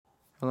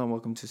Hello and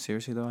welcome to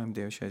Seriously Though. I'm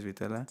Deo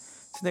Shazvitala.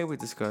 Today we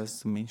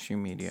discuss the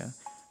mainstream media.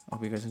 I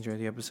hope you guys enjoyed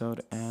the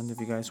episode. And if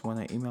you guys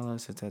want to email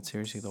us, it's at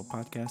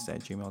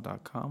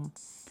seriouslythoughpodcast@gmail.com.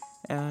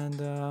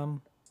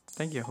 And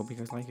thank you. I hope you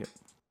guys like it.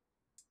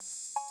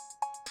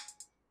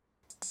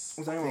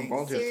 I'm talking about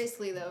ball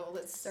Seriously though,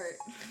 let's start.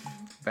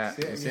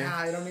 Bat. Yeah,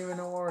 I don't even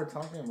know what we're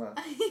talking about.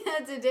 Yeah,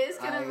 today's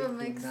kind of a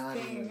mixed I do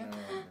not thing. even know what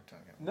we're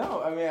talking about.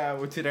 No, I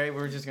mean today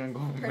we're just gonna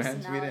go over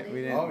bands. We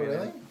didn't. Oh,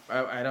 really?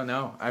 I don't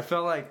know. I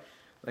felt like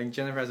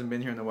Jennifer hasn't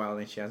been here in a while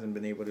and she hasn't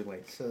been able to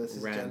So this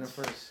is rant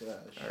Jennifer's or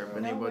show.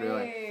 been able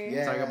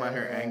to talk about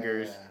her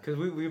angers because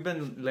we've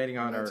been letting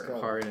out our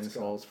heart and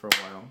souls for a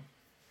while.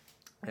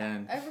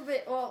 And I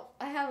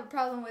have a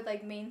problem with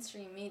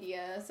mainstream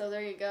media, so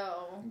there you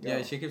go.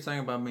 Yeah, she keeps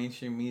talking about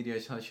mainstream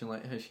media. How she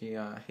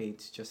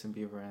hates Justin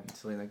Bieber and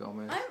Selena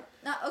Gomez. I'm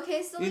not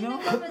okay. Selena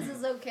Gomez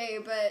is okay,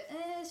 but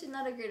she's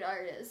not a great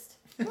artist.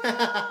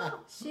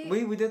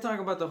 We did talk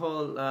about the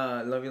whole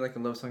 "Love You Like a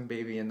Love Song,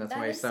 Baby," and that's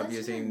why I stopped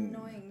using. An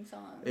annoying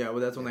song. Yeah,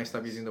 well, that's when I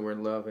stopped using the word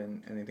love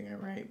in anything I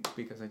write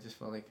because I just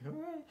felt like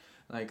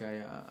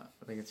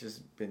it's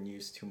just been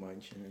used too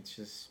much and it's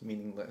just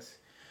meaningless.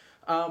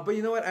 But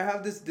you know what? I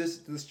have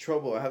this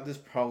trouble. I have this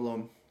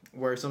problem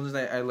where sometimes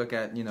I look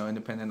at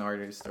independent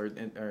artists or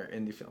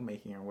indie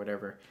filmmaking or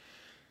whatever,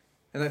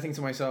 and I think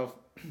to myself,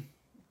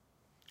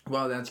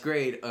 "Wow, that's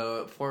great.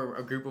 For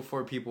a group of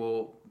 4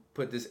 people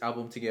put this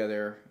album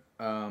together,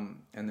 and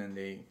then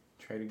they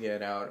try to get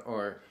it out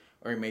or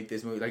make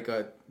this movie like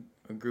a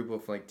group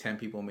of 10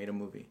 people made a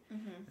movie,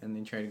 and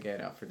then try to get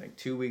it out for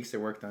 2 weeks. They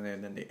worked on it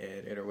and then they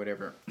edit it or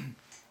whatever.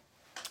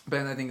 But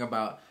then I think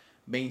about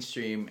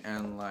mainstream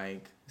and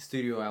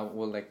studio out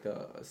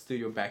the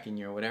studio backing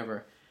you or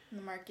whatever,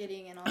 the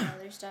marketing and all that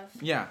other stuff.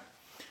 Yeah,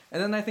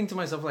 and then I think to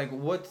myself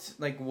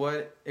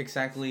what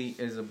exactly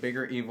is a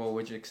bigger evil,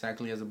 which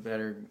exactly is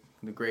the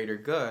greater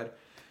good?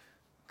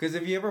 Because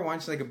if you ever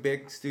watch a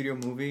big studio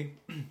movie,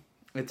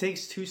 it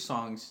takes 2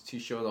 songs to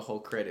show the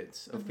whole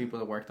credits of people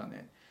that worked on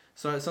it.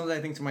 So sometimes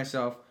I think to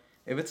myself,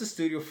 if it's a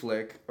studio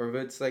flick or if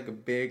it's a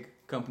big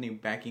company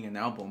backing an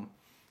album,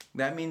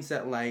 that means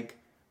that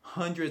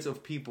hundreds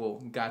of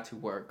people got to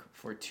work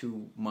for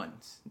 2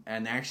 months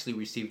and actually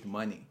received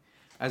money,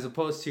 as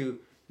opposed to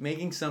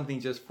making something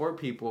just 4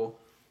 people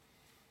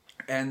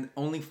and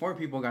only 4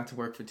 people got to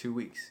work for 2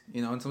 weeks.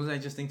 And sometimes I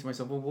just think to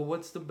myself, well,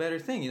 what's the better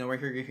thing? Right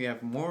here, if you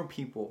have more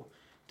people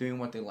doing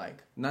what they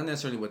like, not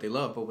necessarily what they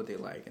love, but what they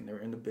like, and they're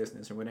in the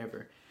business or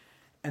whatever,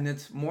 and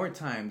it's more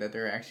time that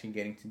they're actually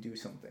getting to do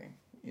something.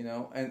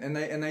 And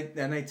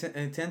I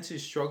tend to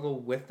struggle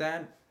with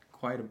that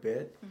quite a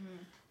bit.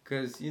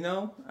 Because, I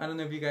don't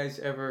know if you guys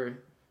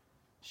ever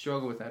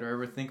struggle with that or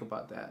ever think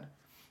about that.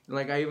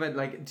 I even,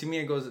 to me,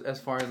 it goes as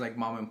far as,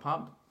 mom and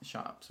pop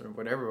shops or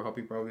whatever, how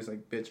people are always,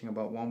 bitching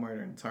about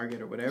Walmart and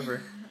Target or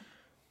whatever.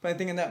 But I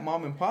think in that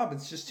mom and pop,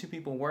 it's just 2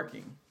 people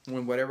working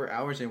when whatever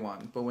hours they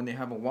want. But when they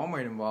have a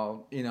Walmart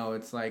involved,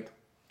 it's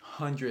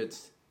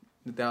hundreds,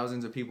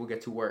 thousands of people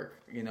get to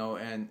work,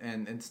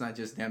 and it's not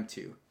just them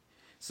 2.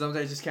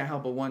 Sometimes I just can't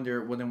help but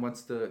wonder, well, then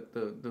what's the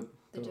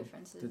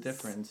differences. The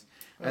difference.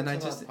 Well, and I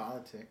just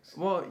politics.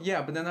 Well,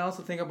 yeah, but then I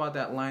also think about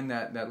that line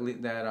that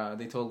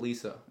they told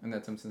Lisa in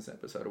that Simpsons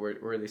episode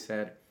where they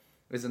said,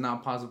 "Is it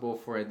not possible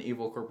for an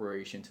evil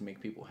corporation to make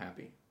people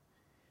happy?"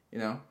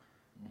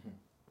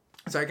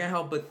 So I can't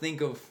help but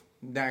think of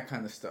that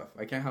kind of stuff.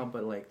 I can't help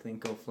but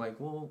think of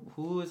well,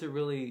 who is it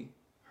really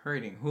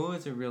hurting? Who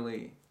is it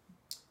really?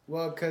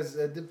 Well, because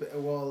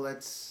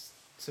let's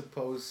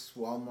suppose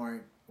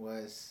Walmart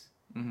was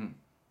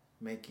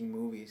making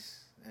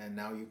movies. And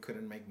now you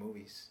couldn't make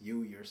movies,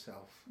 you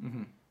yourself.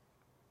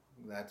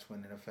 That's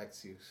when it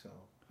affects you. So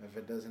if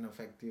it doesn't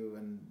affect you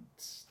in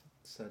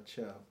such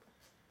a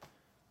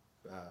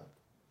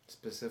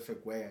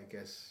specific way, I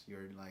guess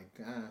you're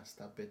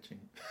stop bitching.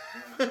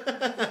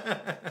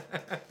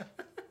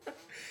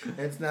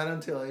 It's not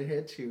until it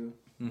hits you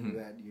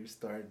that you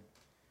start.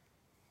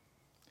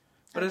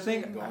 But I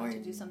think going to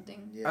do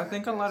something. Yeah, I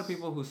think a lot of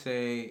people who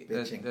say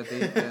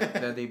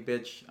that they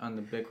bitch on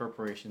the big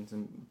corporations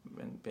and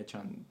bitch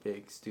on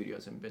big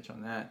studios and bitch on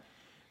that,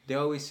 they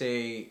always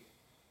say,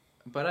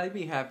 "But I'd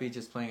be happy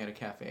just playing at a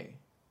cafe,"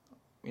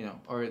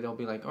 or they'll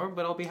be like,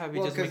 "But I'll be happy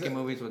just making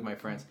movies with my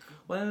friends."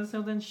 Well,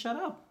 then shut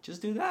up,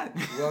 just do that.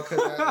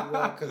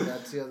 Because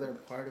that's the other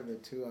part of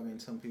it too. I mean,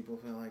 some people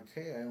feel like,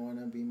 "Hey, I want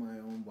to be my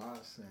own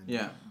boss," and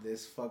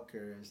this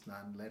fucker is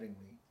not letting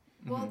me.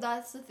 Well,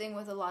 that's the thing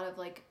with a lot of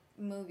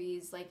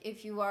movies.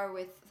 If you are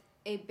with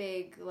a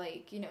big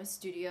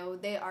studio,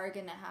 they are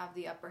gonna have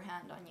the upper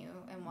hand on you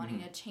and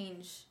wanting to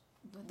change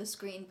the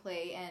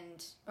screenplay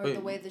or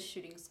the way the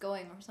shooting's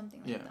going or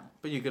something like that.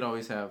 But you could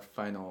always have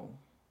final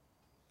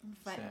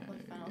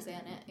say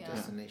on it. Yeah.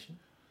 Destination.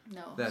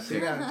 No. That's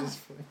it.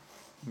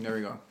 There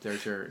we go.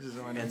 There's your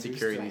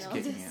insecurities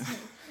kicking in.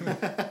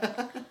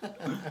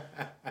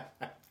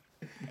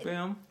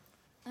 Boom.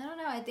 I don't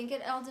know. I think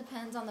it all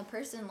depends on the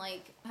person.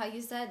 How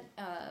you said,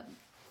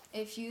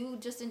 if you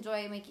just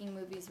enjoy making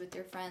movies with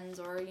your friends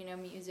or, you know,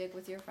 music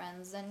with your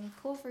friends, then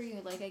cool for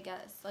you, like, I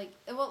guess. Like,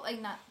 well, like,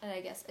 not,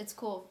 I guess, it's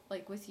cool,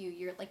 like, with you.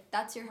 You're, like,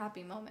 that's your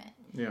happy moment.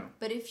 Yeah.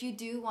 But if you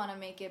do want to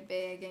make it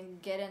big and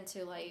get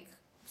into, like,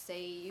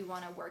 say you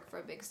want to work for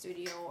a big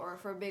studio or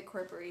for a big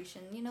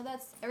corporation, you know,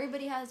 that's,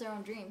 everybody has their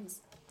own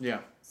dreams. Yeah.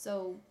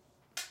 So,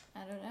 I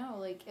don't know,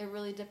 like, it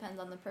really depends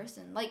on the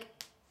person. Like,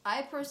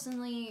 I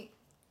personally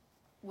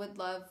would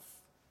love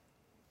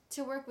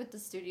to work with the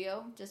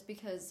studio just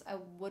because I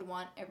would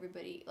want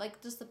everybody,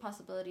 like, just the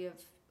possibility of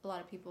a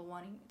lot of people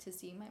wanting to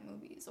see my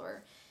movies,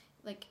 or,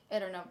 like, I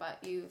don't know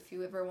about you, if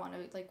you ever want to,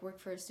 like, work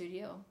for a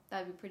studio,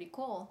 that'd be pretty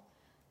cool.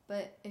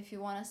 But if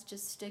you want us to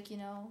just stick, you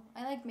know,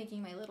 I like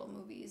making my little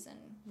movies and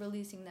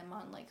releasing them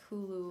on, like,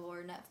 Hulu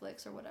or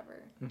Netflix or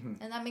whatever. Mm-hmm.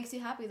 And that makes you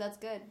happy, that's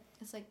good.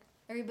 It's like,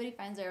 everybody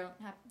finds their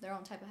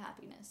own type of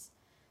happiness.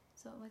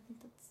 So I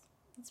think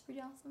that's pretty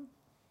awesome.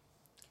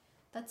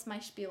 That's my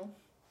spiel.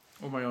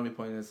 Well, my only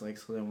point is, like,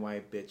 so then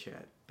why bitch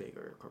at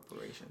bigger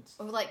corporations?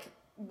 Or, like,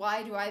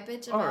 why do I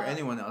bitch about... Or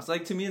anyone else.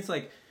 Like, to me, it's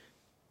like,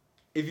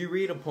 if you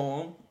read a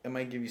poem, it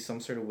might give you some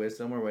sort of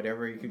wisdom or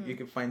whatever. You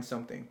could find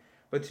something.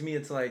 But to me,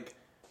 it's like,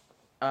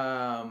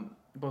 but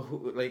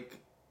who, like,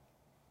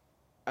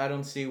 I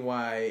don't see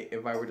why,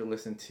 if I were to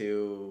listen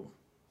to,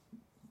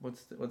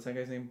 what's that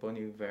guy's name? Bon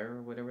Iver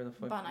or whatever the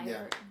fuck? Bon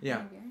Iver.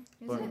 Yeah.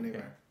 Bon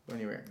Iver? Bon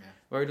Iver. Yeah.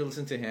 If I were to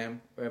listen to him,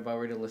 or if I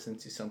were to listen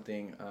to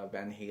something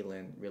Van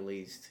Halen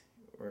released,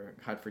 or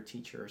Hot for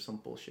Teacher, or some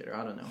bullshit, or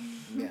I don't know.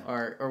 Yeah.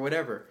 Or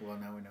whatever. Well,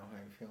 now we know how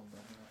you feel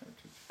about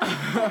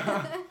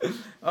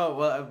Oh,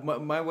 well,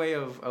 my way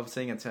of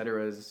saying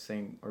etc. is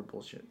saying or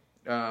bullshit.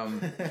 But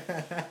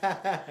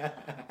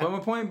my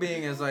point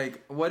being is,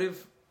 like, what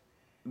if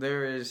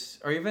there is,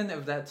 or even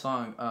if that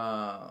song,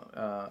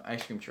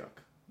 Ice Cream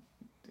Truck,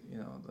 you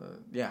know,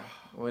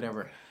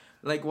 whatever.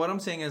 Like, what I'm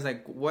saying is,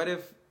 like, what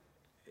if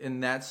in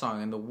that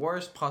song, in the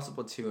worst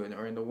possible tune,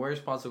 or in the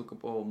worst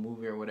possible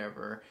movie or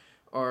whatever,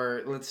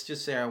 or let's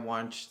just say I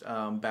watched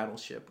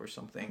Battleship or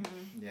something,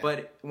 Mm-hmm. Yeah.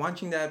 but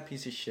watching that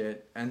piece of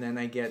shit, and then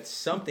I get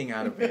something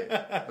out of it,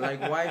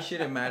 like, why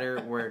should it matter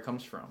where it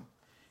comes from?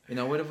 You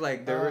know, what if,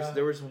 like,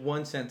 there was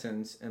one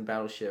sentence in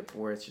Battleship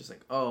where it's just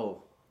like,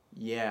 oh,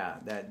 yeah,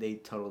 that they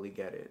totally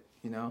get it,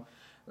 you know?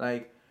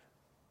 Like,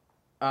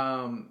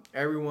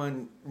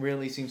 everyone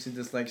really seems to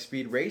dislike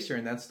Speed Racer,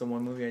 and that's the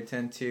one movie I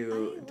tend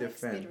to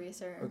defend. Speed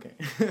Racer. Okay.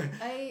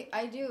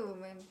 I do.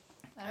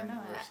 I don't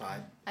know.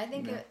 I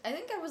think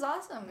it was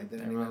awesome. I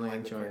didn't I even really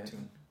like the enjoyed it.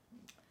 cartoon.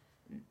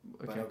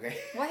 Okay. But okay.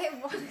 Why?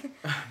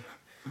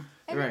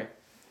 I mean, Right.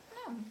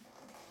 No.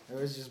 It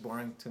was just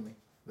boring to me,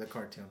 the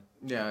cartoon.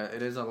 Yeah,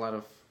 it is a lot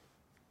of.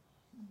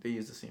 They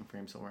use the same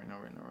frames over and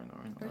over and over and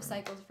over and over.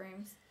 Recycled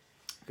frames.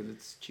 Because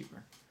it's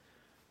cheaper.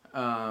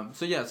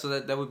 So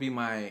that would be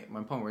my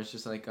point, where it's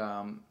just like,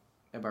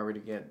 if I were to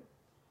get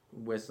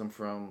wisdom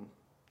from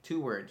 2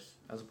 words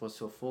as opposed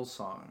to a full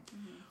song,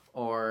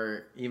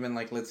 or even,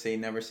 like, let's say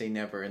Never Say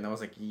Never, and I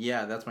was like,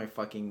 yeah, that's my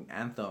fucking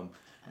anthem,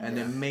 and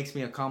it makes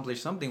me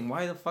accomplish something.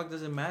 Why the fuck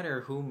does it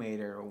matter who made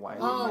it or why?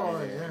 Oh,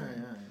 they made it?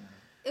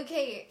 yeah.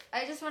 Okay,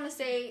 I just want to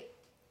say,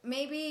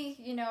 maybe,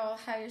 you know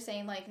how you're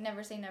saying, like,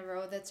 never say never,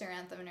 oh, that's your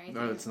anthem and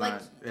everything. No, it's like,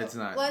 not. It's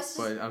not. Let's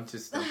But I'm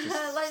just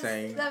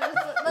saying.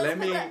 Let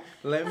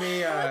Let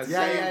me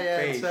save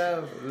face.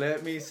 So,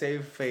 Let me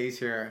save face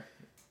here.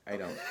 I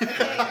don't.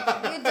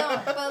 Okay, you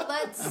don't. But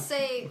let's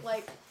say,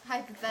 like,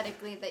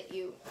 hypothetically, that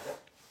you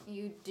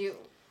do.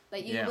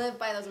 Like, you live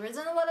by those words.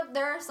 And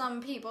there are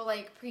some people,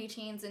 like,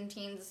 preteens and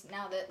teens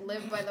now that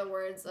live by the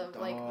words of,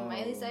 like,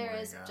 Miley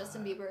Cyrus,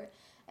 Justin Bieber.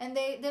 And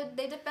they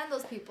defend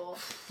those people.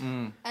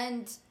 Mm.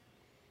 And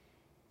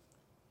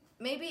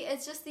maybe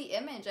it's just the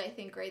image, I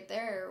think, right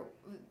there.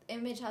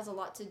 Image has a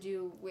lot to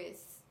do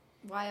with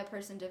why a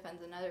person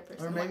defends another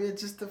person. or maybe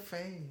it's just the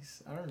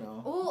face. I don't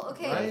know. Oh,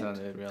 okay. Right? That's not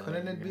it, really.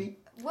 Couldn't it be?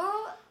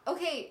 Well,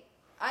 okay.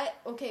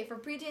 For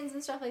preteens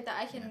and stuff like that,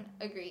 I can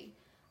agree.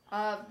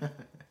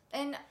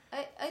 And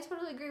I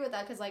totally agree with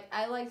that, because, like,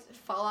 I liked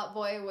Fall Out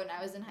Boy when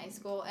I was in high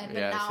school, and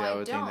now I I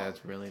would don't. think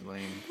that's really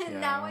lame. And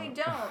now I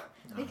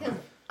don't, because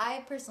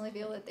I personally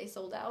feel that they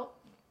sold out,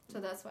 so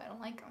that's why I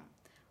don't like them.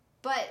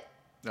 But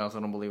I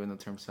also don't believe in the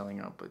term selling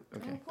out, but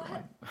okay. Go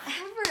on.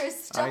 whatever,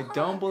 stop. I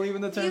don't believe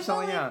in the term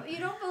selling out. You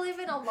don't believe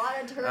in a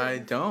lot of terms. I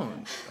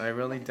don't. I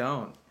really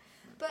don't.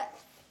 But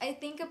I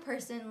think a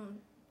person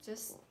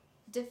just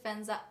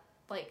defends that,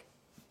 like,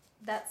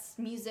 that's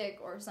music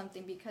or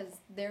something, because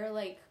they're,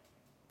 like,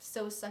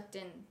 so sucked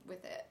in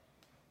with it.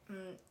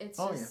 It's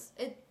just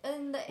it,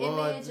 and the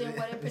image and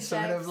what it projects. It's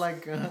sort of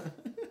like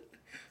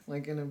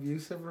like an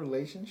abusive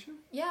relationship.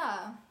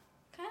 Yeah,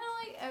 kind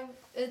of like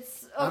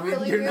it's.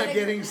 You're not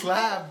getting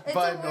slapped, it's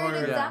but a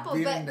weird example,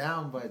 beaten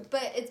down, but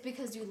it's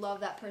because you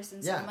love that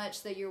person so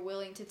much that you're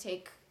willing to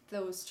take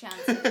those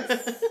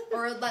chances,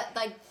 or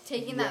like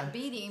taking that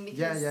beating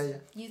because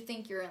you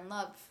think you're in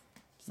love.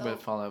 So.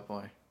 But Fall Out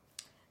Boy.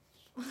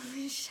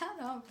 Shut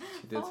up.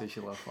 She did say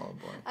she loved Fall Out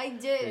Boy. I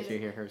did. Did you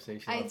hear her say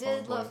she I loved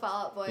did Fall Out love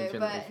Fall Out Boy, Boy?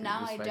 but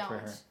now I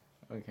don't.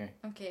 Okay.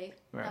 Okay.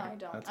 Right. No, I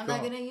don't. That's I'm cool.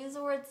 not gonna use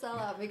the word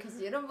sellout because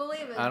you don't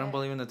believe it. I don't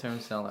believe in the term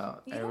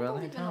sellout. You I don't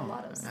really believe in a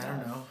lot of I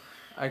don't know.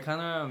 I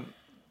kind of,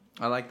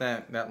 I like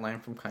that line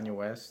from Kanye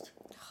West,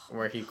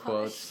 where he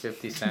quotes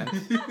 50 Cent.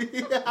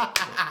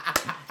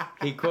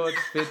 He quotes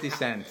 50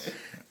 Cent.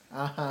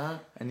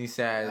 And he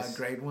says, a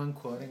great one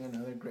quoting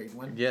another great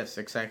one. Yes,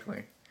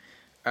 exactly.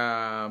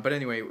 But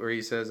anyway, where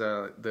he says,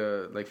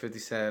 like 50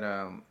 said,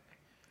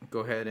 go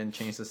ahead and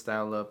change the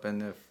style up,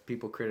 and if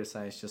people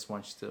criticize, just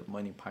watch the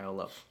money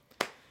pile up.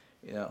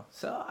 You know,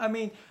 so I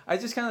mean, I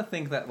just kind of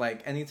think that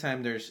like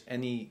anytime there's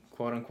any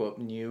quote unquote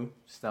new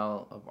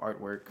style of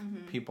artwork,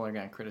 people are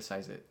gonna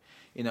criticize it.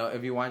 You know,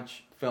 if you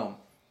watch film,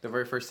 the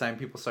very first time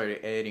people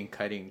started editing,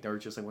 cutting, they were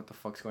just like, "What the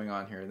fuck's going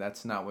on here?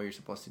 That's not what you're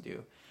supposed to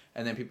do."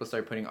 And then people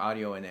started putting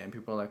audio in it, and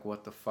people are like,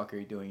 "What the fuck are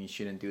you doing? You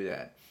shouldn't do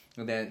that."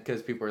 And then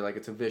because people are like,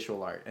 "It's a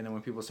visual art," and then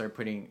when people start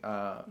putting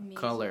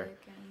color,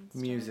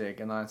 music,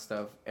 and all that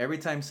stuff, every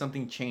time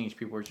something changed,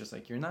 people were just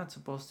like, "You're not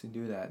supposed to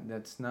do that.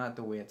 That's not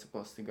the way it's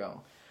supposed to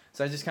go."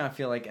 So I just kind of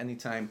feel like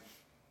anytime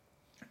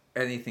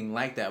anything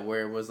like that,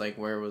 where it was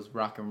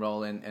rock and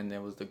roll and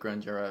there was the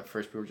grunge era, at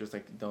first people were just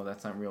like, no,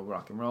 that's not real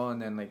rock and roll. And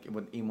then like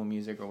with emo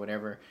music or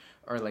whatever,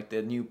 or like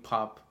the new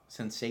pop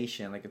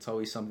sensation, like it's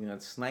always something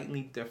that's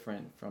slightly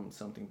different from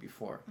something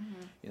before.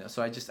 You know,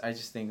 so I just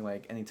think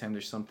like anytime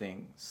there's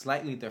something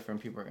slightly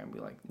different, people are gonna be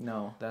like,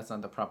 no, that's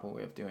not the proper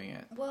way of doing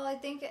it. Well, I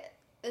think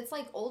it's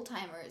like old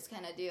timers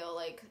kind of deal,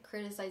 like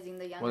criticizing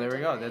the younger. Well, there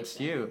we go. That's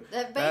you.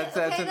 You're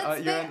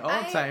an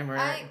old timer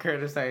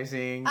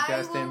criticizing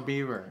Justin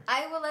Bieber.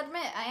 I will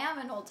admit, I am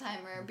an old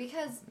timer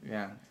because.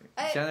 Yeah.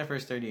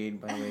 Jennifer's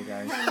 38, by the way,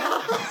 guys.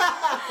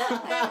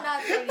 I'm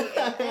not 38.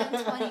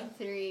 I'm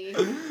 23.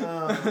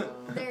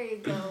 There you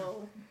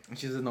go.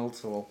 She's an old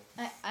soul.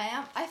 I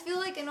am. I feel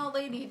like an old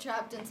lady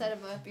trapped inside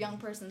of a young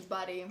person's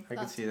body. I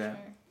can see that.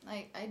 Sure.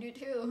 I do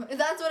too.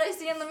 That's what I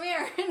see in the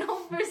mirror, an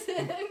old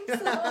person.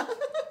 So,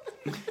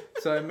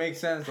 so it makes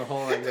sense. The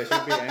whole like they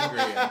should be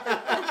angry.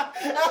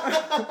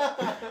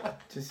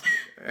 Just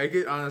I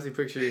could honestly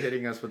picture you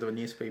hitting us with a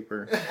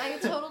newspaper. I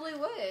totally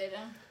would.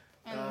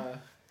 And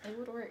it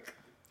would work.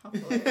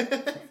 Hopefully.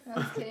 No,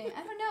 I'm just kidding.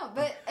 I don't know,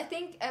 but I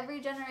think every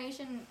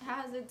generation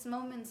has its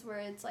moments where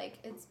it's like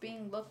it's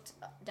being looked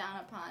down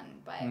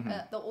upon by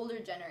the older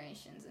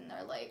generations, and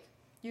they're like,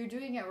 "You're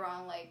doing it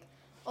wrong." Like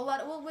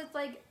with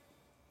like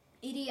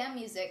EDM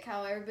music,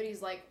 how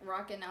everybody's like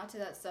rocking out to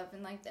that stuff,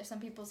 and like some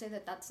people say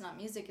that that's not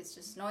music, it's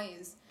just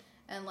noise.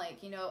 And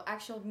like, you know,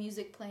 actual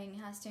music playing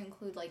has to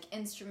include like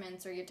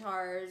instruments or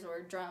guitars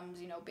or drums,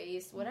 you know,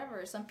 bass,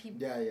 whatever. Some people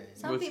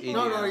some What's people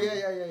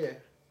EDM?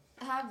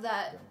 have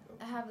that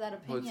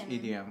opinion. What's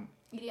EDM?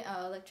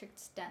 Electric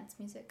dance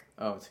music.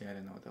 Oh, see, I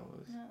didn't know what that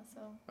was. Yeah,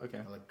 so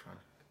okay.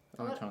 Electronic.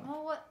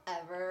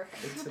 Whatever.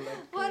 It's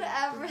electric.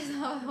 Whatever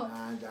though.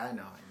 I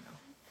know.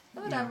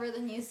 Whatever the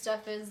new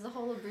stuff is, the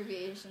whole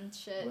abbreviation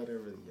shit.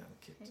 Whatever the young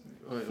kids.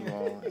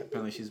 Well,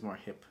 apparently she's more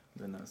hip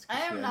than us.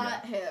 I am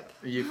not hip.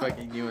 You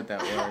fucking knew what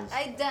that was.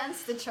 I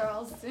danced the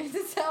Charleston,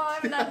 so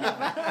I'm not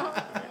hip at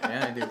all.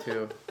 Yeah, I do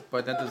too.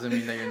 But that doesn't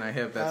mean that you're not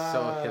hip. That's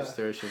so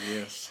hipsterish of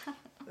you.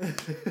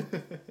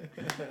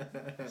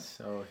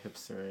 So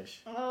hipsterish.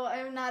 Oh,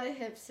 I'm not a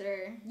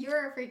hipster.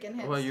 You're a freaking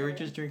hipster. Well, you were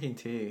just drinking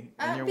tea,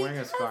 and you're wearing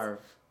a scarf.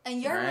 And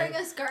you're wearing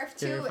a scarf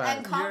too,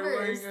 and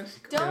Converse.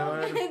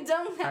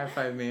 Don't high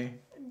five me.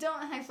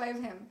 Don't high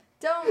five him.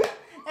 Don't.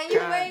 And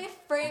you're wearing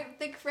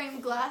thick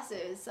frame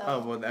glasses. So. Oh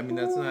well, I mean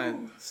that's not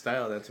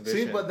style. That's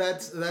vision. See, but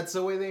that's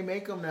the way they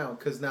make them now.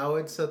 Cause now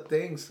it's a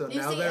thing. So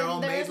you now see, they're all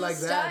made like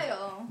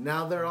style. that.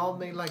 Now they're all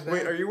made like that.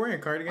 Wait, are you wearing a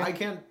cardigan? I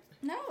can't.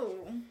 No,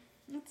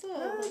 it's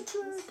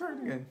a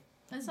cardigan.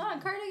 It's not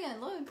a cardigan.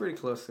 Look. Pretty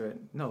close to it.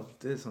 No,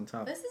 this on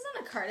top. This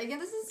isn't a cardigan.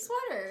 This is a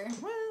sweater.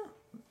 Well.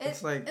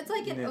 It's like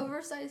an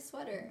oversized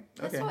sweater.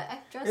 That's what I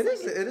dress it like.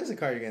 It is a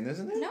cardigan,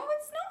 isn't it? No,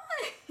 it's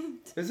not.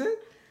 Is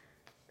it?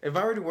 If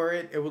I were to wear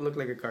it, it would look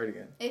like a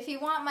cardigan. If you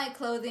want my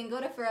clothing, go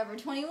to Forever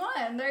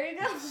 21. There you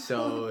go.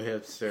 So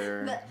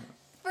hipster.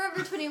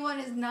 Forever 21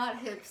 is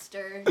not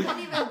hipster. Don't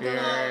even go.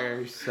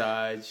 You're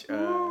such a...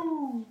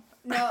 No,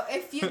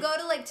 if you go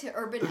to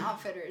Urban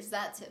Outfitters,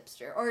 that's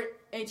hipster. Or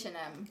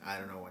H&M. I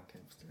don't know what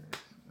hipster is.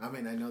 I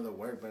mean, I know the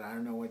word, but I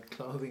don't know what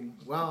clothing.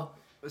 Well...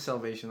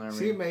 Salvation Army.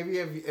 See, maybe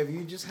if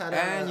you just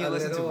had you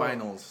listen to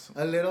vinyls,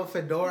 a little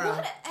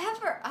fedora.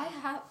 Whatever, I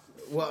have.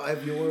 Well,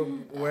 if you were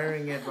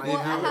wearing it right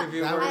now,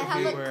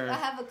 I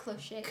have a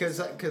cliche. Because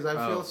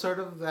I feel sort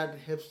of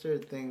that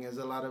hipster thing is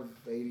a lot of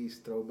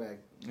 80s throwback.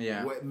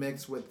 Yeah.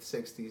 Mixed with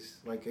 60s,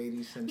 like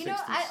 80s and 60s. You know,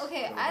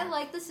 I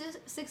like the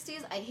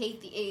 60s. I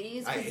hate the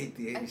 80s. I hate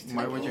the 80s too.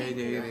 Why would you hate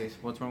the 80s?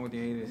 What's wrong with the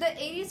 80s? The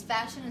 80s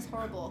fashion is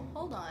horrible.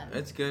 Hold on.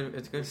 It's good.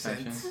 It's good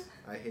fashion.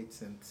 I hate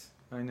synths.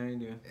 I know you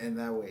do. In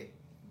that way.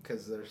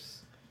 Because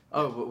there's...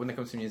 Oh, but when it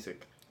comes to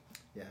music.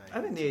 Yeah.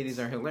 I think the 80s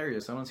are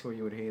hilarious. I don't see why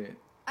you would hate it.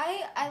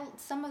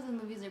 Some of the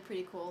movies are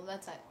pretty cool.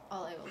 That's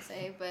all I will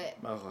say. But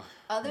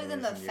other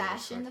than the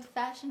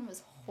fashion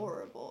was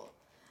horrible.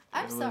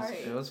 I'm sorry.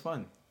 It was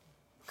fun.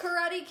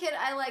 Karate Kid,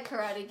 I like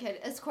Karate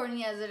Kid, as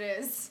corny as it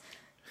is.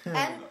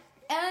 And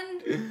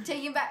and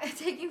Taking Back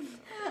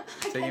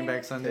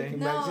Sunday. Taking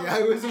No. Back,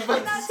 I was about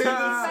to Not say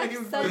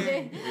Taking the Back same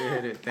Sunday. thing. You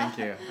hit it. Thank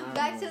you.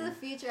 Back to the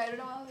Future. I don't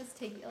know why I was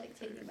taking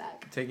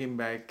back. Taking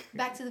back.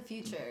 Back to the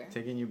Future.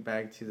 Taking you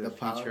back to the The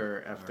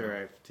future power. after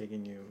I've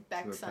taken you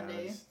Back to the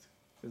Sunday. past.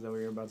 Is that what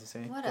you're about to say?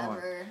 Go on.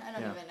 Whatever. I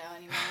don't Yeah. even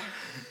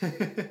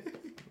know anymore.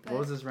 What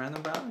was this rant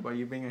about? About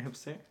you being a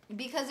hipster?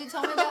 Because you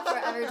told me about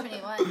Forever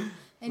 21.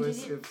 And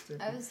What's you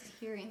hipster? I was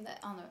hearing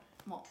that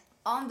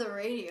on the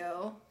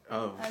radio.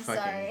 Oh, I'm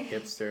fucking sorry.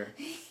 hipster.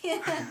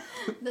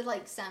 That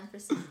like San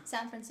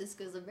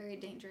Francisco is a very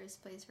dangerous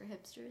place for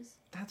hipsters.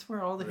 That's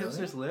where all the Really?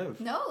 hipsters live.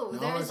 No, No,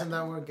 there's isn't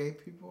that where gay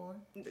people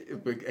are?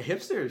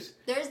 Hipsters.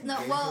 there's no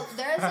well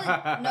there's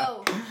a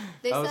no.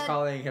 They I was said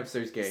calling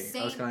hipsters gay. I was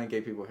Saint- calling gay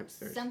people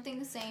hipsters.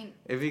 something saying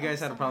If you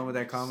guys or had a problem with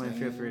that something. comment,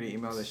 feel free to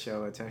email the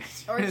show at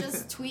or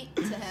just tweet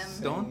to him.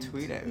 Don't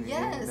tweet at me.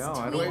 Yes, no,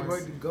 I tweet. don't Wait, want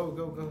wait,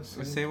 go.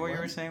 Say what you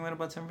were saying. What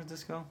about San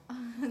Francisco?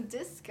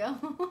 Disco.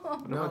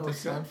 What No, about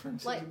disco? San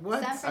Francisco. Like,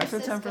 What? San I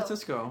said San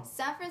Francisco. Francisco.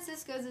 San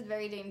Francisco is a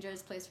very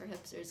dangerous place for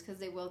hipsters because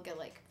they will get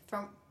like,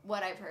 from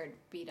what I've heard,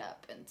 beat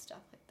up and stuff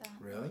like that.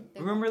 Really? They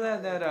Remember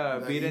won't-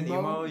 that The beat an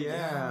emo?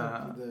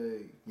 Yeah. Yeah.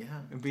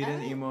 Yeah. Beat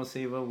an I- emo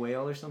save a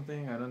whale or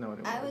something? I don't know what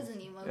it was. I was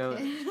an emo Oh.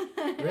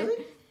 kid.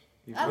 Really?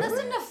 You I really?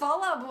 listened to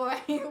Fall Out Boy.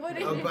 What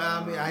do you But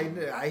I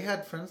mean, I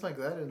had friends like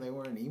that, and they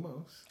weren't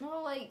emos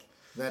Well, like,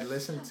 that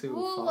listened to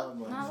Well, Fall Out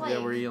Boy. not Yeah,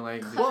 like- were you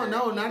like? Cut Well,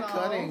 no, emo. not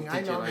cutting. I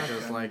Did know you like not just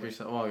cutting, like but-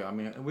 yourself? Well, I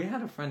mean, we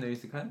had a friend that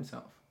used to cut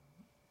himself.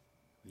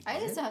 I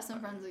used to have some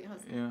friends like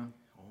Yeah.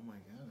 Oh my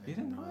god! I You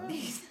didn't know that?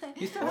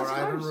 that. You still Or have I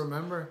don't scars.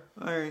 remember.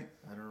 All right.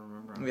 I don't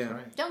remember. I'm Yeah.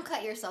 sorry. Don't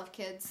cut yourself,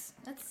 kids.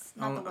 That's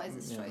not the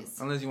wisest yeah. choice.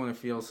 Unless you want to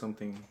feel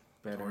something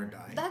better. Or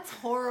die. That's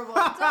horrible.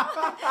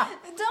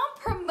 Don't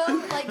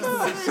promote like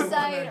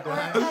suicide or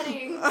die.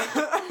 cutting.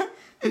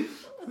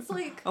 It's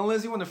like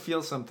Unless you want to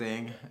feel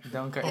something,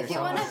 don't cut if you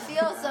yourself. want to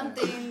feel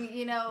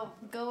something,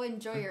 go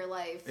enjoy your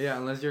life. Yeah,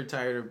 unless you're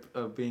tired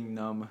of being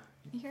numb.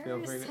 You're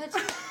Feel free to- such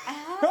an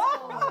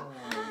asshole.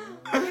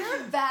 You're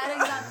a bad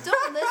example.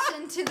 Don't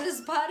listen to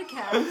this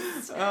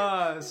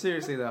podcast.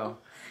 Seriously though.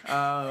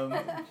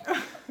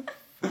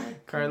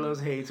 Carlos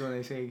hates when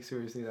I say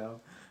seriously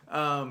though.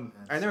 I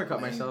That's never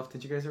cut lame. myself.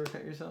 Did you guys ever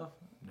cut yourself?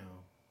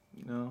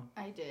 No. No.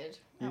 I did. at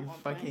You one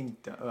point. fucking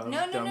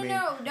No. dummy.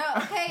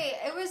 Okay,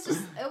 it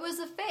was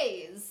a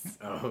phase.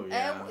 Oh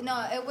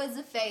yeah. It was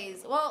a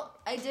phase. Well,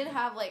 I did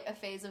have like a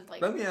phase of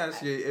like. Let me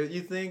ask you: if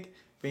you think,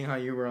 being how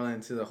you were all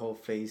into the whole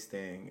face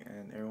thing,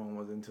 and everyone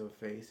was into a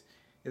face,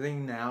 you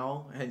think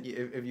now,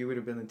 if you would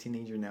have been a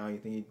teenager now, you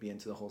think you'd be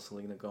into the whole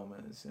Selena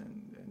Gomez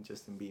and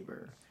Justin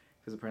Bieber?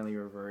 Because apparently you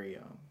were very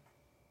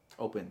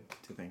open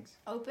to things.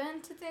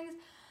 Open to things.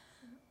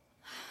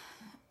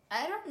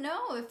 I don't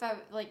know if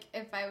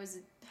I was.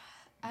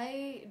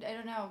 I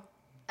don't know.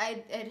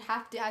 I'd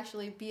have to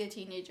actually be a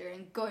teenager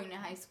and going to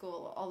high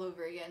school all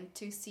over again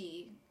to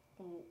see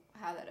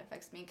how that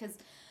affects me. Because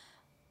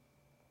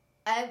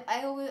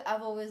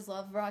I've always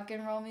loved rock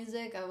and roll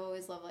music. I've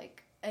always loved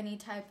like any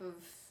type of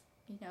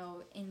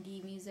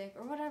indie music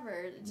or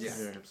whatever. Just,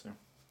 You're a hipster.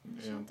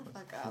 Shut the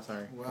fuck up. I'm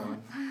sorry. Wow. Go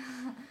on.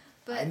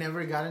 But I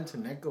never got into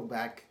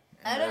Nickelback.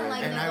 I don't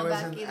like and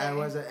Nickelback I either.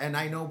 wasn't, and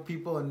I know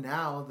people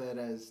now that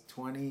as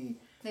 23,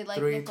 they like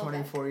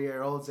Nickelback.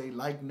 24-year-olds, they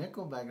like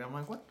Nickelback. And I'm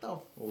like, what the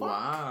fuck?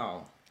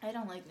 Wow. I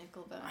don't like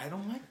Nickelback. I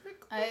don't like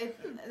Nickelback.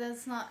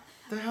 That's not.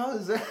 The hell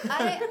is that?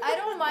 I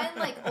don't mind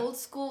like old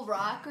school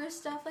rock or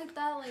stuff like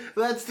that. Like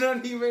That's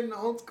not even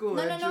old school.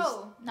 no, That's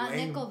not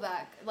lame.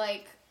 Nickelback.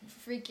 Like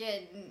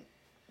freaking,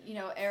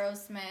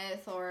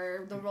 Aerosmith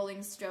or the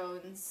Rolling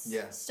Stones.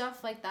 Yeah.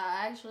 Stuff like that.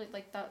 I actually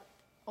like that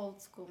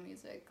old school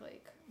music,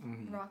 like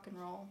Mhm. rock and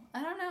roll.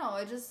 I don't know.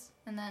 I just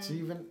and then So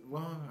even I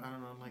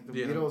don't know, like the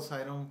Yeah. Beatles.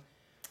 I don't.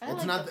 I It's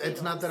like not. the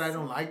It's not that I Beatles.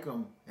 don't like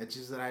them. It's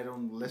just that I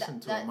don't listen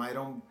to that- them. I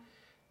don't.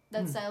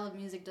 That style of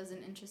music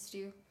doesn't interest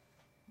you.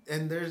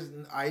 And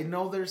I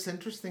know there's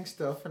interesting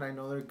stuff, and I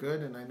know they're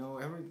good, and I know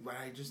but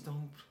I just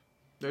don't.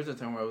 There's a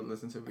time where I would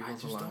listen to Beatles I a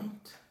just lot.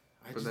 don't.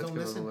 I But just that's don't because I was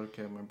a listen. little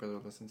kid. My brother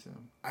would listen to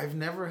them. I've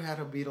never had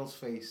a Beatles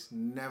face.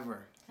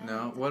 Never.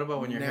 No? What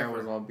about when your hair Never.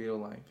 was all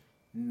Beatle-like?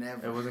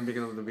 Never. It wasn't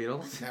because of the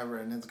Beatles? Never,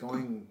 and it's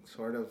going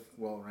sort of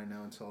right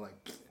now. It's all like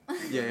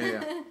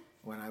Yeah.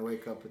 when I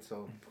wake up, it's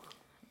all.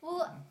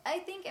 Well, I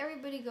think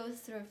everybody goes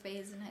through a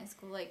phase in high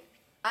school. Like,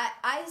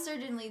 I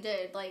certainly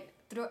did. Like,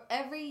 through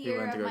every You year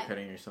went to of go my...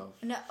 cutting yourself.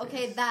 No,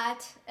 okay, Yes.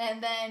 that.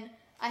 And then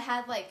I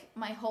had, like,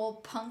 my whole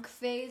punk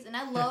phase. And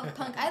I love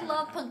punk. I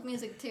love punk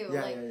music, too.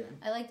 Yeah, like, yeah.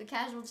 I like the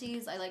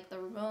Casualties. I like the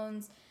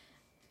Ramones.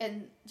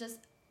 And just...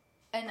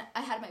 And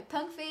I had my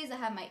punk phase. I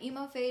had my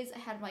emo phase. I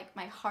had, like,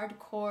 my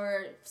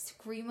hardcore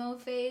screamo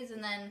phase.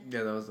 And then...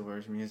 Yeah, that was the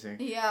worst music.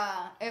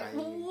 Yeah, it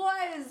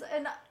was.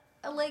 And,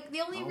 like,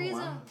 the only Oh, reason...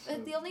 wow. So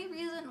like...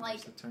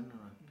 There's a turnaround.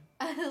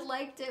 I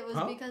liked it was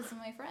Huh? because of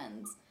my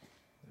friends.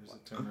 There's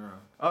a turnaround.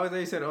 Oh,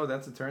 they said, oh,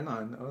 that's a turn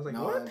on. I was like,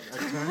 No, what? a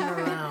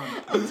turnaround.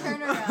 A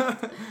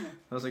turnaround.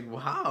 I was like,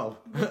 wow.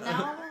 But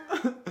now,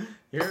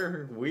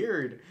 You're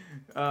weird.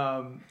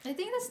 I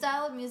think the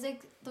style of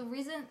music, the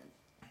reason,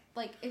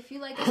 like, if you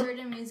like a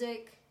certain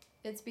music,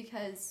 it's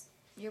because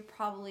you're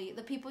probably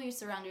the people you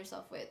surround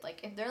yourself with.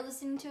 Like if they're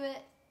listening to it,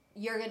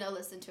 you're gonna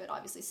listen to it,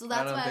 obviously. So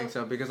that's I don't why think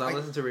so because I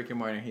listen to Rick and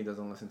Morty and he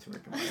doesn't listen to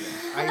Rick and Morty.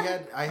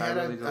 I had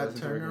really a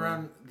listen to Rick and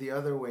turnaround the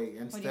other way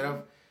instead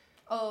of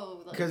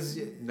because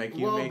like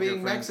you well, make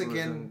being your friends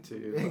Mexican,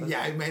 listen to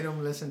yeah, I made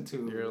them listen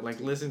to. You're like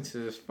listen to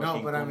this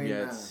fucking but I mean,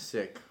 it's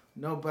sick.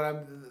 No,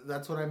 but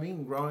that's what I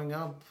mean. Growing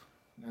up,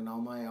 and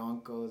all my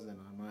uncles and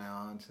all my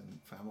aunts and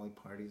family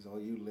parties, all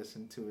you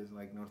listen to is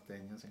like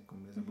norteños and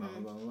cumbias and blah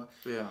blah blah blah.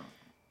 Yeah.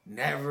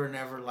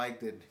 Never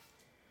liked it.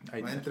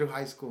 Went through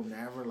high school,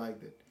 never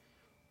liked it.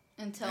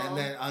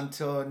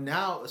 Until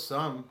now,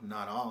 some,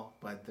 not all,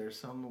 but there's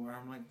some where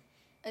I'm like,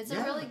 it's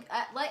a really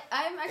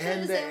I'm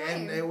actually the same way.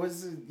 And it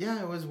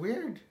was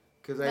weird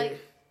because I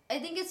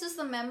think it's just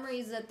the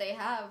memories that they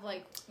have,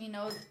 like, you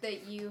know,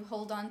 that you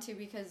hold on to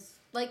because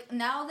like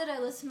now that I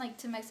listen like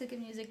to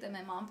Mexican music that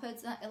my mom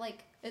puts, I'm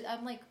like,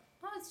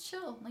 oh, it's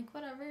chill, like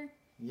whatever.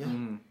 Yeah.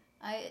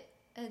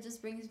 It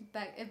just brings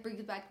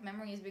back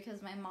memories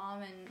because my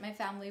mom and my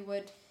family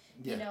would,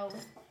 you know,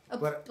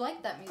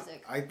 like that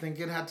music. I think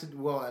it had to,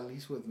 well, at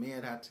least with me,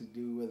 it had to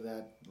do with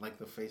that, like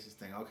the Faces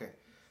thing. Okay,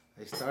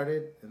 I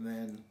started and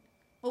then.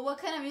 Well, what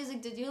kind of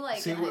music did you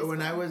like? See,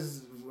 when I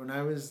was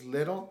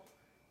little.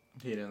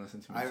 He didn't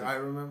listen to music. I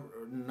remember,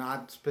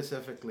 not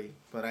specifically,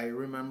 but I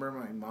remember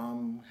my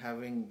mom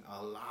having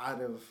a lot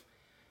of,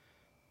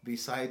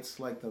 besides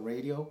like the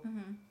radio,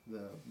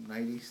 the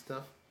 90s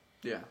stuff.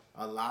 Yeah.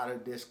 A lot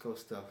of disco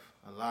stuff.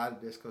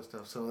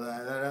 So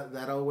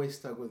that always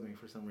stuck with me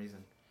for some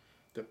reason.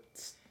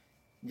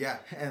 Yeah,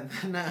 and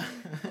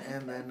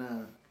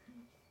then.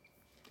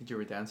 Did you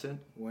ever dance it?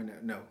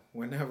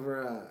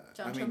 Whenever.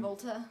 John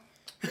Travolta.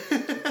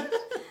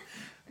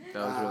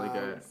 That was really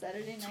good.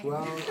 Saturday Night.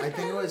 12, I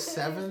think it was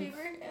 7th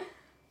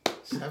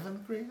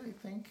grade, I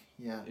think.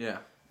 Yeah. Yeah.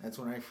 That's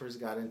when I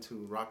first got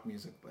into rock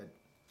music, but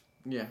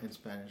in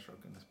Spanish, rock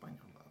en español.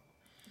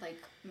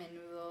 Like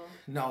Menudo.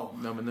 No,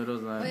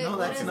 Menudo's not. Wait, no,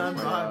 that's not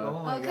rock.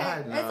 Oh my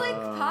god. It's like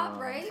pop,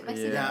 right?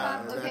 Mexican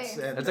pop. Okay.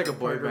 That's like a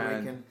boy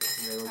band.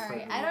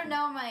 Alright, I don't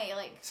know my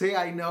like. See,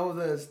 I know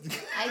this.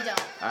 I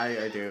don't.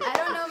 I do. I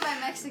don't know my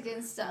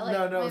Mexican stuff.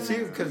 Like, no. See,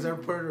 because they're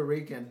Puerto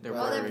Rican. They're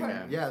Puerto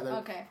Rican. Yeah,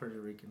 they're Puerto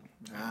Rican.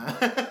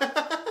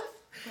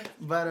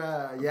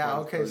 But yeah,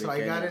 okay. So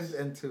I got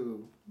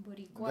into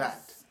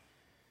that,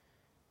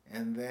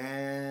 and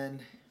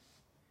then.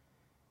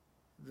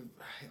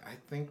 I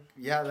think,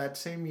 that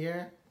same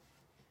year,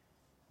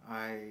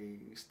 I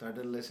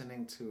started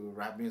listening to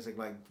rap music,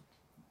 like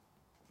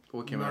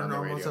what came out on the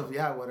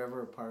radio?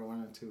 Whatever part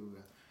 1 or 2.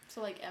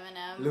 So like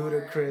Eminem,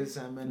 Ludacris,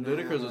 Eminem.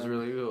 Ludacris was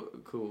really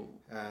cool.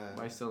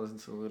 I still listen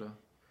to Luda.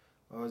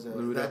 What was it?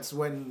 Luda. That's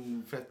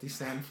when 50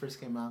 Cent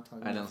first came out.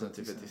 I don't listen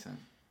to 50 Cent.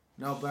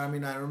 No, but I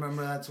mean, I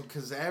remember that's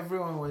because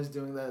everyone was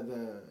doing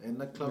the in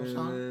the club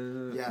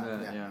song.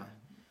 Yeah.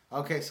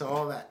 Okay, so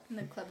all that. In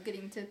the club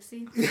getting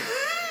tipsy.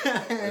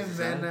 And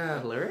then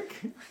a lyric?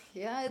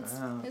 Yeah, it's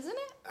isn't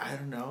it? I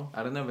don't know.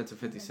 I don't know if it's a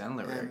 50 Cent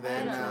lyric. And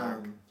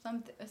then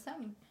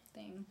something.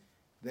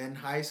 Then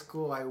high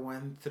school, I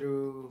went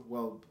through.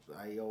 Well,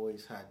 I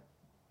always had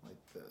like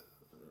the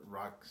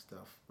rock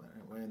stuff, but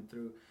I went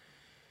through.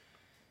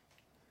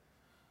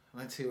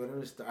 Let's see what it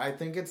was. I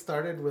think it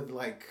started with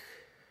like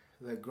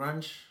the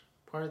grunge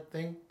part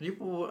thing. I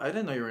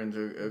didn't know you were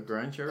into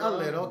grunge. A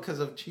little because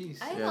of Cheese.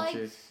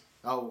 Cheese.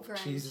 Oh, grunge.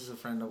 Cheese is a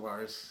friend of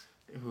ours.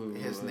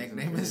 His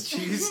nickname is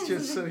Cheese,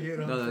 just so you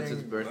know. No, that's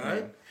his birth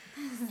name.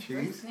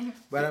 Cheese.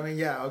 But I mean,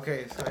 yeah,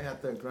 okay. So I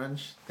had the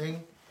grunge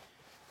thing,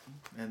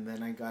 and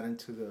then I got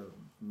into the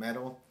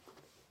metal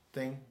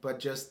thing.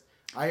 But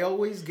I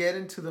always get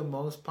into the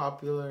most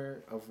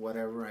popular of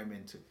whatever I'm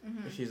into.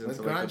 She's with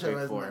into grunge, like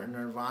I was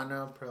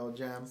Nirvana, Pearl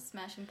Jam,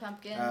 Smashing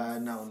Pumpkins.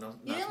 No,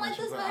 you didn't like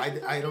the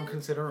Smashing Pumpkins? I don't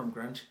consider them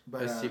grunge,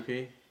 but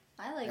STP.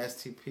 I like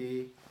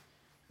STP.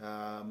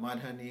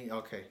 Mudhoney,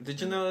 okay. Did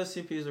you know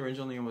SCP's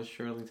original name was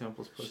Shirley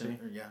Temple's Pussy?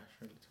 Shirley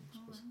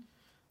Temple's Pussy.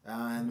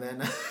 And then,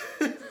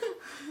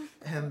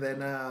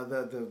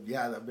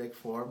 the big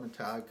four: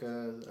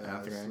 Metallica,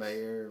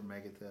 Slayer,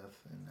 Megadeth,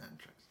 and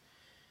Anthrax.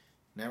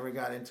 Never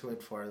got into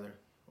it further,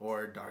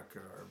 or darker,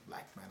 or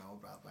black metal.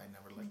 But I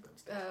never liked that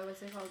stuff.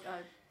 What's it called?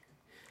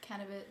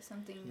 Cannibal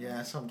something.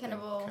 Yeah, something.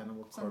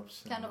 Cannibal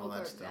Corpse. Cannibal and all that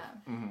Corpse, stuff.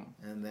 yeah.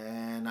 Mm-hmm. And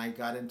then I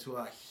got into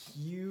a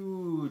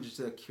huge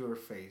The Cure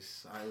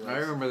phase. I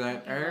remember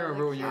that. I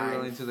remember when you were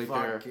really into The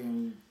Cure.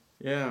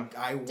 Yeah.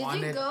 Did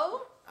you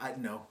go?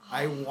 No.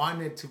 I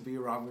wanted to be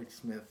Robert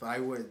Smith. I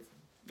would.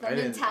 I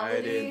did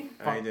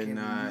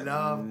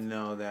not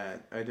know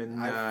that. I did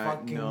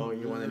not know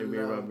you wanted to be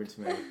Robert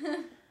Smith.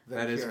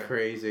 That is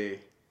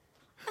crazy.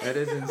 That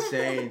is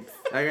insane.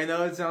 Like, I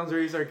know it sounds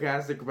really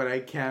sarcastic, but I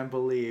can't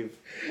believe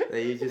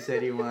that you just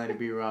said you wanted to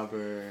be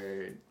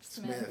Robert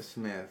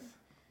Smith.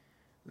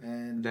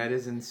 And that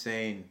is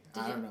insane.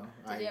 I don't know.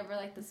 Did you ever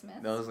like the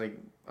Smiths? I was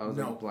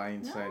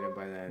blindsided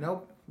by that.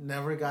 Nope.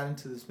 Never got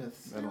into the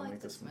Smiths. I don't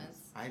like the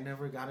Smiths. I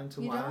never got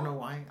into them. I don't know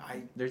why.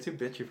 They're too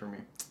bitchy for me.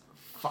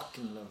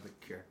 Fucking love The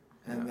Cure.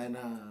 And then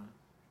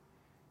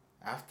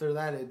after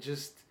that, it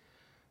just...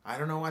 I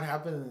don't know what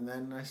happened, and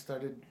then I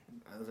started.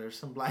 There's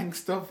some blank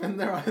stuff in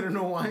there. I don't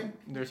know why.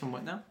 There's some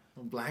what now?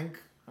 A blank.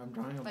 I'm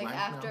drawing a Like blank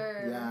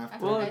after, now. Yeah.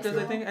 After Well, high because I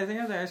school? think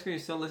after high school you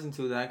still listen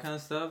to that kind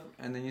of stuff,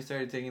 and then you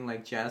started taking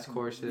like jazz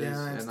courses. Yeah,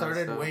 I and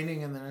started stuff.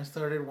 waiting, and then I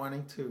started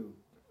wanting to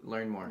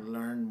Learn more.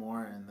 learn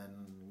more, and then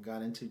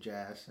got into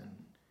jazz, and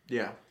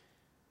Yeah.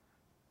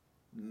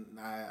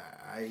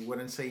 I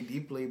wouldn't say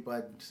deeply,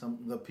 but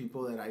the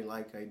people that I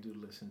like, I do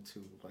listen to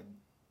like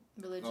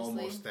religiously.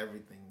 almost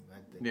everything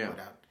that they put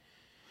out.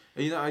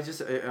 You know,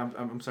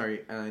 I'm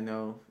sorry, and I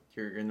know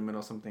you're in the middle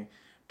of something,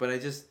 but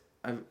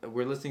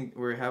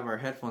we have our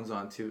headphones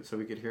on too, so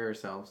we could hear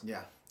ourselves.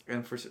 Yeah.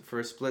 And for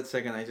a split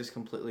second, I just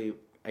completely,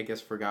 I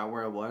guess, forgot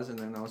where I was, and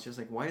then I was just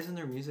like, why isn't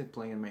there music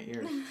playing in my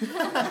ears?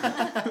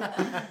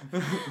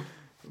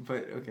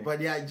 But okay.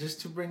 But yeah, just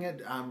to bring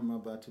it, I'm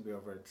about to be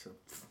over it. So.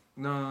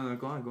 No,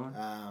 go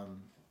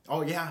on.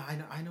 Oh yeah,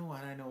 I know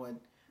what.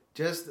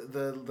 Just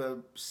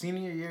the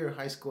senior year of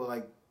high school,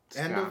 like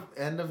Ska.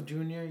 end of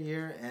junior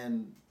year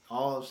and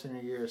all of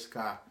senior year,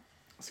 ska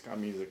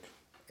music.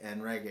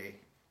 and reggae,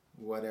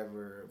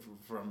 whatever,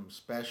 from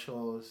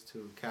specials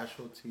to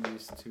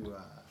casualties to.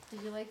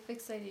 Did you like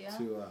Fixed Idea?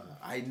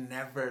 I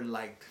never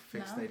liked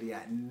Fixed No?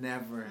 Idea,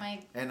 never,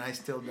 My- and I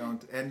still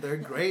don't. And they're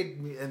great,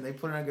 and they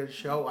put on a good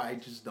show. I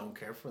just don't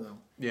care for them.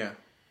 Yeah,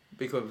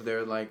 because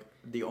they're like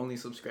the only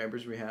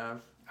subscribers we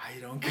have. I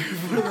don't care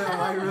for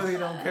them. I really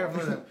don't care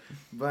for them.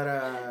 But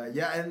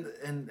yeah,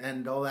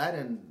 and all that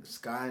and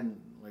ska and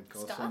like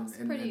also Ska's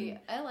pretty.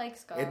 I like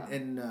ska.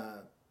 and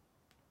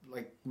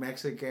like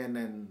Mexican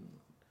and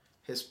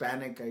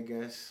Hispanic, I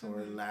guess,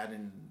 or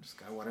Latin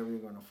ska, whatever you're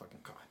gonna fucking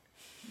call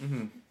it.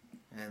 Mm-hmm.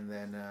 And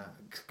then,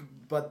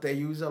 but they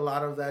use a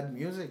lot of that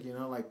music, you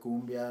know, like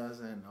cumbias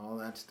and all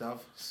that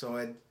stuff. So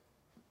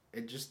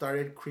it just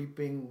started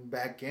creeping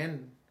back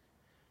in,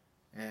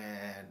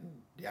 and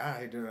yeah,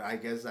 I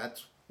guess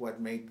that's what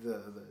made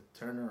the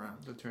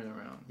turnaround. The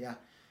turnaround. Yeah.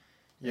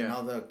 Yeah. You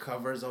know, the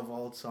covers of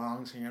old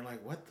songs, and you're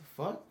like, what the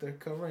fuck? They're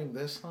covering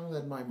this song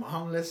that my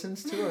mom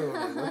listens to? Or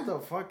like, what the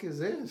fuck is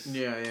this?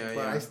 Yeah.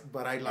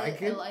 But I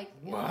like I it. like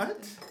it.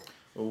 What?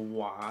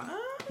 What?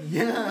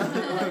 Yeah,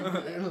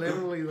 like,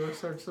 literally those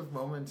sorts of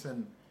moments,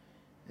 and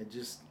it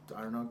just,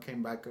 I don't know,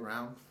 came back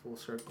around full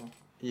circle.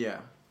 Yeah.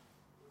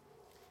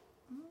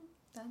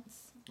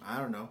 That's. I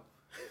don't know.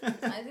 I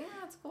think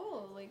that's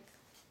cool. Like,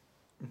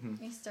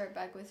 Mm-hmm. you start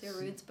back with your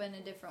roots, but in a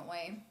different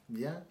way.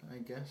 Yeah, I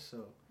guess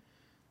so.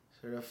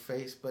 Sort of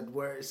face, but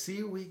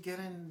we get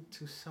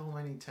into so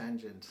many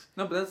tangents.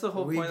 No, but that's the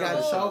whole We point. got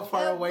of so the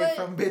far away but-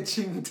 from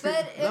bitching to.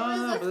 But it was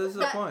No, but this is the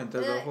that- point. The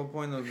that- whole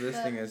point of this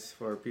that- thing is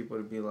for people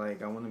to be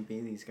like, I want to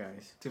be these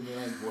guys. to be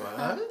like,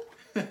 what?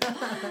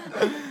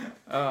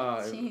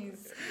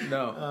 Jeez.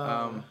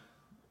 No.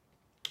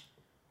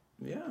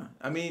 Yeah.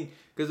 I mean,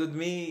 because with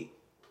me,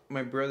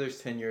 my brother's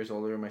 10 years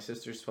older, my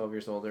sister's 12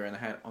 years older, and I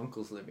had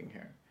uncles living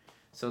here.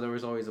 So there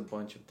was always a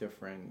bunch of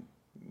different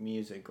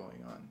music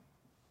going on.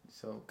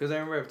 So, because I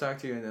remember I've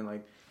talked to you, and then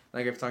like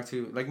I've talked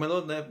to like my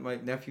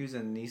nephews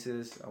and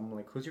nieces. I'm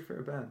like, who's your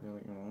favorite band? They're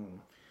like,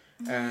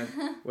 And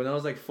when I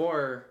was like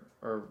 4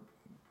 or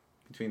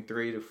between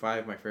 3 to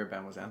 5, my favorite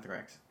band was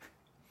Anthrax.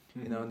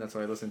 You know, and that's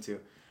what I listened to.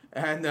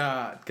 And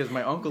because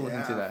my uncle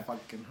listened to that.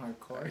 Fucking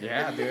hardcore.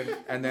 Yeah, dude.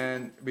 And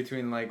then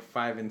between like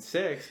 5 and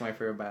 6, my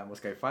favorite band was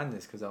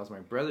Caifanes because that was my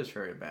brother's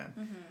favorite band.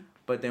 Mm-hmm.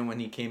 But then when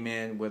he came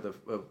in with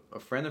a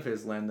friend of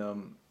his lend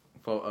him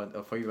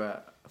a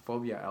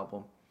Phobia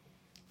album,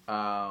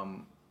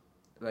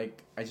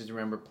 like I just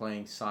remember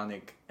playing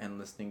Sonic and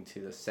listening to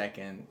the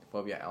second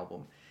Phobia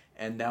album,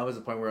 and that was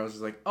the point where I was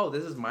just like, oh,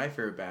 this is my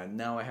favorite band.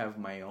 Now I have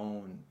my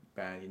own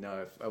band. You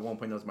know, if at one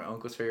point it was my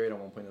uncle's favorite, at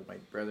one point it was my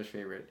brother's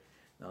favorite.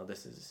 No,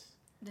 this is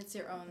That's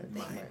your own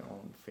my thing.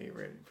 own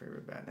favorite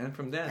band. And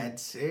from then, At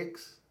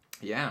 6?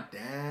 yeah.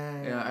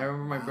 Damn. Yeah, I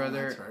remember my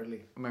brother. That's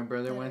early. My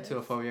brother That went to a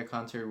is. Phobia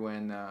concert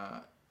when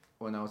I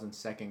was in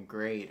 2nd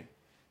grade,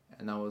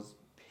 and I was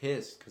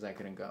pissed because I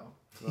couldn't go.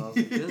 So I was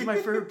like, "This is my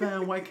favorite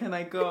band. Why can't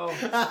I go?"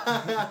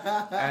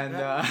 And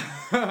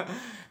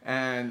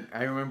and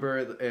I remember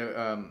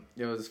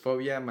it was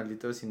Phobia,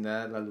 Maldita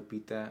Vecindad, La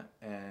Lupita,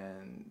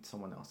 and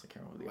someone else. I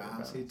can't remember the Wow,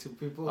 other see, band. to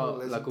people Oh,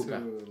 who La listen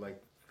Cuca. to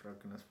like rock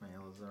en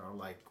español, they're all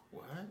like,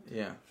 what?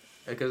 Yeah,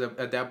 because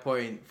at that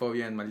point,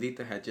 Phobia and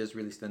Maldita had just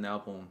released an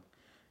album,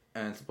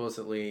 and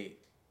supposedly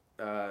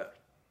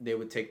they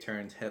would take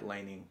turns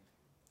headlining.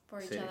 For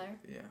each City. other.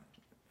 Yeah.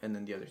 And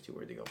then the other two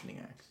were the opening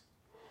acts.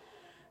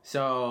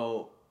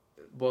 So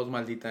both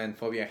Maldita and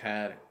Phobia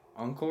had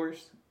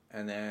encores,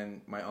 and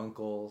then my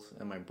uncles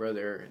and my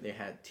brother, they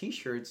had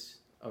t-shirts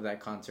of that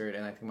concert,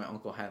 and I think my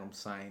uncle had them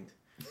signed.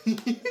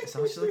 So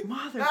I was just like,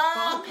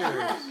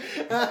 motherfuckers.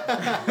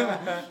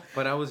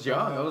 But I was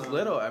young, I was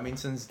little. I mean,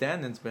 since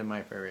then it's been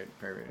my favorite.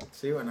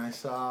 See, when I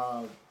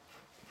saw,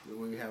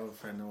 we have a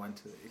friend who went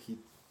to, he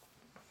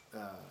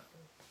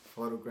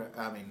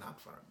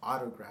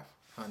autograph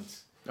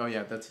hunts. Oh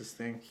yeah, that's his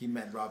thing. He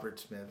met Robert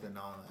Smith and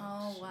all that.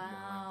 Oh, So,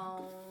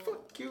 wow.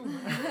 fuck you,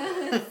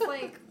 man. It's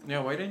like, Yeah,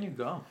 why didn't you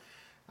go?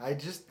 I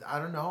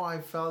don't know, I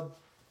felt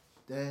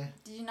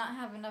Did you not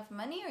have enough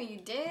money, or you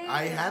did?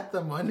 I had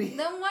the money.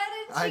 Then why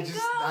didn't you go?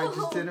 I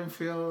just didn't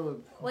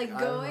feel like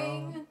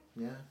going.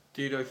 Yeah.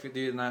 Do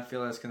you not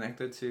feel as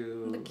connected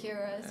to The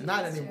Cure as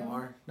not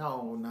anymore?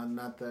 No,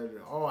 not that.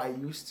 Oh, I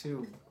used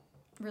to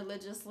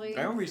religiously.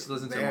 I remember used to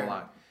listen to them a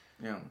lot.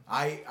 Yeah.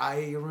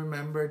 I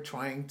remember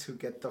trying to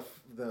get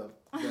the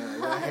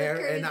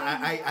hair, and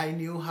I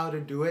knew how to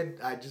do it.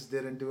 I just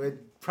didn't do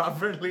it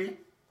properly.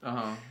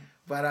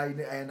 But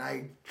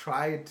I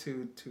tried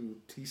to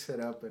tease it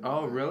up. And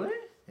really?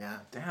 Yeah.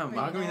 Damn,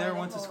 how come you never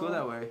went to school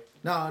that way?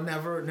 No,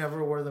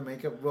 never wore the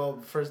makeup. Well,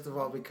 first of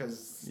all,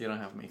 because you don't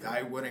have makeup.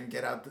 I wouldn't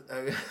get out.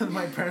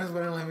 My parents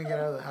wouldn't let me get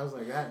out of the house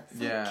like that.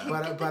 Yeah.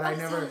 But I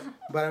never.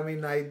 But I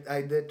mean,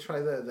 I did try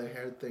the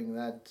hair thing.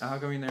 That. How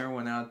come you never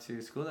went out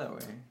to school that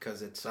way?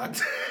 Because it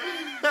sucked.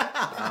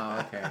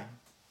 Oh, okay.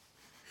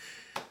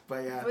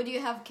 But yeah. Would you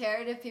have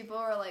cared if people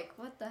were like,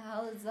 "What the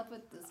hell is up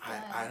with this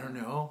guy?" I don't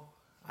know.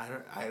 I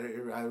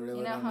really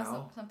you know don't how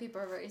know. some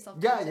people are very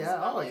self-conscious.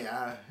 Yeah. Oh like,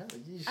 yeah.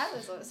 I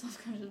was always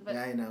self-conscious, but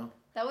yeah, I know.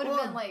 that would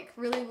have been like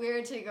really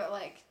weird to go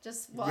like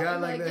just walk. Yeah,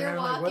 like you're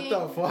walking. Like,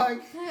 what the fuck?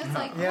 It's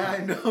like, yeah,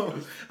 I know.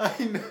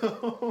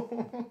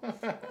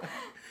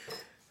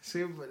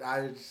 See, but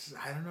I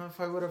don't know if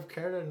I would have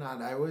cared or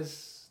not. I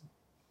was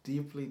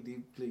deeply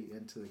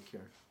into the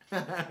Cure.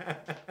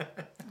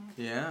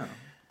 Yeah.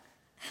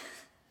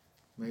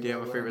 Maybe do you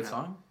have a favorite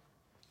song?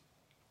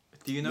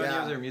 Do you know any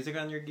of their music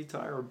on your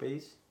guitar or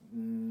bass?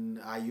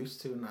 I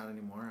used to, not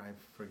anymore. I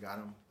forgot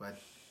them. But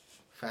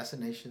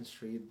Fascination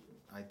Street,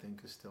 I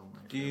think, is still my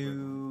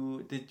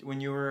favorite.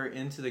 When you were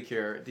into the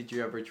Cure, did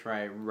you ever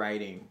try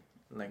writing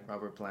like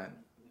Robert Plant?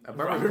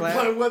 Robert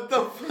Plant? What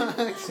the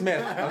fuck?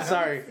 Smith. I'm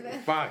sorry.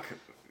 Fuck.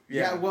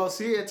 Yeah. Well,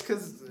 see, it's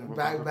because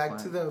back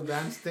to the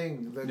band's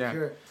thing, the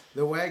Cure.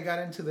 The way I got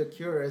into the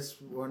Cure is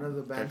one of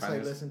the bands I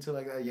listened to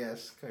like that.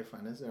 Yes,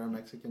 Caifanes. They're a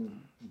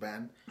Mexican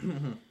band.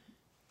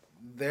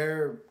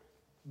 Their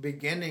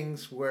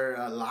beginnings were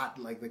a lot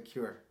like the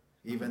Cure.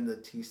 Even the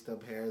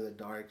T-stub hair, the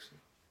darks,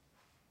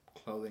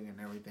 clothing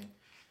and everything.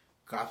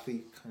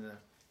 Gothy kind of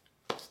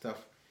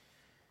stuff.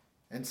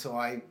 And so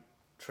I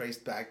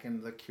traced back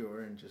in the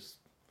Cure and just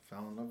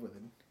fell in love with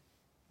it.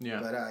 Yeah.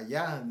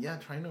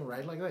 But trying to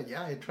write like that.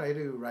 Yeah, I try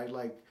to write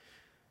like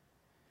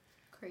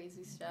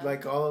crazy stuff.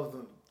 Like all of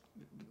the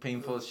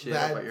painful shit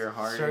about your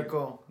heart.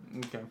 Circle.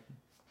 Okay.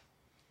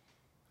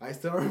 I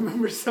still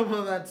remember some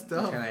of that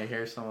stuff. Can I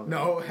hear some of it?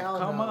 No, hell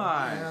no. Come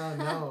on. Hell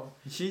no.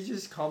 She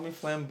just called me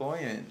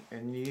flamboyant,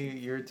 and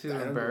you're too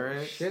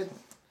embarrassed. Shit.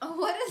 Oh,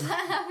 what does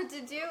that have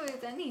to do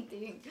with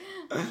anything?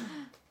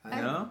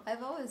 I know.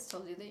 I've always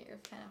told you that you're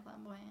kind of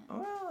flamboyant.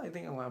 Well, I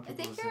think a lot of people.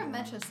 I think you're a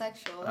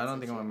metrosexual. I don't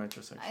think I'm a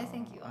metrosexual. I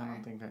think you are. I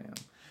don't think I am.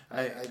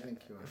 I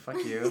think you are.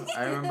 Fuck you.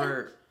 I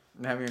remember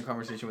having a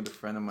conversation with a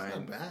friend of mine. It's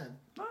not bad.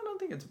 No, I don't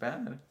think it's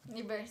bad.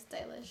 You're very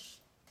stylish.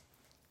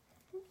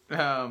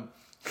 A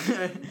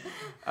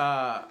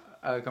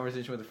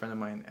conversation with a friend of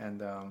mine,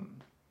 and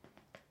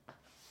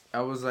I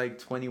was like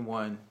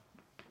 21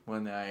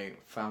 when I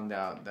found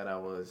out that I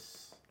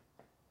was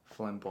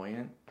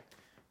flamboyant.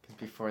 Because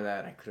before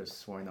that, I could have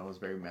sworn I was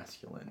very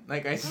masculine.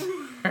 Like, I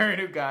swear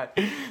to God.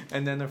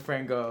 And then a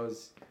friend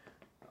goes,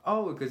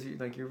 "Oh, because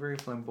you're very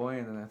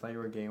flamboyant, and I thought you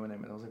were gay when I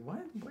met." I was like,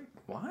 "What? Wait,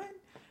 what?"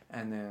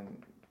 And then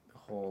the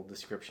whole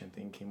description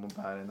thing came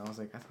about, and I was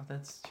like, I thought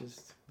that's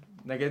just...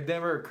 Like, it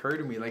never occurred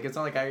to me. Like, it's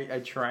not like I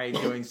tried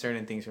doing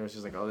certain things where I was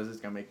just like, oh, this is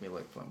going to make me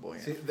look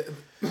flamboyant. See,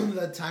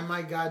 the time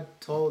I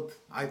got told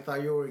I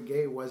thought you were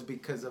gay was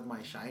because of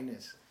my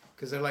shyness.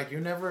 Because they're like, you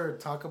never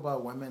talk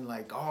about women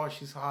like, oh,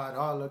 she's hot.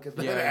 Oh, look at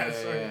that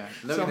ass. Yeah.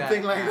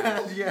 Something like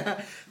that.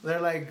 Yeah. They're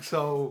like,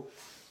 so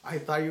I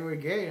thought you were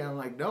gay. And I'm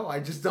like, no,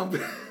 I just don't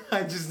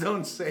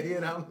say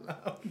it out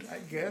loud, I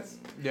guess.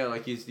 Yeah,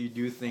 like you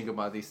do think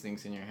about these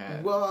things in your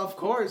head. Well, of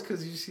course,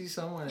 because you see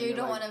someone. You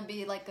don't want to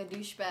be like a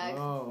douchebag.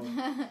 Oh.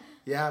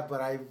 Yeah,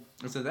 but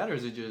Is it that, or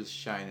is it just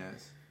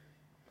shyness?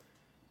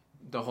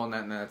 The whole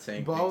not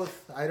saying both.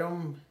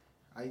 Things.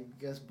 I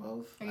guess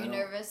both. Are you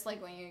nervous,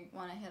 like when you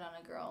want to hit on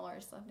a girl or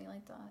something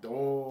like that?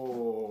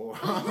 Oh,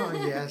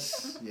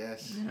 yes.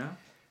 Yeah?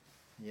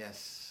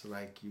 Yes,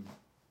 like you...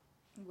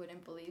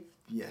 Wouldn't believe.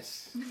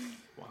 Yes.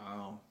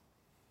 Wow.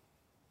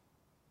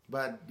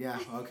 But, yeah,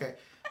 okay.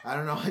 I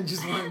don't know, I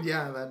just wanted...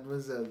 Yeah, that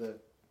was the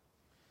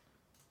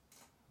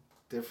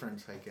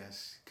difference, I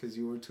guess. Because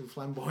you were too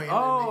flamboyant.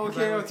 Oh,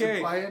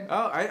 okay.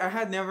 Oh, I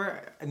had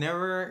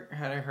never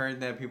had I heard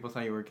that people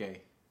thought you were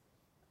gay.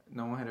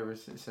 No one had ever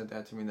said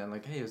that to me. That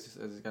like, hey, is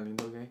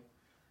Galindo gay?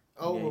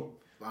 Oh, gay? Well,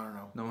 I don't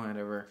know. No one had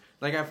ever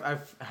like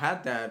I've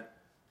had that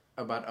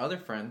about other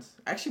friends.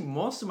 Actually,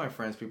 most of my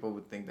friends, people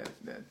would think that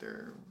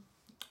they're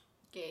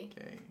gay.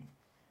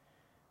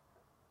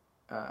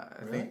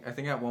 Really? I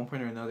think at one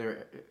point or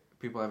another,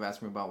 people have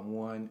asked me about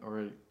one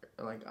or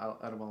like out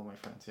of all of my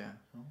friends. Yeah,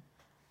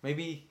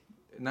 maybe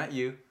not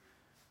you.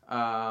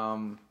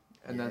 And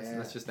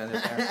that's just end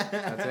it there.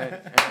 That's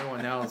it.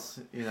 Everyone else,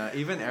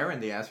 even Aaron,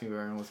 they asked me if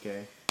Aaron was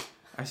gay.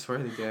 I swear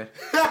they did.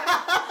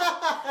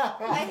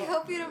 I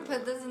hope you don't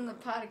put this in the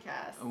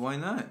podcast. Why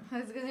not?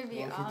 It's gonna be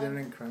Well, if odd. he didn't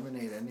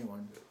incriminate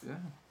anyone. Yeah.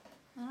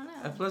 I don't know.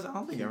 And plus, I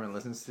don't think everyone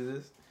listens to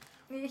this.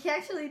 He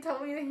actually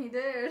told me that he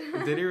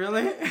did. Did he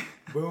really?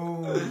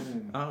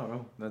 Boom.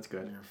 Oh, that's In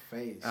good. your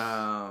face.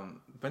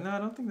 But no, I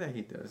don't think that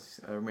he does.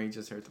 I may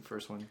just heard the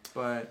first one.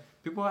 But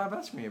people have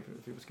asked me if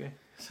he was gay.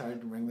 Sorry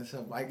to bring this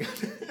up.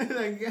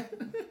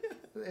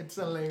 It's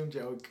a lame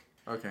joke.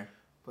 Okay.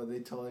 But they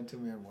told it to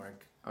me at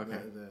work. Okay.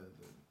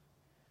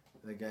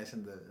 The guys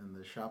in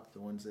the shop,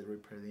 the ones that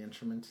repair the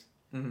instruments,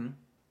 Mm-hmm.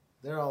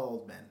 they're all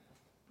old men.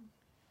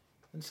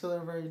 And so they're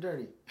very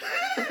dirty.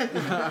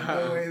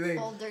 The way they,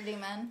 Old dirty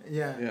man.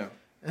 yeah. Yeah.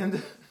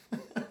 And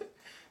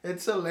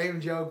it's a lame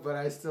joke, but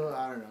I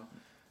don't know.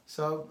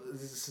 So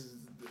this is,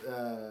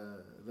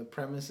 the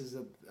premise is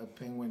that a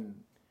penguin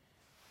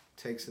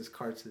takes his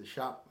car to the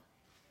shop.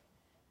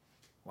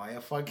 Why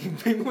a fucking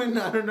penguin?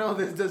 I don't know.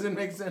 This doesn't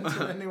make sense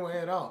in any way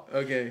at all.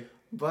 Okay.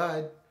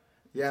 But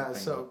yeah, It's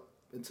a so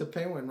it's a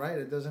penguin, right?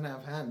 It doesn't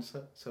have hands.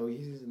 So he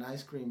sees an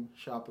ice cream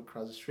shop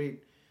across the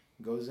street.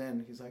 Goes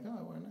in. He's like, oh,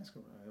 I want an ice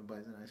cream.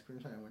 Buys an ice cream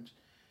sandwich.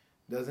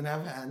 Doesn't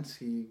have hands.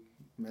 He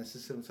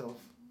messes himself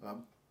up.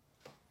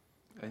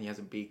 And he has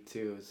a beak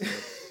too, so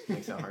it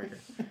makes it harder.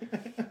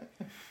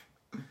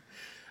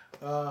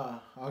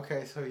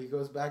 Okay, so he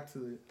goes back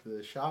to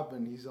the shop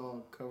and he's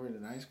all covered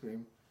in ice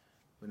cream.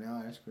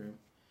 Vanilla ice cream.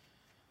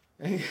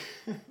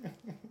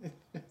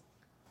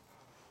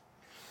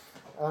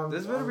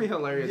 This better be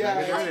hilarious. Yeah,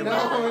 I can already no,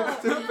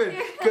 laugh. it's stupid.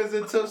 Because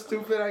it's so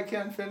stupid I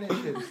can't finish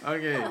it.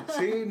 Okay.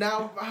 See,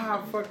 now,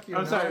 fuck you.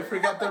 I'm Now sorry. I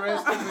forgot the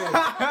rest of it.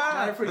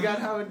 I forgot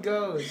how it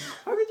goes.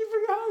 How could you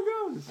forget how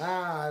it goes?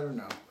 I don't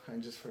know. I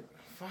just forgot.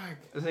 Fuck.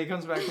 So he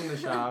comes back from the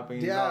shop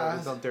and he's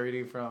all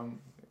dirty from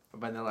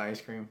vanilla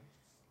ice cream.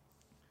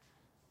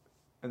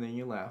 And then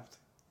you laughed.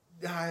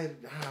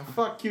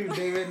 Fuck you,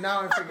 David.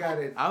 Now I forgot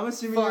it. I'm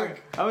assuming Fuck.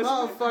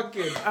 Fuck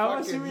it. I'm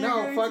assuming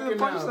you're getting to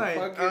the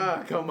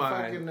punchline. Come on.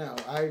 Fucking no.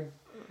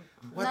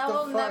 What now the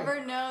we'll fuck?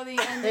 never know the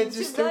ending It's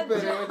just to that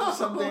stupid. It was just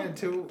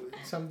joke.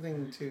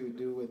 something to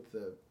do with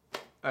the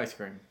Ice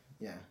cream.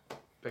 yeah.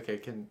 Okay,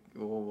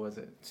 what was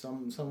it?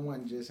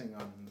 Someone jizzing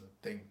on the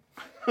thing.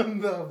 On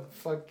the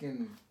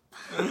fucking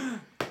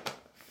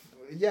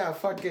yeah,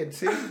 fuck it.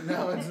 See?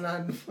 No, it's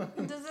not funny.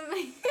 It doesn't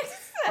make sense.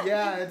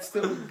 Yeah, it's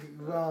still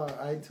well,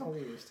 I told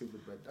you it was stupid,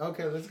 but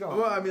okay, let's go.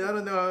 Well, I mean, I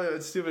don't know how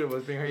stupid it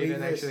was being heard. You Leave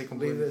didn't this- actually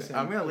complete leave this it. in.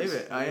 I'm gonna leave it.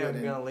 Just I leave am it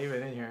in. gonna leave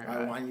it in here.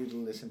 I want you to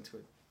listen to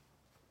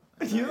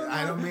it. You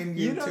I don't mean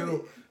you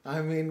too.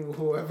 I mean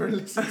whoever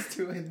listens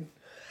to it.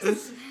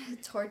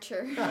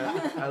 Torture.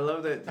 I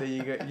love that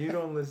you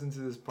don't listen to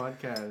this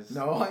podcast.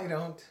 No, I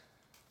don't.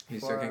 You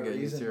For still can a get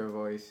used to reason. your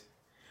voice.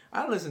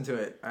 I listen to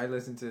it. I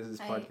listen to this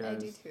podcast. I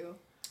do too.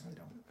 I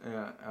don't.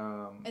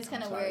 Yeah. It's I'm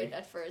kind of sorry. weird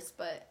at first,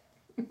 but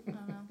I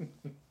don't know.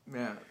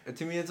 Yeah.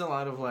 To me, it's a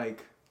lot of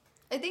like.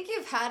 I think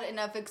you've had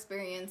enough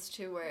experience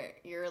to where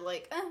you're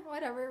like,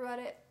 whatever about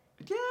it.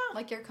 Yeah.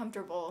 Like you're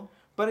comfortable.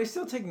 But I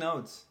still take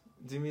notes.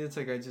 To me, it's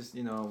like I just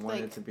want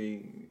Like- it to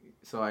be.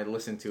 So I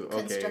listen to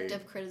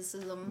Constructive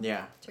criticism.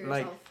 Yeah. To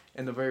yourself. Like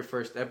in the very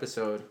first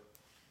episode,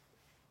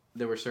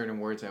 there were certain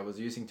words I was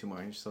using too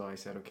much, so I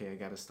said, okay, I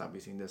gotta stop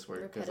using this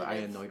word because I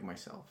Repetitive. annoyed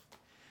myself.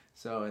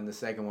 So in the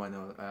second one,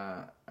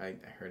 I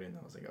heard it and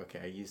I was like, okay,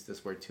 I used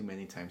this word too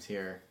many times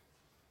here,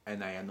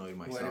 and I annoyed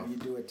myself. What if you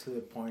do it to the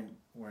point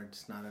where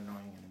it's not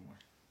annoying anymore?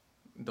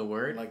 The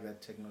word? Like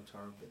that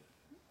Technotar bit.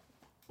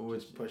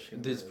 Which Just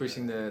pushing. just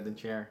pushing the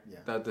chair.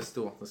 Yeah. The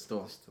stool.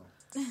 Still.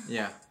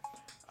 Yeah.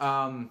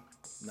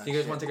 Not You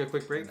guys shit. want to take a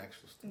quick break? An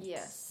actual stool.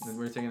 Yes. Then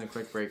we're taking a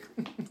quick break.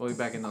 We'll be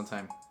back in no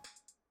time.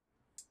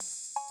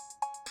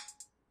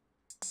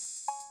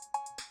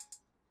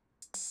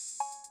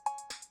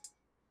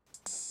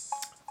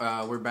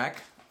 We're back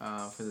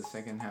for the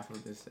second half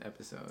of this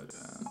episode.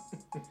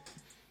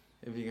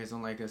 If you guys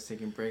don't like us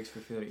taking breaks,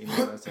 feel free to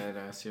email us at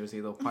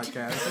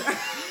seriouslythopodcast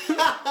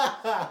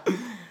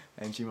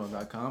at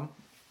gmail.com.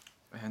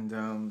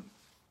 And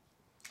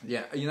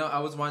yeah, I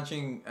was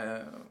watching.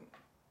 I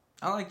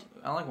like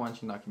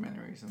watching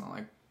documentaries and I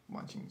like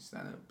watching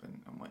stand up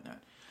and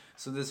whatnot.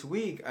 So this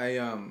week I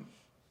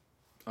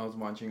was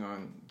watching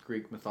on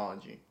Greek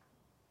mythology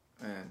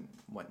and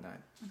whatnot.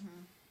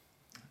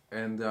 Mm-hmm.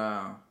 And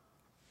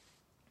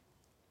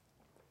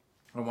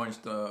I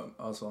watched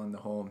also on the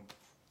whole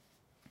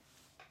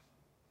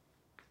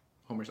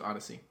Homer's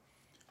Odyssey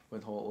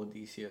with whole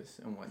Odysseus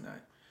and whatnot.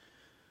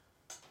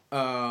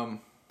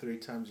 3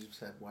 times you've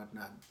said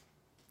whatnot.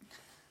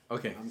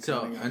 Okay, I'm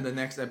so counting on on the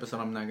next episode,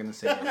 I'm not gonna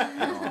say it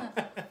at all.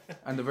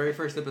 On the very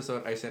first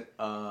episode, I said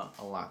a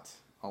lot,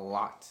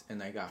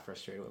 and I got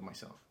frustrated with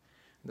myself.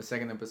 The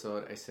second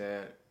episode, I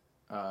said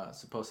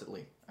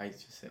supposedly. I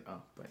just said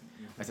but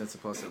I said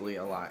supposedly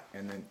a lot,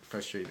 and then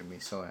frustrated me.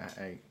 So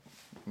I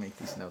make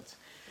these notes.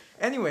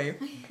 Anyway,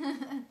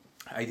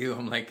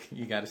 I'm like,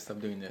 you gotta stop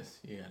doing this.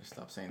 You gotta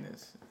stop saying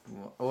this.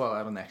 Well,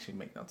 I don't actually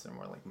make notes; they're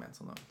more like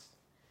mental notes.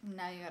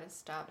 Now you gotta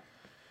stop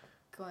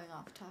going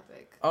off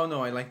topic. Oh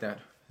no, I like that.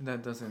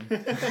 That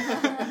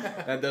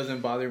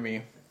doesn't bother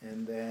me.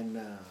 And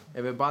then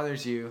If it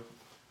bothers you,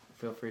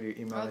 feel free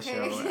to email the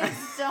Okay, show.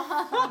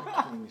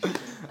 stop.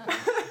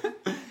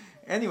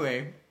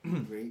 Anyway.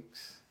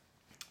 Greeks.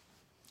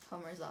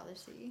 Homer's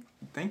Odyssey.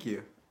 Thank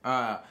you.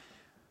 I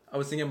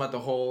was thinking about the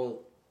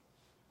whole,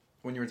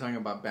 when you were talking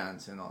about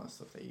bands and all the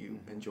stuff that you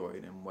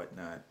enjoyed and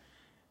whatnot.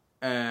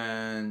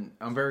 And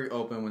I'm very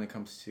open when it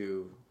comes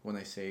to when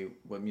I say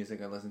what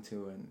music I listen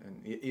to.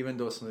 And even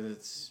though some of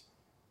it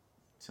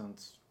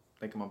sounds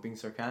like I'm being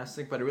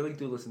sarcastic, but I really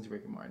do listen to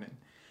Ricky Martin.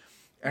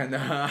 And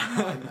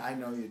I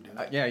know you do.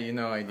 Yeah, you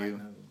know I do. I know you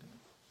do.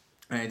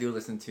 And I do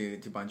listen to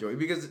Bon Jovi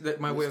because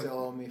my you way still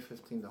owe me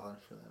 $15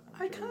 for that.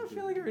 I kind of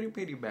feel like I already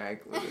paid you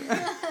back.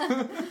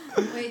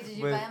 Wait, did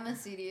you buy him a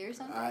CD or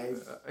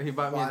something? He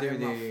bought me a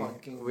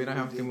DVD. We don't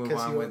have to move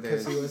on with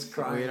this. Because he was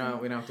crying.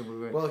 We don't have to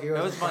move it. Well, it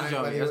was Bon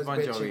Jovi. It was Bon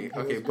Jovi.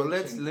 Okay, but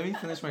let bitching. me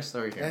finish my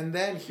story here. And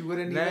then he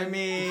wouldn't even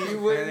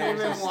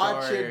finish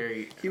watch the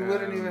it. He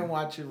wouldn't even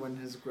watch it when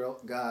his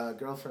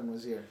girlfriend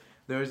was here.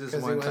 There was this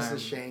Because one he was time.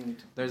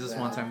 ashamed. There's this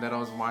one time that I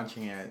was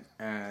watching it,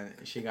 and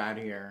she got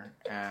here,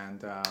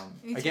 and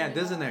You again,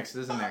 turned this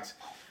is the next.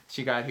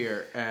 She got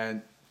here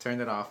and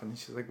turned it off, and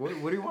she's like, "What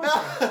do you want?"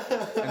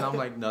 And I'm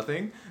like,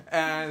 "Nothing."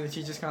 And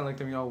she just kind of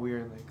looked at me all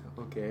weird, like,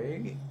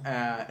 "Okay."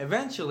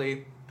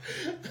 Eventually,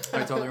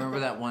 I told her, "Remember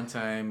that one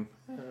time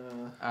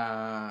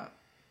I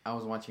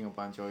was watching a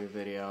Bon Jovi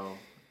video,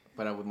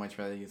 but I would much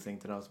rather you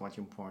think that I was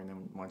watching porn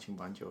than watching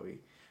Bon Jovi."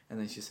 And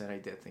then she said, "I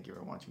did think you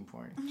were watching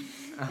porn."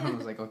 I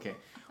was like, "Okay."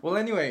 Well,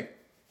 anyway,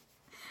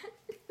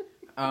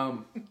 I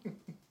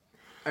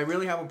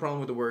really have a problem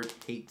with the word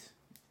hate.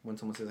 When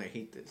someone says, "I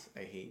hate this,"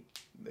 I hate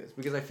this.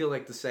 Because I feel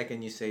like the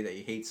second you say that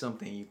you hate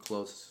something, you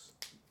close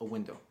a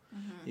window.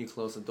 Mm-hmm. You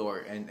close a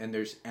door. And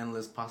there's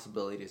endless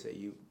possibilities that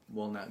you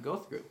will not go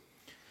through.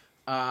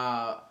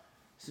 But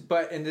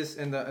in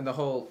the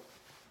whole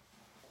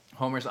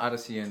Homer's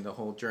Odyssey and the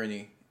whole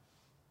journey,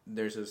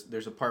 there's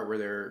a part where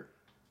they're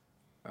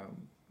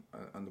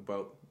on the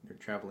boat, they're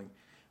traveling,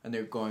 and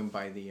they're going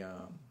by the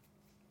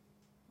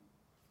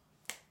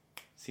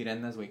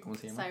sirenas. Wait, ¿cómo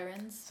se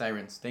llama?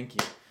 Sirens. Thank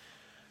you.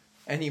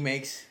 And he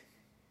makes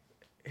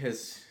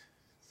his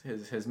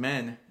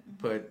men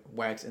put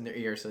wax in their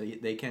ears so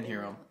they can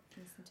hear him.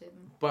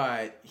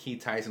 But he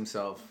ties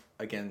himself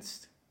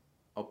against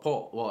a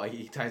pole. Well,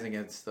 he ties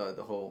against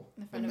the whole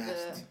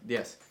mast.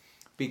 Yes,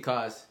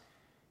 because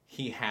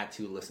he had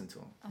to listen to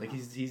him. Like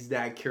he's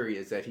that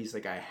curious that he's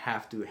like, I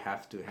have to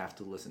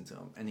listen to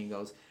him. And he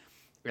goes,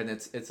 and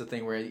it's a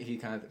thing where he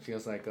kind of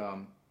feels like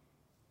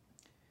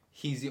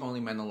he's the only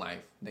man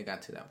alive that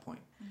got to that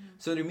point. Mm-hmm.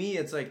 So to me,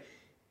 it's like,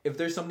 if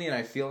there's something that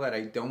I feel that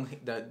I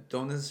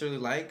don't necessarily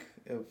like,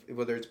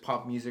 whether it's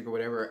pop music or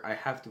whatever, I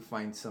have to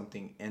find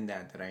something in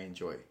that I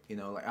enjoy. You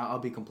know, like I'll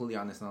be completely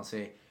honest and I'll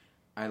say,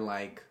 I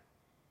like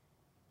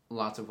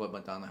lots of what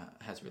Madonna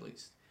has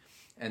released.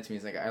 And to me,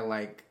 it's like, I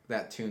like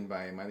that tune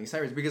by Miley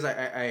Cyrus because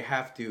I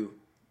have to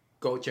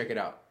go check it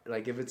out.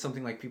 Like, if it's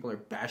something like people are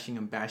bashing,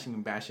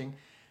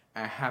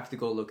 I have to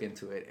go look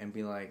into it and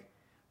be like,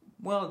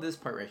 well, this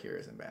part right here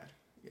isn't bad.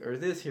 Or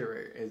this here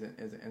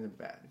isn't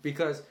bad.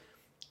 Because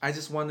I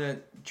just want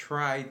to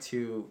try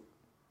to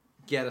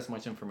get as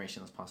much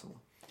information as possible.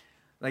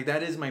 Like,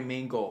 that is my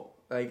main goal.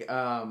 Like,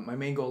 my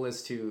main goal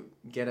is to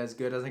get as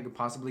good as I could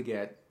possibly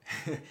get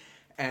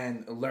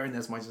and learn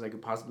as much as I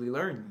could possibly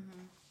learn. Mm-hmm.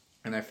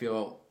 And I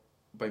feel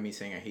by me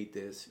saying I hate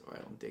this, or I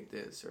don't dig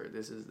this, or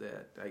this is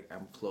that,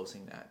 I'm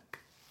closing that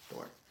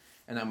door.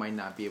 And I might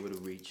not be able to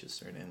reach a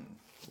certain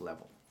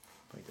level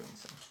by doing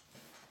so.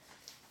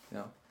 You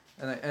know?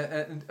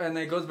 And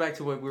it goes back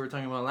to what we were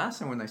talking about last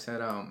time when I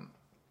said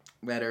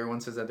that everyone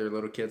says that their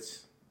little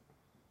kids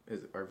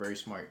are very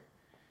smart.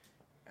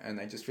 And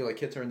I just feel like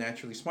kids are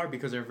naturally smart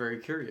because they're very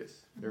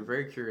curious. They're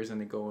very curious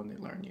and they go and they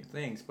learn new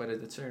things. But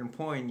at a certain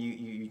point,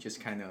 you just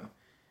kind of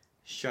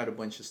shut a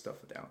bunch of stuff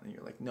down and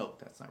you're like, no,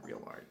 that's not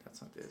real art,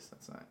 that's not this,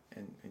 that's not,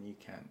 and you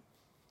can't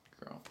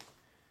grow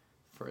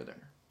further.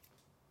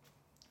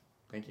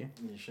 Thank you.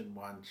 You should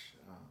watch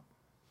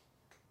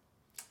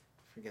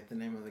forget the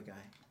name of the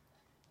guy,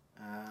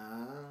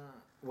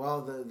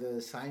 well,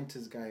 the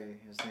scientist guy,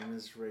 his name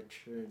is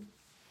Richard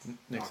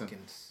Nixon.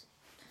 Dawkins.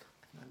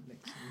 Not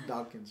Nixon.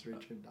 Dawkins,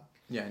 Richard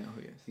Dawkins. Yeah, I know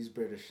who he is. He's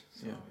British,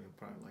 so yeah. you'll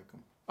probably like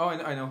him. Oh,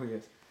 I know who he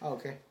is. Oh,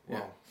 okay. Yeah.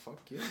 Well,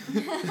 fuck you.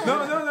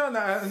 no,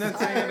 I'm not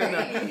saying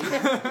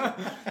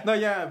that. No,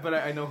 yeah, but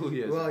I know who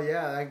he is. Well,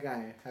 yeah, that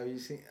guy. Have you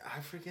seen? I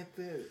forget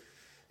the.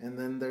 And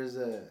then there's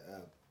a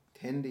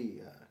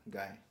Hindi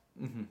guy.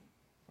 Mm-hmm.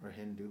 Or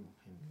Hindu.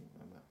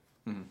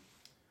 Mm-hmm.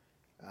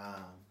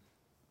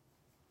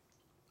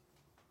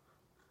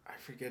 I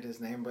forget his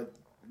name, but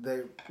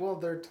they're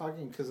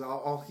talking because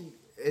all he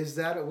is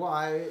that. Well,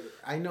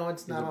 I know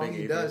it's not all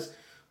he does,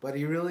 but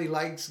he really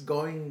likes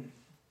going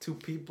to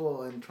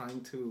people and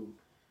trying to,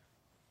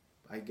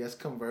 I guess,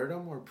 convert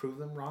them or prove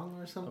them wrong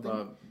or something.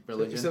 About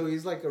religion? So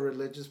he's like a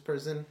religious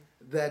person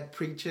that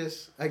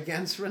preaches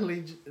against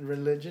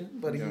religion,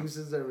 but he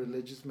uses a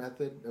religious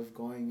method of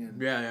going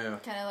and... Yeah.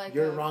 Kind of like...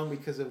 You're wrong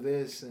because of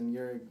this, and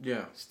you're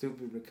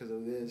stupid because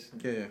of this.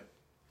 Yeah.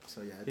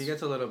 So, yeah. He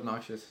gets a little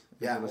obnoxious.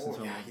 Yeah,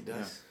 he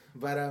does.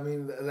 But I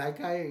mean, that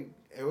guy,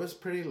 it was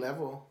pretty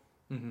level.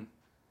 Mm-hmm.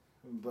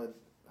 But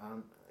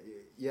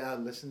yeah,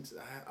 listen.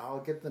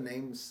 I'll get the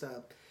names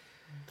up.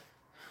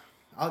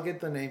 I'll get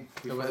the name.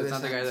 It's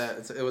not the guy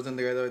that. It wasn't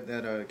the guy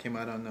that came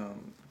out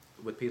on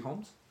with Pete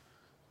Holmes.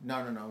 No.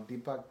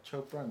 Deepak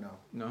Chopra.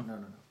 No.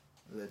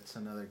 That's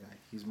another guy.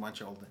 He's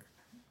much older.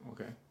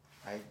 Okay.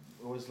 I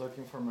was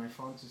looking for my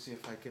phone to see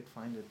if I could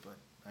find it, but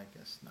I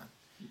guess not.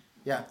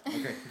 Yeah.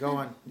 Okay. Go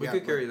on. We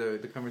could carry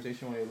the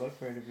conversation while you look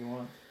for it if you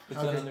want. Is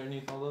that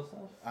underneath all those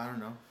stuff? I don't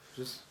know.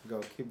 Just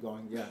go. Keep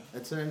going. Yeah.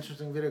 It's an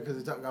interesting video because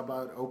it's talking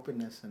about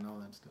openness and all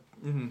that stuff.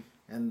 Mm-hmm.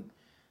 And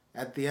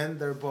at the end,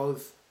 they're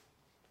both.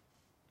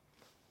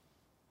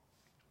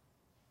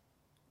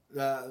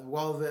 The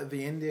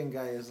Indian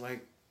guy is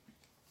like.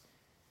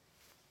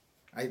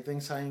 I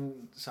think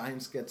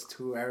science gets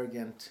too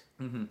arrogant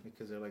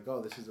because they're like,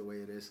 oh, this is the way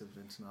it is. If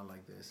it's not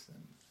like this,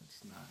 then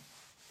it's not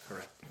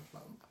correct.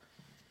 Blah, blah,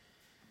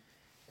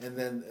 blah. And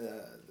then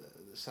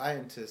the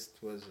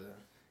scientist was,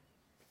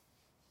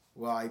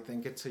 well, I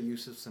think it's a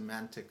use of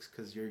semantics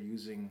because you're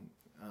using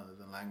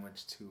the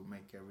language to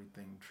make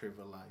everything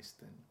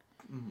trivialized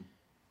and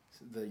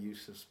the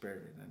use of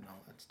spirit and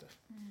all that stuff.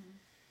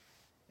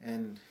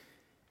 And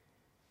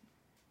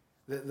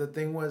the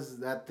thing was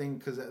that thing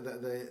because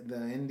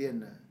the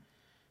Indian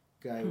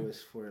guy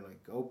was for like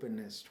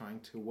openness, trying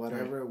to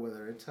whatever,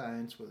 whether it's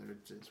science, whether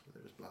it's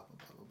blah blah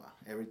blah blah blah,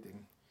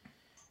 everything.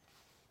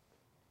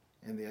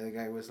 And the other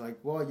guy was like,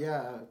 well,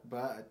 yeah,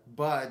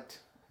 but,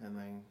 and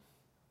then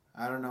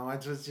I don't know.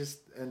 It was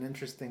just an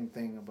interesting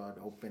thing about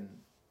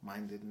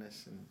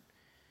open-mindedness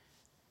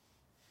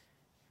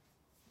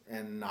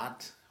and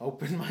not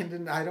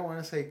open-minded. I don't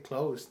want to say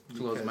closed.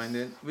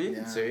 Closed-minded. We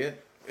can say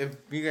it. If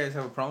you guys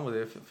have a problem with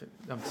it,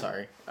 I'm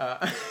sorry.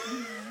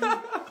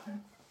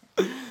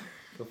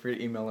 Feel free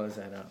to email us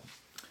at.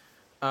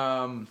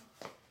 I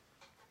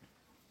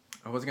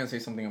was gonna say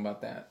something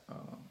about that.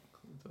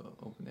 The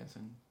openness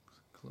and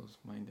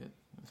closed-minded.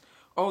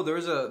 Oh,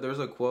 there's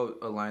a quote,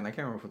 a line. I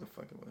can't remember what the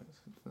fuck it was.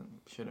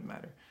 It shouldn't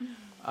matter.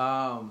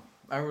 I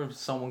remember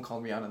someone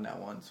called me out on that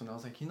once, and I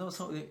was like,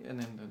 something, and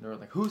then they were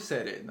like, who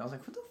said it? And I was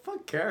like, who the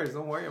fuck cares?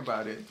 Don't worry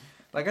about it.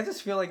 Like, I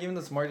just feel like even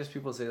the smartest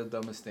people say the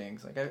dumbest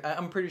things. Like,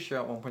 I'm pretty sure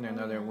at one point or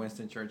another,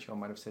 Winston Churchill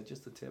might have said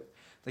just a tip.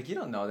 Like, you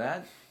don't know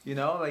that.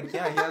 Like,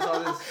 yeah, he has all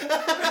this...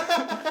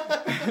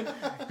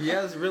 he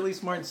has really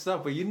smart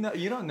stuff, but you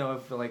don't know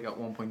if, like, at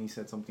one point he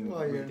said something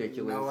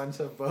ridiculous. No one's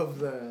above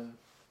the...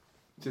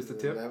 Just a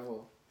tip?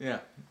 Level. Yeah.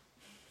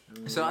 I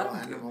mean, so I don't...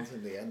 animals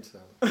in the end, so...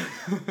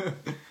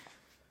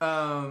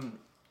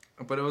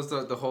 But it was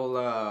the whole...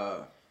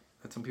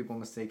 that some people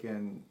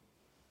mistaken...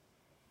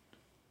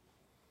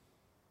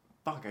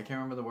 Fuck, I can't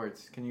remember the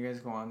words. Can you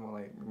guys go on while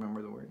I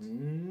remember the words?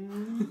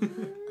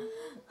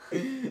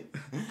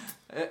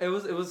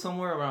 It was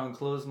somewhere around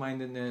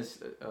closed-mindedness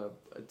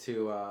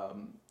to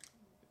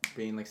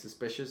being like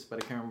suspicious,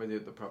 but I can't remember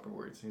the proper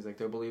words. He's like,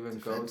 they believe in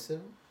ghosts.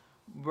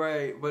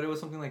 Right, but it was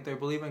something like they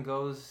believe in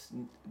ghosts,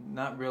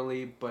 not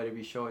really, but if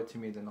you show it to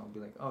me, then I'll be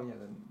like, oh yeah,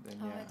 then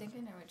yeah. Oh, I think I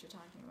know what you're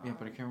talking about. Yeah,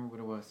 but I can't remember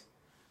what it was.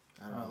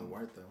 I don't know the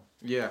word though.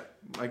 Yeah,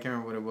 I can't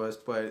remember what it was,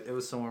 but it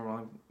was somewhere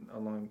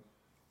along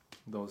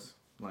those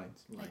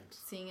lines. Like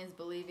seeing is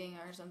believing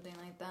or something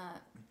like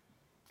that.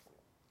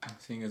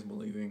 Seeing is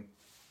believing.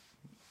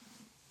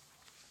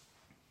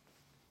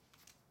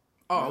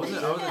 Oh, I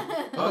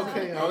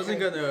wasn't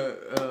gonna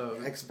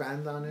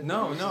expand on it.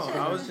 No,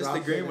 I was just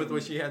agreeing with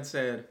what she had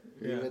said.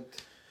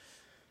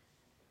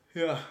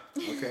 Yeah.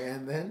 Okay,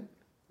 and then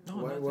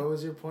what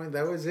was your point?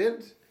 That was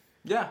it.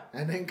 Yeah.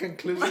 And then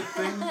conclusive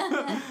thing.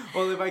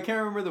 Well, if I can't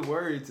remember the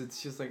words,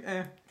 it's just like,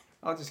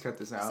 I'll just cut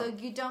this out. So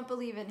you don't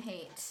believe in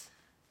hate?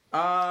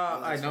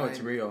 I know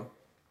it's real.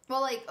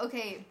 Well, like,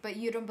 okay, but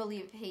you don't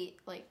believe hate,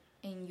 like,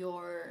 in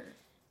your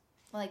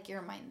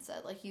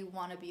mindset. Like, you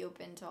want to be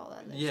open to all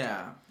that.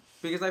 Yeah. Stuff.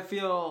 Because I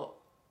feel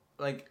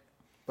like...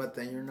 But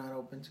then you're not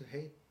open to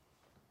hate.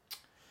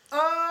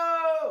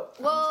 Oh!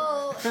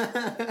 Well,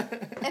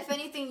 if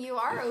anything, you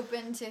are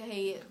open to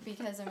hate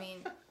because, I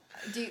mean...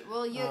 Do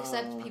you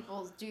accept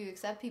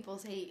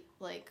people's hate,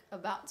 like,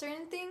 about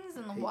certain things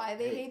and why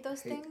they hate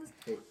those things?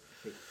 Hate.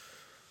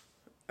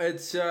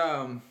 It's,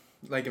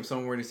 like, if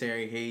someone were to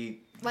say I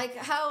hate... Like,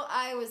 how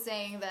I was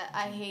saying that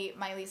I hate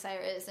Miley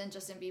Cyrus and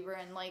Justin Bieber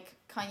and, like,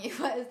 Kanye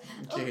West.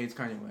 She hates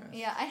Kanye West.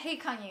 Yeah, I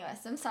hate Kanye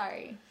West. I'm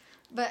sorry.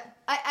 But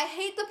I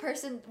hate the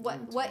person,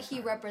 what he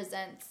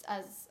represents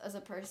as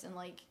a person.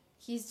 Like,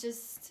 he's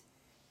just...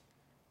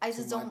 I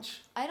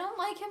don't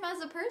like him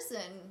as a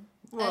person.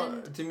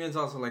 Well, to me, it's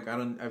also like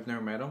I've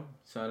never met him,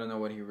 so I don't know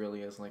what he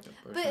really is like a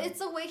person. But it's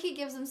the way he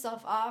gives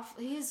himself off.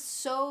 He's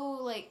so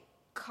like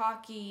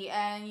cocky,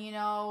 and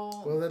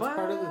Well, that's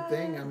part of the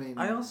thing. I mean,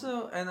 I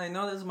also, and I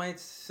know this might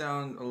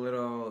sound a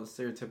little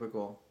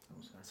stereotypical.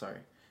 I'm sorry.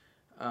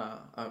 I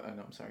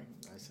know. I'm sorry.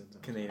 I said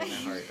that. Canadian at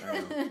heart. I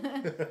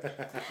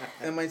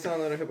know. It might sound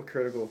a little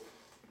hypocritical.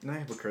 Not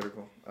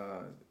hypocritical.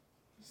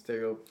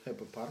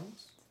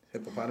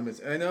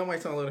 Hippopotamus. I know it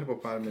might sound a little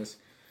hippopotamus,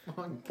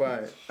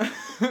 but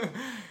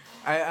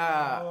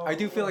I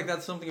do feel like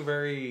that's something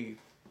very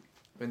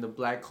in the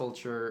black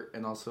culture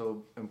and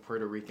also in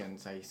Puerto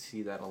Ricans, I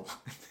see that a lot.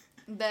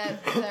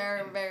 That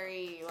they're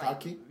very like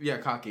Cocky? Yeah,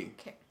 cocky.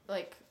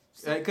 Like.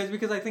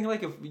 Because I think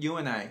like if you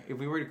and I, if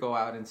we were to go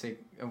out and say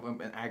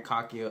and act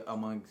cocky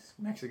amongst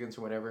Mexicans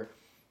or whatever,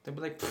 they'd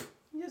be like,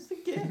 yes,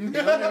 again. You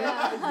know what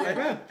I mean?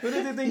 Like, who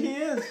does he think he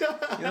is?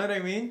 You know what I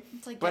mean?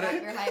 It's like get off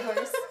your high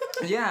horse.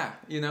 Yeah,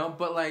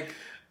 but like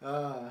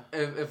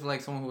if like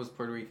someone who was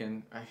Puerto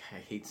Rican, I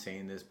hate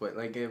saying this, but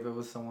like if it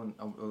was someone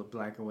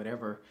black or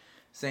whatever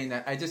saying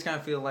that, I just kind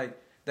of feel like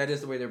that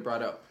is the way they're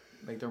brought up.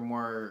 Like they're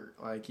more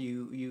like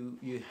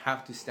you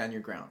have to stand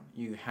your ground.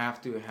 You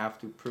have to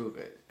prove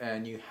it,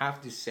 and you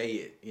have to say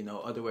it.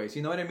 Otherwise,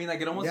 you know what I mean?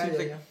 Like it almost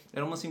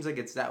seems like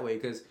it's that way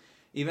because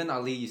even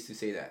Ali used to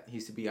say that. He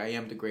used to be, "I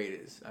am the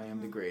greatest. I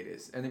am the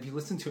greatest." And if you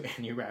listen to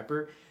any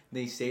rapper,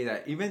 they say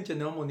that. Even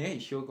Janelle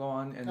Monáe, she'll go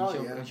on and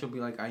she'll be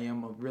like, "I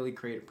am a really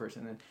creative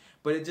person."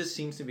 But it just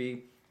seems to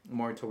be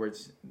more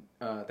towards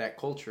that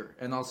culture,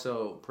 and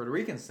also Puerto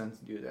Ricans tend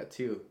to do that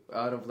too.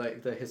 Out of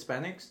like the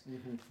Hispanics,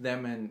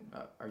 them and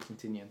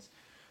Argentinians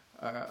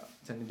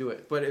tend to do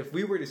it. But if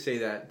we were to say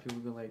that, people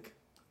would be like,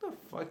 "What the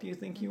fuck do you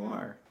think you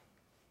are?"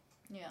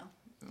 Yeah.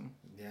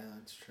 Yeah,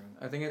 that's true.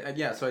 I think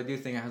so I do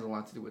think it has a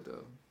lot to do with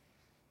the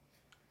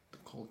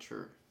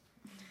culture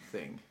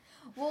thing.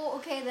 Well,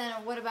 okay,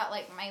 then what about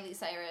like Miley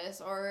Cyrus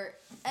or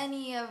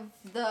any of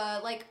the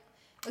like?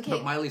 Okay.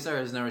 But Miley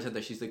Cyrus never said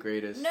that she's the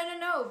greatest.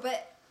 No,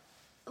 but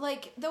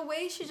like the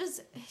way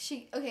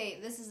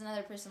this is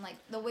another person, like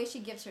the way she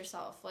gives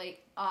herself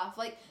like off,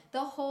 like the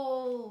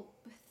whole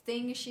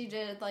thing she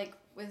did like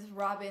with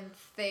Robin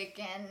Thicke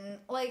and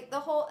like it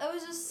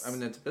was just, I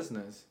mean, it's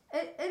business.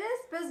 It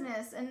is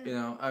business, and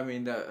I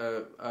mean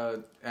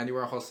Andy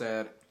Warhol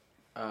said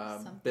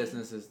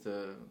business is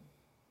the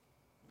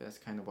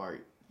best kind of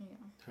art. Yeah.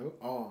 Who?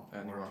 Oh,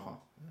 Andy Warhol.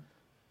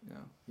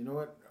 Yeah. You know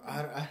what?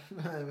 I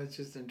don't know. It's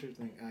just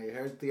interesting. I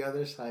heard the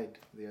other side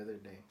the other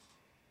day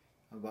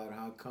about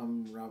how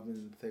come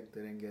Robin Thicke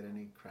didn't get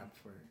any crap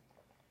for it.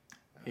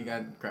 He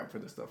got crap for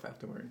the stuff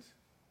afterwards.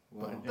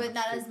 Well, but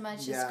not as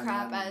much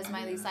crap as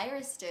Miley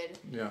Cyrus did.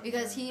 Yeah.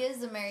 Because he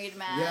is a married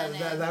man.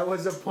 Yeah, that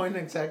was the point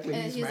exactly.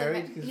 He's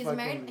married. He's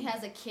married. He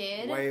has a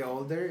kid. Way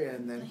older,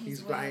 and then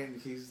he's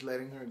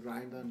letting her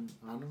grind on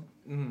him.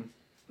 Mm-hmm.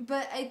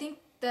 But I think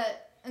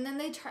that. And then I'm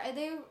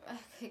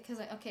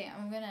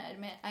gonna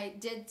admit I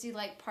did see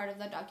like part of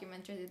the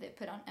documentary that they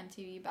put on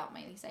MTV about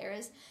Miley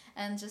Cyrus,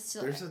 and just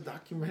to, there's a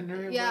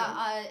documentary. Yeah,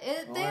 I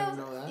didn't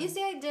know that. You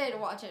see, I did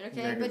watch it,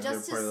 okay, Yeah, but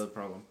just part of the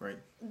problem, right?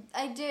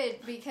 I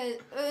did because,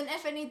 and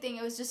if anything,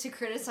 it was just to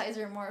criticize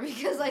her more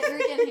because I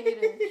freaking hate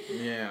her.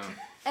 Yeah.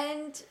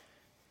 And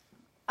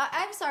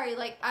I'm sorry,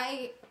 like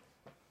I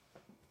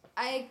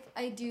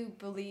do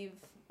believe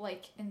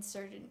like in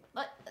certain,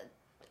 like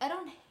I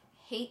don't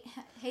hate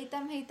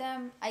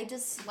them. I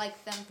just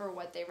like them for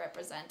what they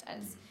represent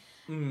as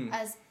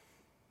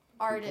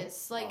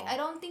artists. Like I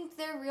don't think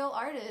they're real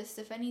artists.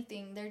 If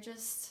anything, they're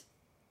just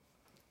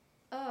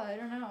I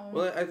don't know.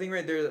 Well, I think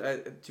right there,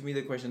 to me,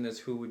 the question is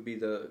who would be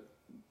the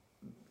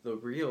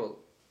real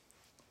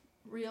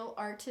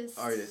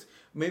artists.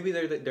 Maybe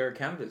they're a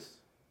canvas,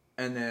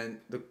 and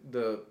then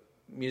the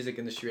music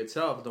industry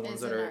itself, the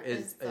ones that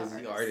is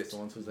the artist, the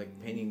ones who's like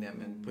painting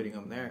them and putting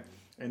them there,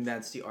 and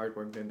that's the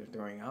artwork that they're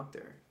throwing out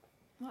there.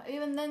 Well,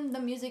 even then, the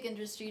music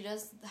industry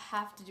does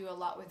have to do a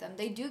lot with them.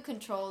 They do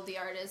control the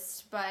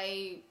artists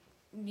by,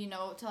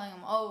 telling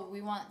them, "Oh,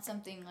 we want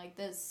something like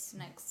this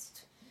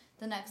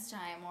the next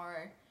time,"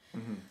 or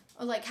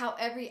like how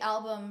every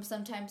album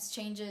sometimes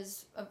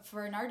changes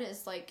for an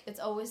artist. Like it's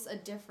always a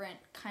different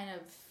kind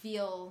of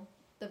feel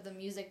of the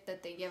music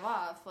that they give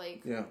off.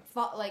 Like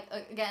Fall Out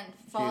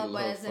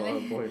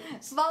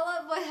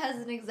Boy has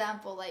an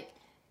example. Like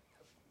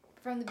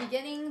from the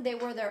beginning, they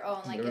were their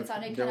own. Like it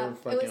sounded kind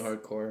of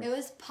hardcore. It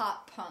was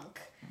pop punk,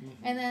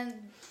 and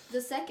then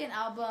the second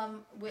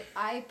album,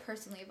 I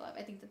personally love.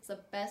 I think that's the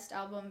best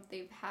album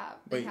they have.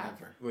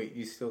 Wait,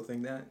 you still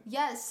think that?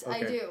 Yes,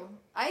 okay. I do.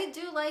 I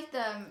do like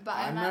them, but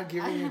I'm not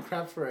giving you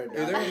crap for it.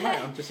 Neither am I.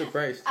 I'm just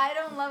surprised. I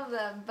don't love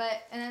them,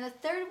 and then the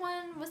third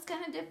one was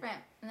kind of different,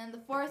 and then the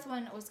fourth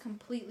one was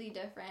completely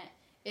different.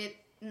 And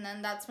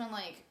then that's when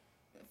like.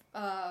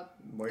 Why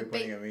are you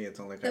pointing at me? It's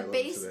not like the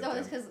bass. No,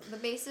 it's because the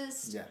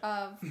bassist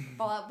of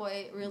Fall Out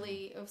Boy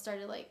really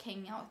started like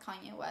hanging out with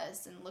Kanye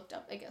West and looked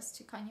up, I guess,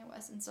 to Kanye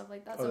West and stuff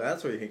like that. Oh, so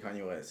that's why you hate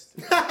Kanye West.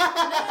 No.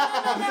 I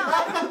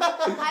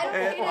don't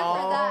hate him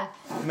for that.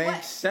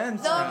 Makes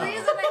sense. The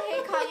reason I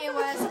hate Kanye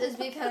West is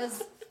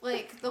because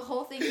like the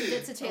whole thing he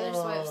did to Taylor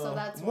Swift. So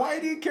that's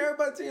why do you care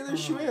about Taylor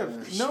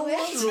Swift? No one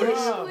likes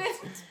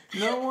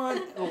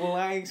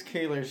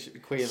Taylor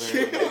Swift.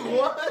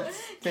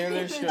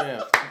 Taylor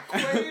Swift.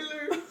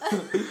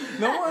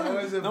 No one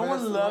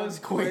loves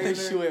Taylor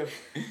Swift.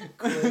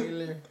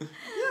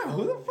 Yeah,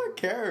 who the fuck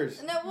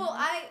cares? No, well,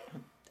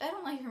 I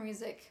don't like her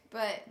music,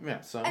 but Yeah,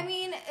 so I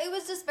mean, it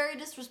was just very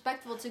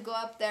disrespectful to go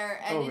up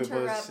there and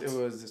interrupt. it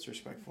was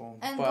disrespectful.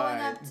 And but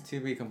going up to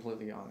be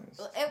completely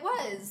honest, it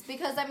was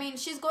because I mean,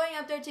 she's going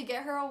up there to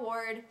get her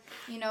award,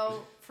 you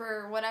know,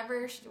 for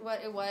whatever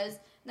what it was.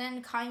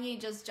 Then Kanye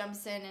just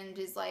jumps in and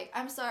is like,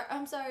 "I'm sorry,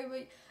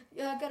 but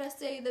I gotta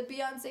say that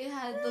Beyonce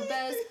had the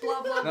best."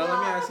 Blah blah blah. now let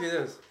me ask you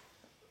this: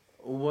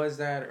 was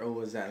that or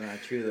was that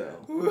not true though?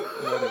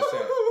 What is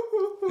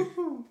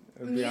that?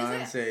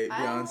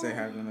 Beyonce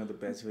had one of the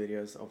best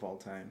videos of all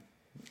time,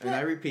 and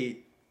I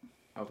repeat,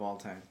 of all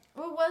time.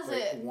 What was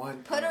it?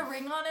 One Put a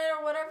ring on it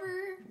or whatever.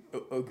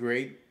 A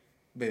great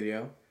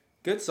video,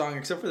 good song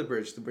except for the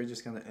bridge. The bridge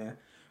is kind of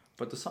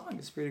but the song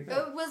is pretty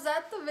good. Was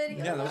that the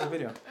video? Yeah, that was the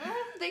video. I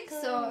don't think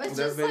so. It's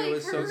That just video like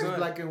was so her. good. It's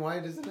black and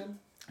white, isn't it?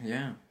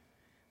 Yeah,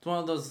 it's one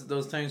of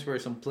those times where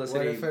simplicity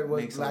What if it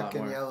was makes a black lot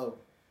and more. yellow?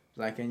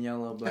 Black and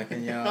yellow, black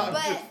and yellow.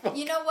 But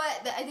you know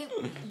what? I think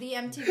the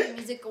MTV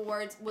Music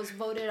Awards was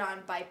voted on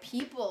by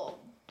people.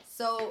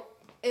 So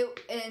it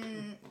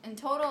in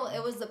total,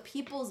 it was the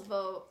people's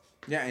vote.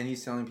 Yeah, and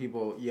he's telling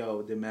people,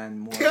 "Yo, demand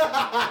more,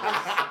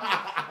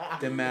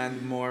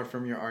 demand more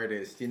from your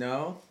artist." You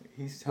know,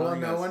 he's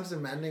telling no us one's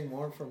demanding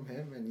more from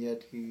him, and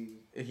yet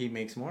he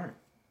makes more.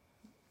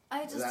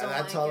 I just don't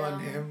that's like all him. on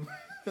him.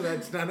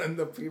 That's not on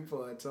the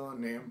people. That's all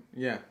on him.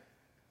 Yeah.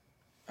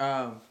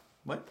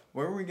 What?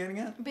 Where were we getting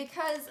at?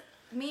 Because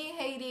me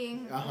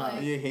hating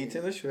like, You hate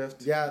Taylor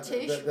Swift. Yeah,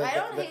 I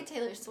don't hate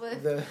Taylor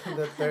Swift.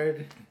 The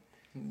third.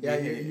 Yeah,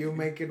 you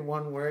make it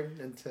one word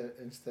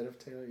instead of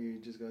Taylor. You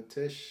just go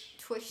Tish.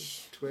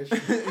 Twish. Twish.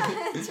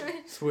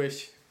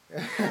 Swish.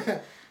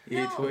 You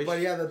No. Twish. But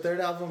yeah, the third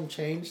album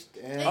changed.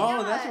 And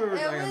Oh, that's what we're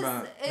it talking was-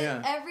 about.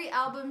 Yeah. Every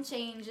album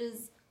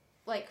changes,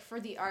 like, for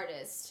the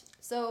artist.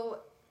 So,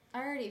 I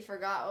already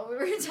forgot what we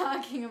were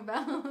talking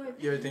about.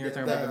 You think you're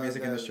talking about the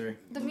music industry?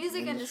 The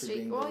music industry.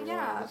 being Well, the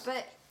yeah, artist.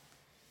 but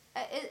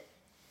it,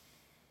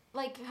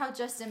 like how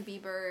Justin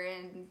Bieber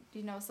and,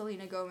 you know,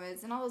 Selena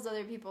Gomez and all those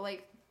other people,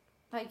 like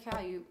how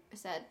you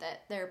said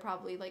that they're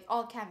probably, like,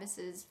 all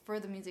canvases for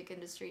the music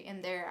industry,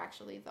 and they're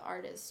actually the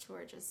artists who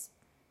are just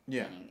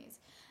painting these.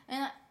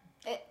 And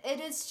it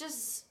is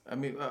just... I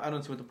mean, I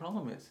don't see what the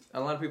problem is. A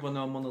lot of people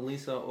know Mona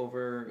Lisa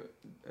over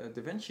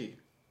Da Vinci.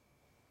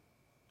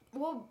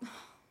 Well...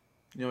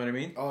 You know what I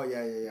mean? Oh yeah,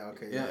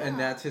 okay. Yeah, and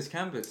that's his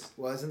canvas.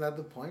 Well, isn't that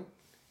the point?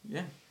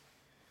 Yeah.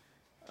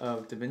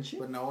 Of Da Vinci?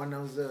 But no one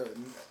knows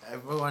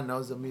everyone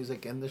knows the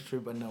music industry,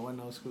 but no one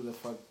knows who the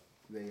fuck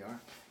they are.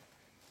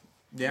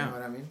 Yeah. You know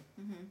what I mean?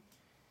 Mm-hmm.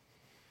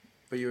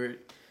 But you were...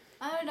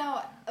 I don't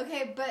know.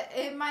 Okay, but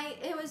it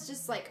was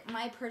just, like,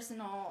 my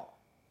personal...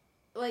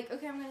 Like,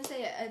 okay, I'm gonna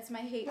say it. It's my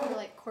hate for,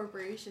 like,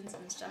 corporations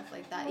and stuff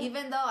like that.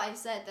 Even though I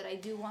said that I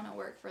do want to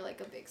work for,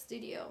 like, a big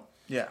studio.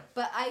 Yeah.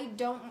 But I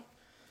don't...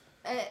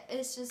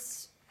 It's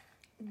just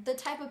the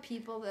type of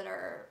people that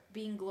are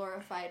being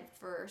glorified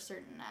for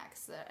certain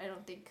acts that I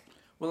don't think...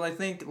 Well, I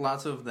think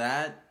lots of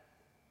that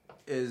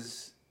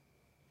is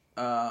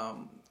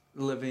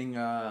living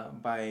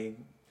by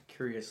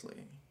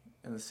curiously,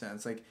 in a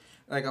sense.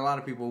 Like a lot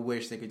of people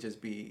wish they could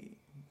just be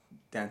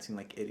dancing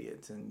like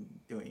idiots and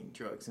doing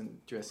drugs and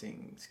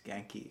dressing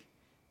skanky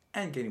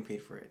and getting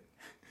paid for it.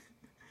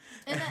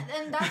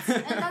 and that's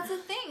the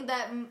thing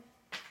that...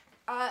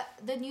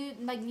 the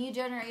new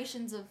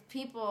generations of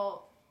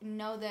people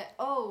know that,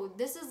 oh,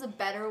 this is a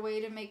better way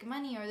to make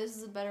money, or this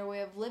is a better way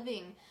of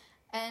living.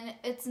 And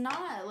it's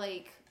not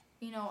like,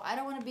 you know, I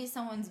don't want to be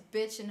someone's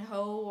bitch and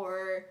hoe,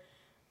 or...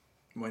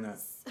 Why not?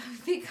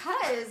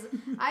 Because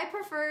I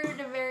prefer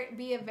to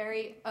be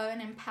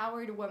an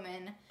empowered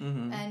woman,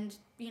 Mm-hmm. and,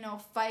 you know,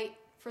 fight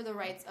for the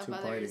rights of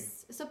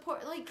others.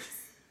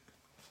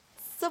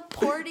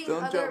 Supporting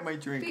Don't other drop my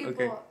drink, people.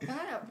 okay.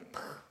 No.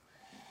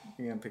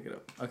 You're gonna pick it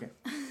up. Okay.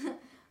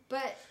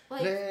 But,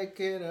 like... Pick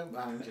it up.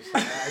 I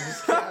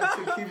just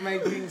have to keep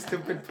making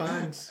stupid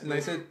puns. And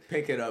I said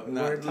pick it up, We're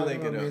not talking lick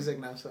about it up. music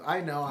now, so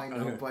I know,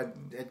 Okay. but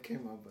it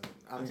came up. But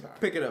I'm sorry.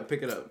 Pick it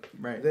up.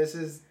 Right. This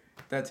is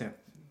That's him.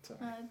 it's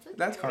okay.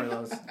 That's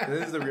Carlos.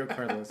 This is the real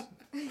Carlos.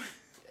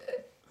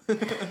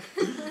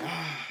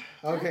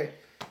 okay.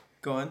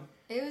 Go on.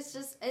 It was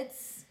just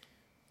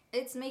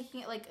it's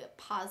making it like a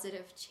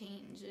positive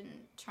change and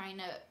trying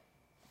to,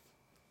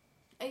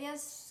 I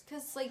guess,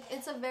 because like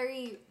it's a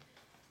very,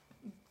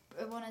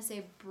 I want to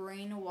say,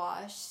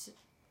 brainwashed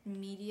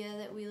media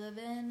that we live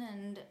in,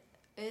 and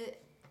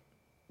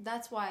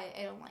that's why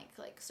I don't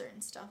like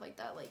certain stuff like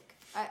that. Like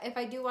if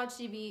I do watch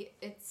TV,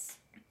 it's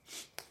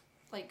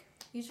like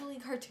usually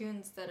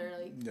cartoons that are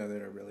like Yeah,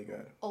 that are really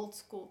good. old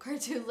school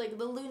cartoons, like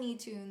the Looney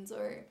Tunes,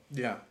 or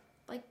Yeah.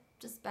 like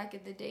just back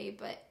in the day.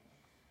 But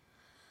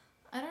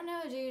I don't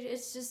know, dude.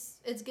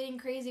 It's getting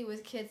crazy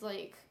with kids,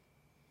 like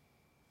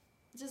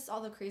just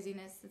all the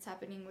craziness that's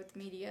happening with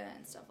media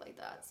and stuff like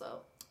that.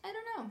 So I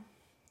don't know.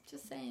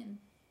 Just saying.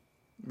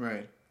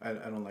 Right. I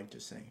don't like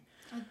just saying.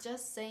 I'm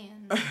just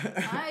saying.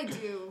 I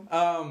do.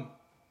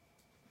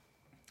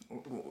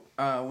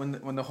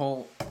 When the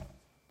whole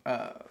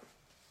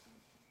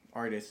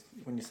artist,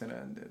 when you said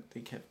that they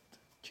kept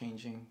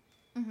changing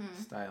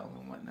Mm-hmm. style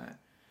and whatnot,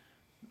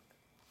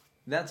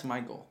 That's my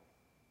goal.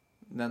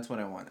 That's what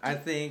I want. I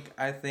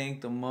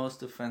think the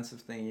most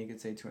offensive thing you could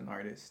say to an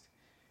artist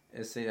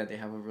is say that they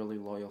have a really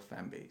loyal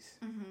fan base.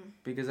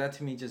 Because that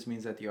to me just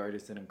means that the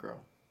artist didn't grow.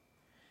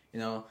 You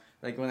know,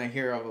 like when I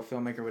hear of a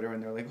filmmaker or whatever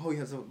and they're like, oh, he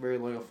has a very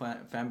loyal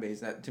fan base,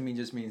 that to me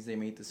just means they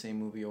made the same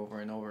movie over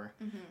and over.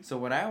 So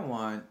what I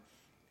want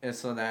is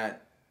so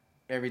that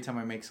every time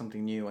I make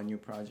something new, a new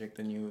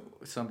project,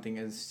 something,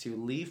 is to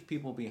leave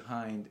people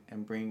behind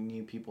and bring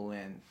new people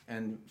in.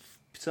 And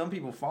some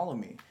people follow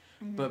me,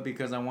 but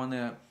because I want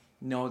to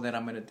know that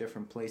I'm at a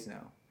different place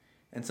now.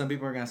 And some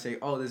people are going to say,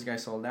 oh, this guy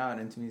sold out.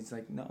 And to me, it's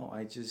like, no,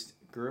 I just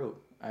grew.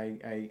 I'm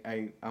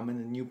in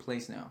a new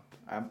place now.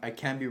 I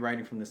can't be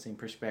writing from the same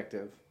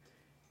perspective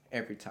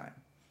every time.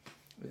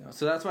 You know?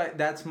 So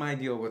that's my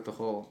deal with the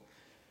whole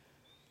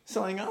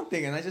selling out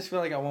thing. And I just feel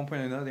like at one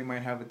point or another, they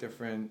might have a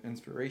different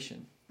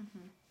inspiration.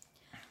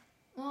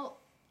 Well,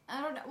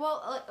 I don't know.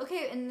 Well,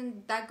 okay, and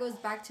then that goes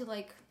back to,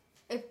 like,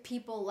 if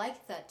people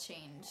like that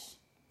change.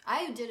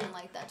 I didn't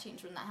like that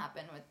change when that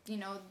happened with, you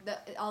know,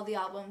 all the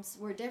albums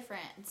were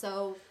different.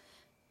 So,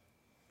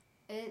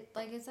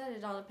 like I said,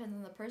 it all depends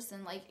on the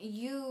person. Like,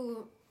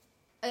 you,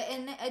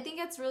 and I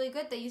think it's really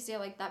good that you say it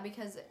like that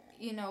because,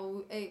 you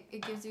know,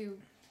 it gives you,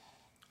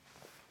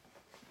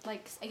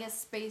 like, I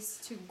guess, space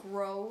to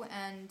grow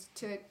and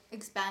to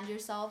expand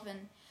yourself.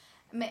 And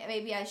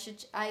maybe I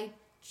should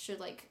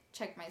like,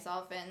 check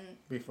myself and...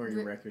 Before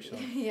you wreck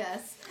yourself.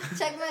 Yes.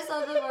 Check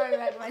myself before I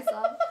wreck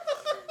myself.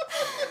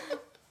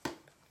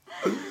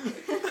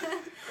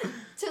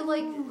 To,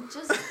 like,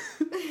 just...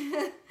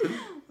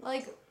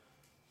 like,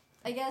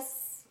 I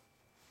guess...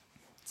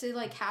 To,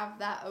 like, have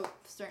that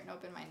certain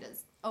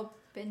open-mindedness.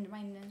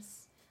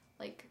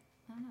 Like,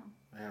 I don't know.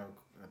 I have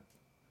a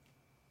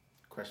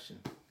question.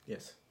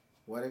 Yes.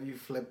 What if you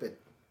flip it?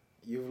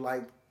 You've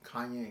liked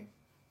Kanye.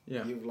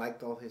 Yeah. You've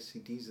liked all his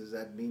CDs. Does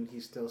that mean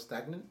he's still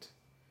stagnant?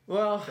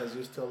 Well... Because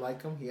you still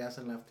like him? He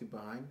hasn't left you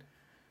behind?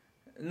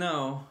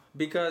 No,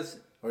 because...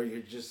 Or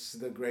you're just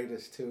the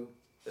greatest, too?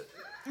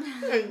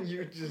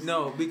 You're just...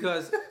 No,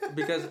 because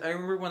I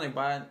remember when I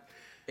bought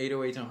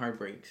 808s and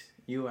Heartbreaks,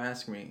 you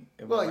asked me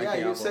if I liked the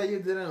album. You said you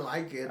didn't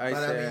like it, but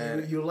I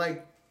mean, you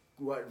like,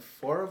 what,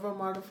 4 of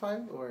them out of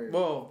 5?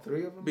 Or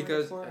 3 of them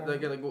because, out of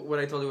 4? Like what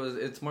I told you was,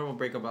 it's more of a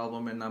breakup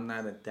album, and I'm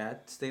not at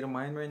that state of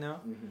mind right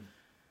now.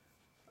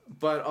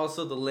 But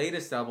also, the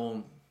latest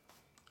album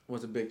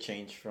was a big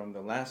change from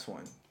the last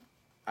one.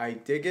 I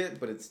dig it,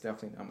 but it's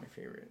definitely not my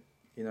favorite.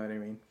 You know what I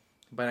mean?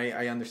 But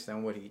I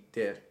understand what he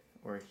did,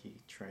 or he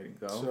tried to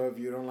go. So if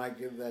you don't like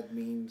it, that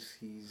means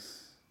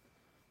he's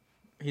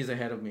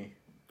ahead of me.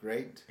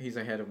 Great. He's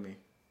ahead of me.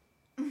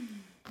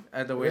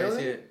 At the way I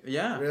see it.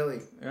 Yeah.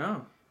 Really?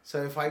 Yeah.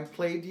 So if I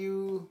played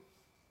you...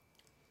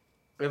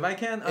 If I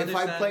can understand... If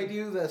I played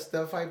you the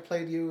stuff I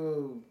played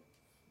you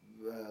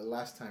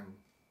last time.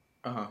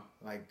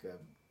 Like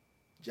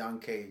John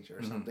Cage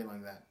or something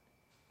like that.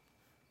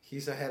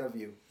 He's ahead of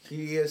you.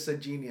 He is a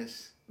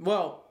genius.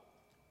 Well,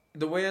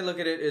 the way I look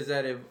at it is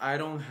that if I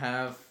don't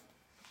have...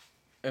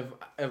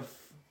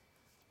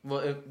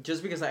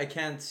 just because I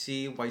can't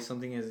see why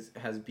something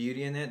has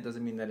beauty in it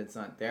doesn't mean that it's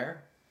not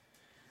there.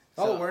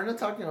 So, we're not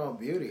talking about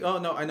beauty. Oh,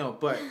 no, I know,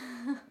 but...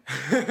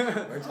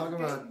 We're talking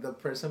about the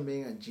person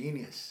being a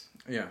genius.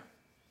 Yeah.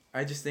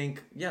 I just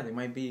think, they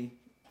might be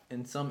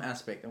in some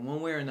aspect. And one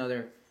way or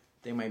another,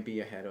 they might be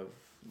ahead of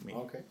me.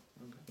 Okay.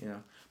 You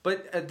know?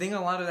 But I think a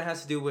lot of that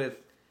has to do with...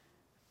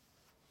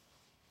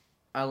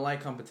 I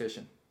like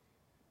competition.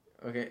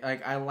 Okay?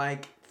 Like, I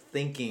like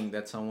thinking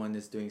that someone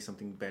is doing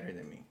something better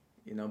than me.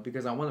 You know?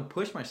 Because I want to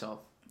push myself.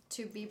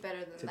 To be better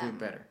than them. To be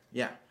better.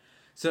 Yeah.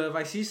 So if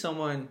I see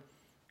someone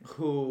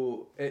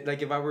who...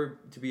 Like, if I were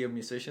to be a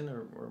musician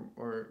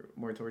or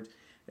more towards...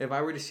 If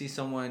I were to see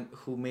someone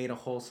who made a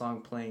whole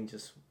song playing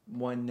just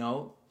one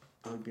note,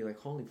 I would be like,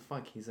 holy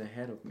fuck, he's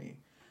ahead of me.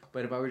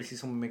 But if I were to see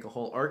someone make a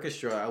whole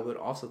orchestra, I would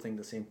also think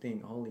the same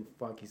thing. Holy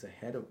fuck, he's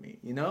ahead of me,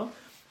 you know?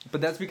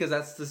 But that's because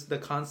that's just the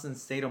constant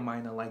state of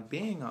mind I like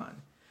being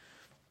on.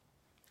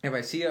 If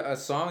I see a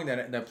song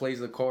that plays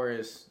the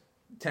chorus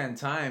 10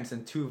 times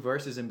and 2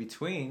 verses in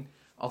between,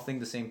 I'll think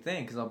the same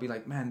thing. Because I'll be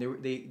like, man,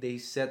 they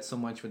said so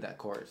much with that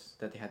chorus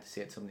that they had to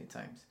say it so many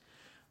times.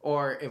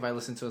 Or if I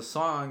listen to a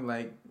song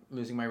like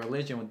Losing My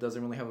Religion, which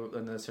doesn't really have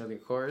necessarily a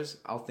chorus,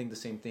 I'll think the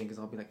same thing because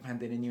I'll be like, man,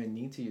 they didn't even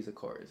need to use a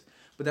chorus.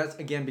 But that's,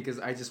 again, because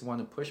I just want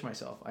to push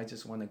myself. I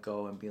just want to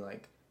go and be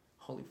like,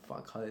 holy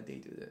fuck, how did they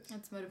do this?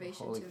 That's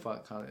motivation, holy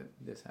fuck, how did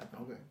this happen?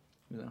 Okay.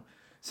 You know?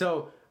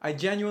 So I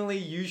genuinely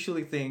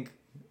usually think,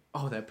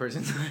 oh, that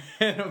person's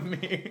ahead of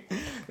me.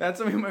 That's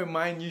the way my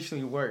mind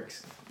usually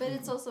works. But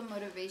it's also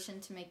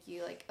motivation to make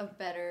you, like, a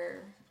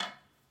better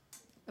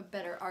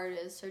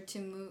artist, or to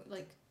move,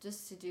 like,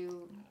 just to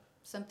do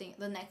something,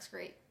 the next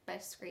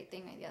best great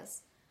thing, I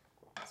guess.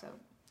 So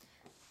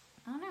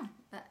I don't know.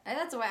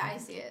 That's the way I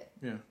see it.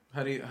 Yeah.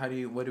 How do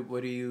you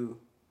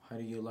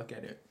look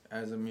at it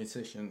as a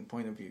musician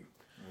point of view?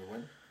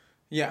 What?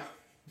 Yeah.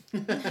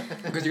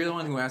 Because you're the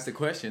one who asked the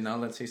question. Now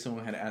let's say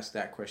someone had asked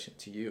that question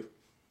to you.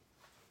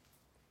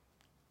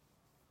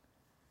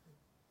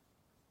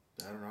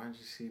 I don't know. I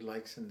just see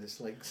likes and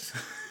dislikes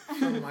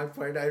from my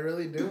part. I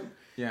really do.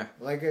 Yeah.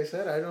 Like I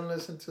said, I don't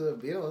listen to the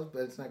Beatles,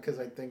 but it's not because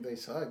I think they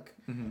suck.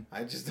 Mm-hmm.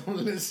 I just don't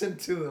listen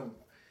to them.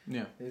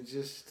 Yeah. It's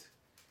just,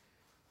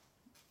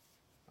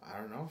 I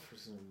don't know.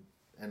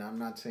 And I'm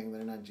not saying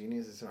they're not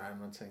geniuses, or I'm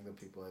not saying the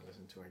people that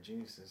listen to are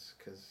geniuses,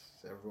 because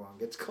everyone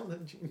gets called a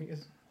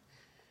genius.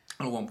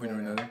 At one point or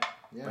another.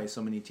 Yeah. By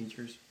so many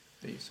teachers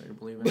that you started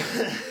believing.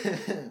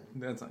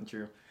 That's not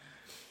true.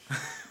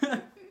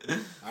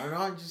 I don't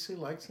know. I just see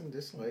likes and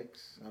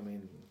dislikes. I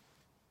mean,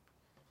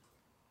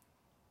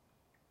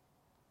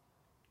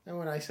 and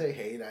when I say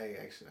hate,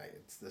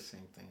 it's the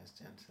same thing as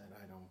Jen said.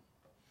 I don't.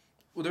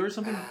 Well, there was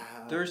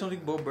something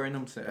Bo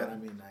Burnham said. But I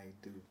mean, I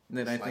do.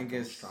 That I think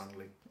is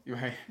strongly.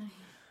 Right.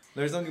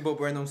 There's something Bo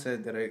Burnham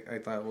said that I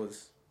thought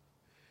was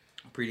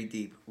pretty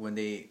deep. When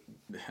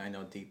I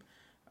know deep.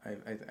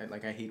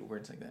 I hate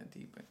words like that,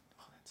 deep. But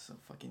that's so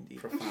fucking deep.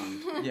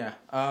 Profound. Yeah.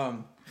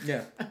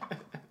 Yeah.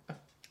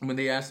 When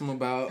they asked him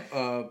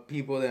about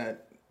people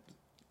that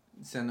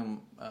send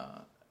them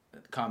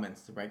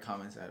comments, the right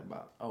comments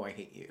about, oh, I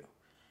hate you,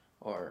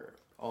 or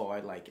oh, I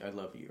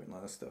love you, and all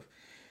that stuff.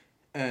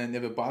 And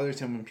if it bothers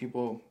him when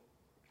people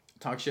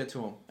talk shit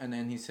to him, and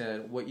then he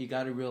said, what you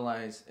got to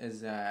realize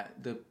is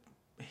that the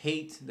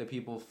hate that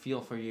people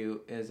feel for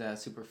you is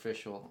as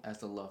superficial as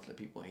the love that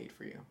people hate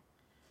for you.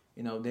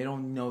 You know, they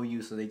don't know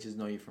you, so they just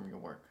know you from your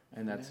work,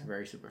 and that's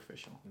very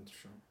superficial. That's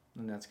true.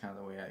 And that's kind of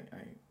the way I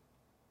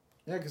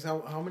Yeah, because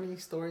how many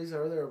stories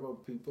are there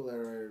about people that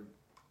are...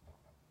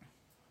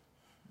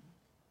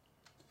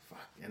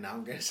 Fuck, and now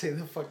I'm going to say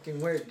the fucking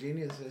word,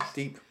 geniuses.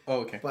 deep.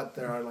 Oh, okay. But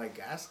there are like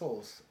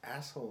assholes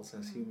as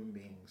human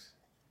beings.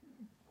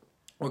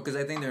 Well, because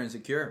I think they're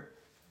insecure.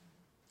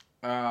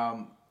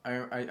 I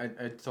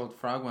told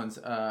Frog once,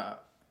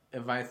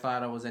 if I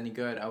thought I was any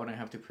good, I wouldn't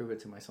have to prove it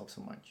to myself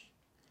so much.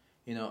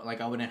 You know, like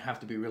I wouldn't have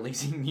to be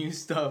releasing new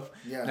stuff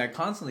that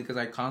constantly, because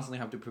I constantly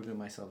have to prove to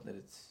myself that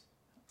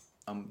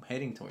I'm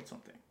heading towards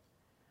something.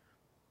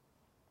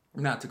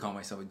 Not to call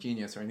myself a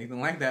genius or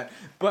anything like that,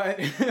 but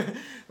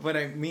what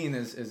I mean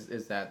is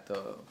that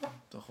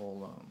the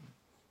whole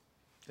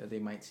that they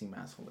might seem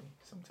assholey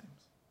sometimes.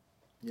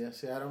 Yeah,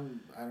 see, I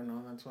don't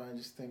know. That's why I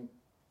just think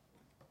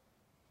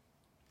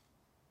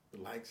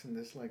the likes and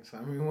dislikes.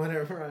 I mean,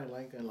 whatever I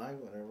like,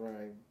 whatever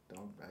I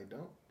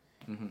don't.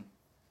 Mm-hmm. And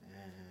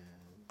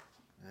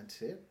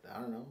that's it. I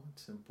don't know.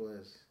 It's simple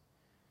as,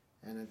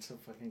 and it's a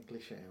fucking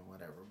cliche and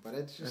whatever, but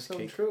it's just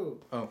so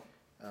true. Oh.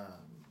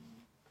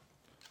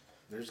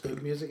 There's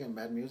good music and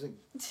bad music,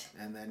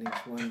 and then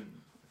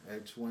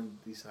each one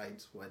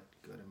decides what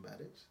good and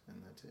bad is,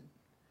 and that's it.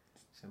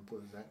 Simple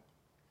as that.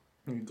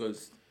 It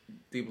goes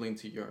deeply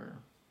into your,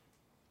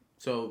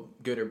 so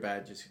good or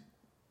bad, just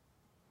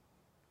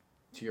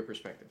to your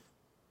perspective.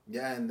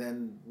 Yeah, and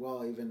then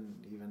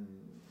even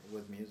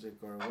with music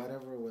or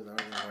whatever, with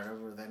art or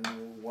whatever, then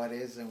what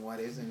is and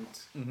what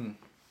isn't,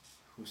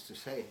 who's to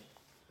say?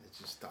 It's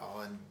just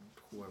all in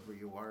whoever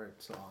you are.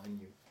 It's all in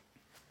you.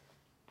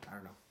 I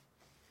don't know.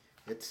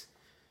 It's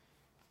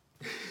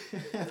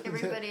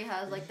everybody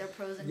has like their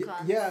pros and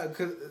cons. Yeah,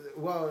 because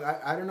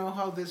I don't know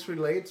how this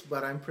relates,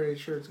 but I'm pretty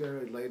sure it's gonna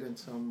relate in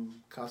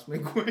some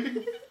cosmic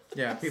way.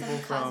 Yeah, people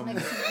from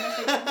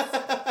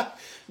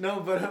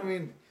No, but I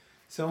mean,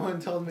 someone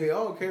told me,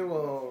 oh, okay,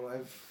 well,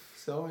 if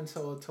so and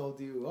so told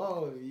you,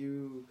 oh, if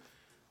you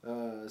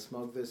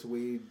smoke this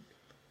weed,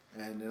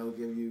 and it'll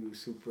give you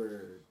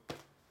super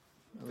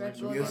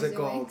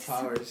musical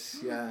powers.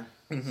 Yeah,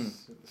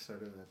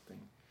 sort of that thing.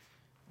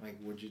 Like,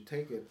 would you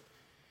take it?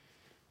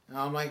 And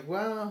I'm like,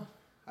 well,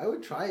 I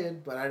would try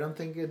it, but I don't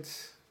think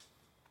it's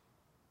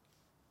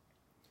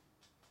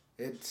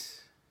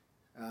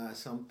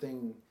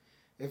something.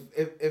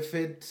 If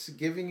it's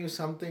giving you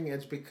something,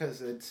 it's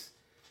because it's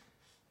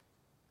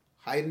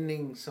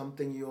heightening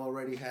something you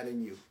already had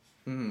in you.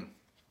 Mm-hmm.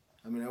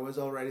 I mean, it was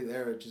already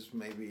there. It just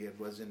maybe it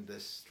wasn't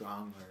as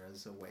strong or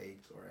as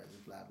awake or as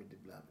blah blah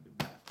blah blah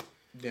blah.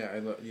 Yeah,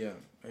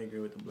 I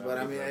agree with the blah. But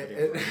I mean,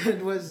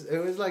 it was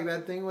like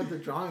that thing with the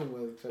drawing,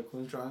 with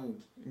Kun's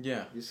drawing.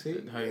 Yeah. You see,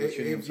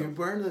 if you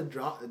burn the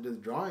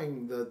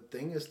drawing, the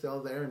thing is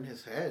still there in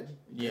his head.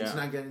 Yeah. It's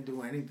not gonna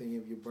do anything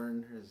if you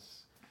burn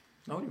his.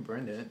 No, you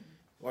burned it.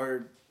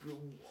 Or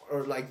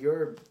like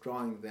your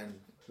drawing, then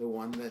the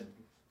one that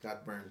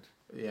got burned.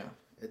 Yeah.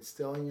 It's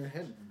still in your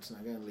head. It's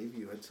not gonna leave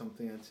you. It's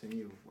something that's in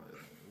you.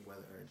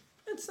 Whether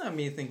it's not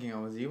me thinking I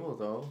was evil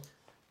though.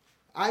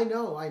 I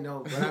know,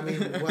 but I mean,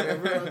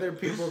 whatever other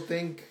people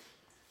think,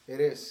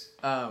 it is.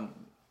 I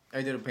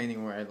did a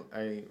painting where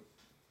I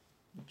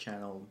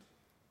channeled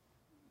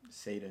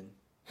Satan.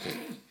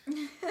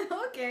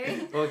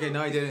 Okay. Okay,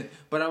 no, I didn't.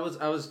 But I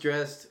was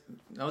dressed.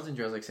 I wasn't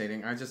dressed like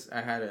Satan.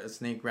 I had a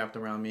snake wrapped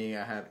around me.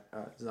 I had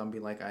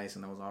zombie-like eyes,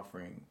 and I was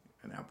offering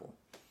an apple,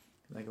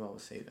 like if I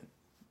was Satan.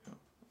 You know,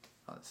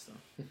 all that stuff.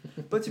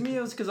 But to me,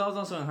 it was because I was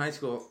also in high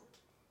school,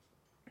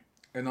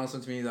 and also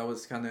to me that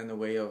was kind of in the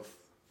way of.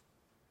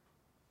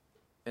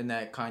 In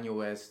that Kanye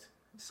West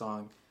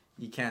song,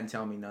 "You Can't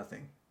Tell Me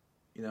Nothing,"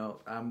 you know,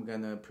 I'm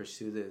gonna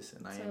pursue this,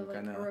 and I am like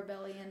gonna a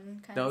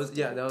rebellion kind that of was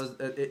yeah that was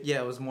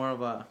it was more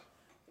of a,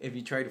 if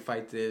you try to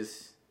fight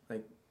this,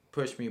 like,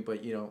 push me,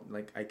 but you know,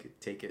 like, I could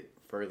take it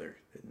further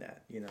than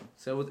that, you know.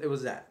 So it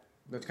was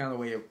that's kind of the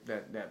way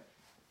that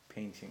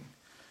painting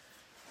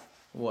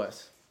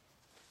was.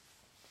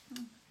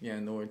 Yeah,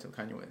 in the words of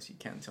Kanye West, you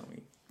can't tell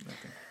me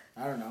nothing.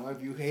 I don't know.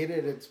 If you hate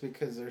it, it's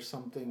because there's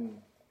something.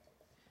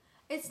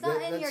 It's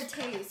not in your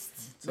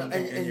taste.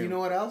 And you know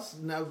what else?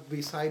 Now,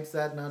 besides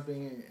that not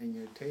being in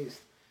your taste,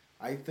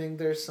 I think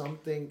there's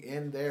something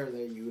in there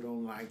that you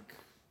don't like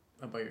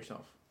about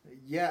yourself.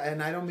 Yeah,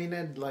 and I don't mean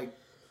it like.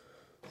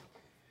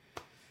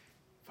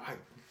 Fuck.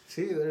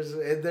 See,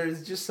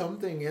 there's just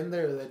something in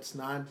there that's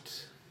not.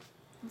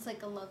 It's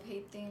like a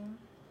love-hate thing.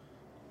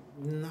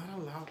 Not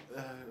a lot.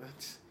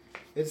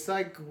 It's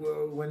like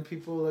when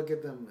people look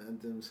at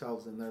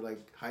themselves and they're like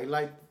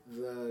highlight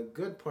the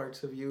good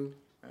parts of you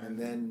and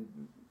then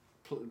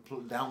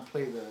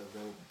downplay the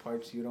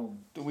parts you don't.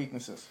 The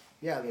weaknesses.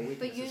 Yeah, the weaknesses.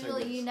 But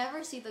usually you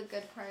never see the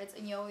good parts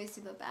and you always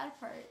see the bad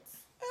parts.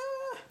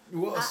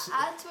 Well,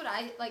 that's what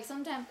I like.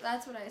 Sometimes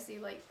that's what I see.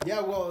 Like,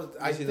 yeah, well,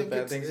 I see think the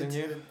bad things in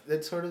you.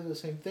 It's sort of the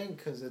same thing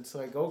because it's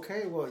like,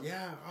 okay, well,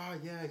 yeah, oh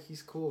yeah,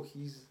 he's cool,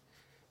 he's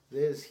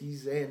this,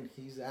 he's in,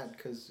 he's that,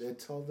 because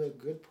it's all the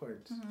good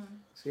parts. Mm-hmm.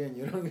 See, and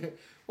you don't get.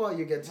 Well,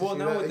 you get to see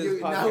now that.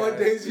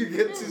 Nowadays, you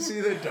get to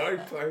see the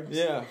dark parts.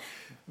 Yeah,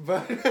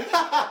 but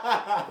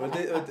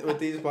with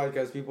these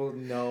podcasts, people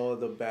know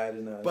the bad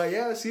in us. But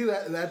yeah, see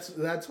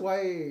that's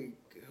why.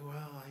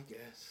 Well, I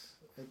guess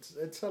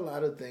it's a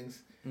lot of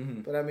things.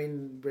 Mm-hmm. But I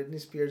mean, Britney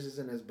Spears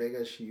isn't as big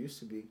as she used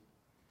to be.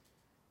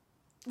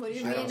 What do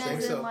you I mean, don't as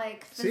think in so.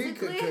 like See,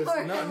 physically?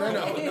 Or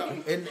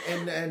no.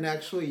 And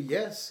actually,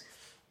 yes,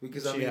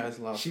 because I She mean, has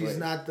lost she's weight.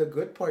 not the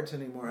good parts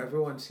anymore.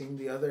 Everyone's seen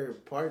the other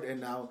part,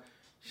 and now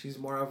she's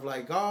more of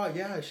like, oh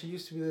yeah, she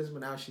used to be this, but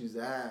now she's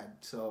that.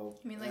 So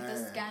You mean like the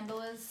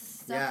scandalous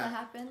stuff Yeah. that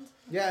happened?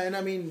 yeah, and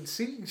I mean,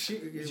 see, She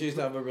used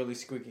to have a really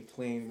squeaky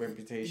clean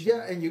reputation.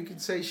 yeah, and you could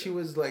say she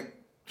was like,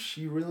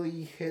 she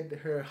really hit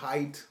her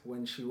height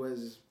when she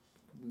was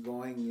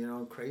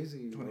going,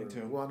 crazy.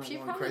 22. Well, not She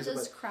going probably crazy,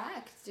 just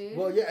cracked, dude.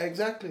 well, yeah,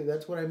 exactly.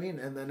 That's what I mean.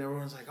 And then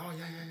everyone's like, oh,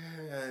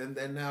 yeah. And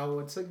then now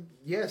it's like,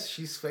 yes,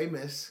 she's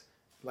famous.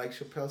 Like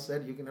Chappelle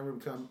said, you can never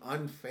become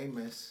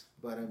unfamous.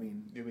 But I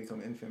mean... You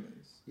become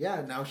infamous.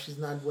 Yeah, now she's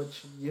not what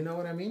she... You know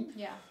what I mean?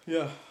 Yeah.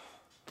 Yeah.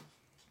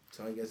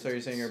 So I guess... So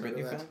you're saying you're a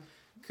Britney fan?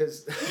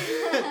 Because...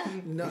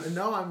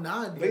 no, I'm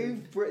not.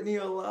 Leave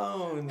Britney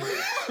alone.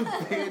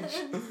 Bitch.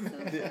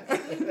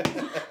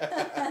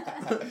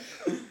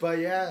 But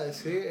yeah,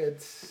 see,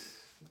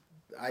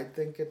 I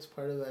think it's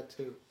part of that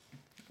too.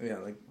 Yeah,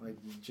 Like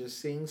just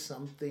seeing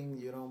something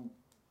you don't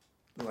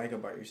like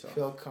about yourself.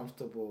 feel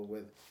comfortable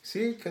with.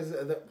 See, because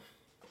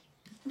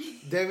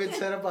David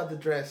said about the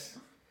dress,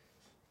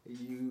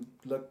 you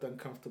looked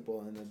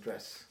uncomfortable in the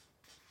dress.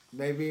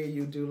 Maybe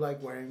you do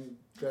like wearing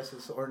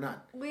dresses or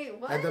not. Wait,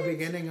 what? At the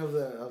beginning of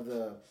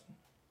the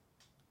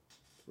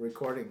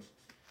recording,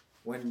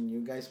 when you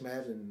guys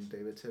met and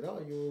David said,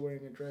 "Oh, you were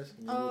wearing a dress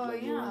and you looked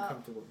like you were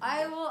uncomfortable."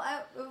 It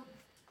was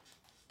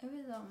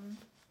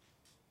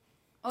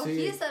Oh,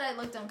 See, he said I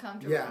looked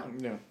uncomfortable. Yeah.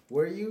 Yeah.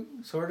 Were you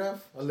sort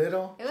of a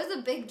little? It was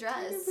a big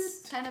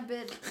dress, kind of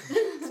big.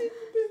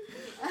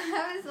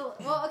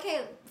 Well,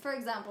 okay. For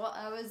example,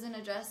 I was in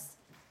a dress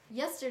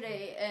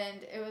yesterday,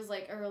 and it was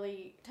like a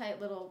really tight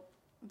little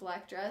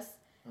black dress,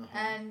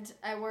 and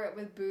I wore it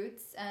with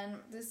boots and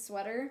this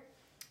sweater.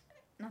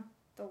 Not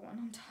the one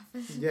on top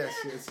of it.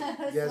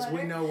 Yes,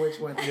 we know which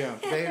one. Yeah.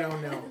 They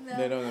don't know, No.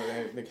 They don't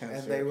know. They can't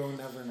and see. they will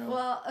never know.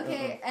 Well,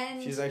 okay,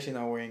 and She's actually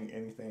not wearing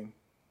anything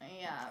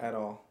yeah, at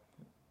all.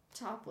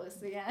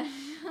 topless again.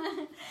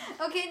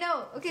 Okay,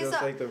 no. Okay, Just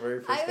so like the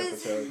very first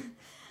episode.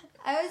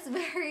 I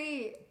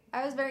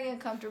was very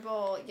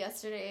uncomfortable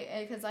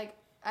yesterday because like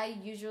I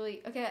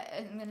usually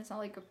I'm gonna sound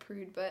like a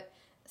prude, but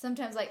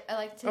sometimes like I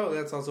like to. Oh,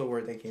 that's also a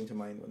word that came to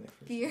mind when they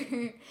first.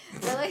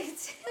 I like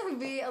to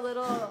be a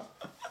little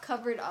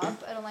covered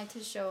up. I don't like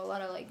to show a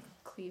lot of like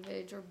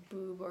cleavage or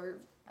boob or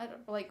I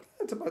don't like.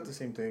 It's about the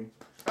same thing.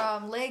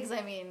 Legs.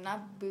 I mean,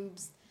 not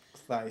boobs.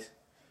 Thighs.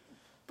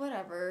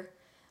 Whatever.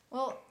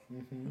 Well,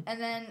 and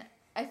then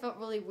I felt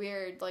really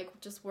weird like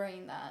just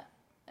wearing that,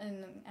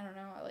 and I don't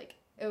know, like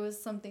it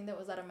was something that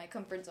was out of my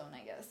comfort zone,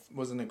 I guess.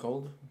 Wasn't it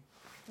cold?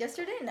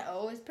 Yesterday,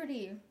 no, it was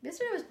pretty.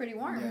 Yesterday was pretty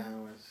warm. Yeah,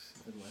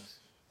 it was.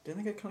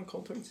 Didn't it get kind of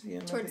cold towards the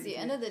end? Towards the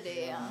end of the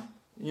day, yeah.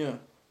 Yeah.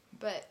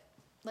 But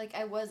like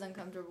I was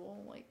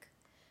uncomfortable, like,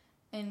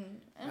 and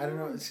I don't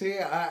know. See,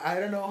 I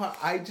don't know how.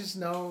 I just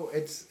know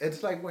it's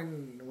like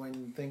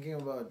when thinking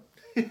about.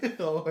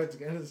 Oh, it's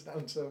gonna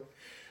sound so.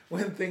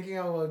 When thinking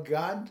about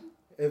God,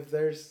 if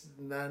there's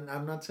none,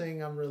 I'm not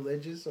saying I'm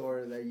religious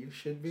or that you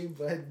should be,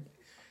 but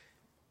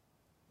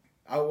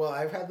Oh well,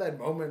 I've had that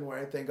moment where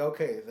I think,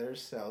 okay,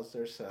 there's cells,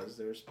 there's animals,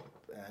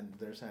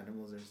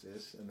 there's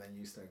this, and then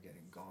you start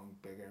going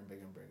bigger and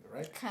bigger and bigger,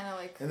 right? Kind of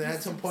like. And then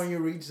at some point you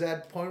reach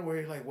that point where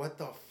you're like, what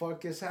the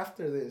fuck is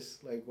after this?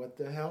 Like, what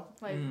the hell?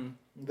 Like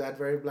that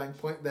very blank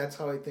point. That's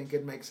how I think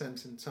it makes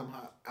sense, and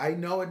somehow I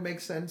know it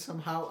makes sense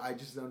somehow. I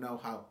just don't know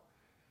how.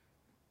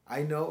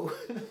 I know,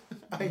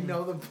 I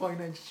know the point.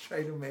 I just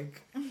try to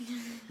make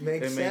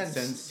It sense, makes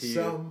sense to you.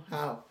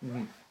 Somehow,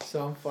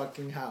 some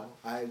fucking how.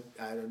 I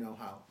don't know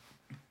how.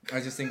 I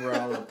just think we're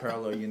all a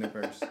parallel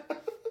universe.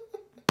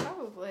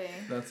 Probably.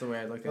 That's the way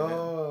I look at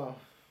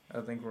it.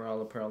 I think we're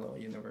all a parallel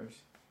universe.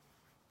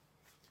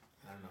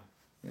 I don't know.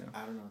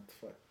 Yeah. I don't know what the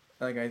fuck.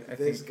 Like I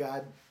There's think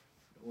God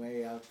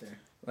way out there.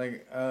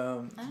 like I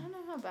don't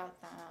know about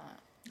that.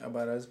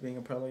 about us being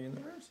a parallel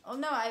universe. Oh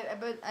no,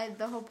 but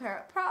the whole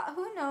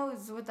who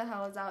knows what the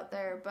hell is out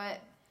there, but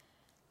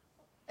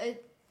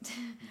it.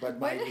 But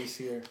What? Miley's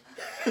here.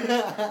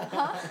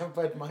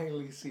 But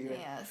Miley's here.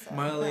 Yeah. So.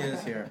 Miley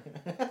is here.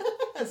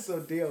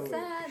 So deal with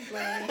it.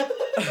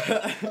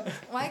 Sadly.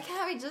 Why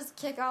can't we just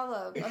kick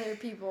all the other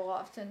people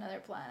off to another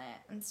planet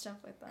and stuff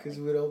like that? Because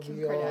Like we'd all Kim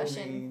be all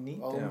Kardashian. them.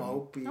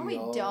 mopey. No, we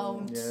all-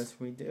 don't. Yes,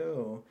 we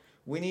do.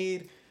 We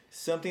need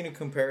something to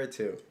compare it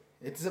to.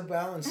 It's a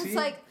balance. It's See?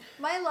 like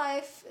my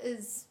life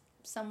is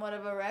somewhat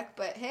of a wreck,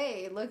 but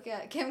hey, look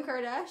at Kim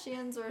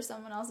Kardashian's or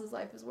someone else's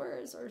life is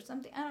worse or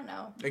something. I don't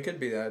know. It could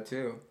be that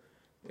too.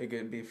 It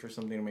could be for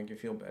something to make you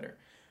feel better.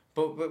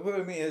 But what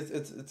I mean is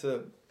it's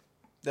a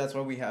that's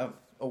why we have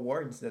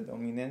awards that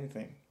don't mean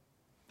anything.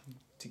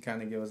 To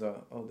kind of give us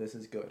this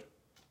is good.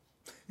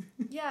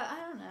 Yeah, I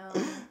don't know.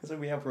 That's why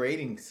we have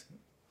ratings.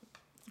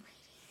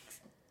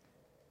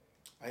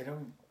 I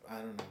don't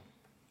know.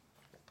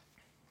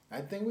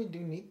 I think we do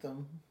need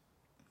them.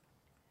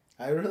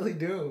 I really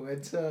do.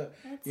 It's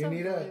It's You a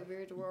need really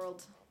weird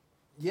world.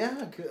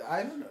 yeah. 'Cause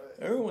I don't know.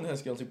 Everyone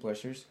has guilty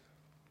pleasures.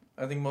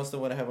 I think most of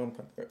what I have on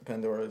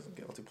Pandora is a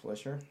guilty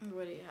pleasure.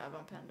 What do you have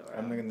on Pandora?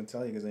 I'm not gonna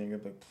tell you because then you're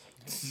gonna be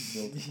like,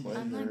 guilty pleasure.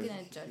 I'm not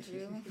gonna judge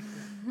you.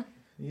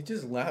 You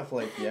just laugh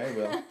like, yeah, I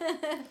will.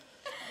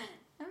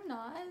 I'm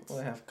not. Well,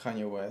 I have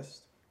Kanye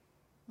West.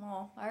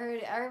 Well, I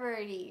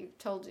already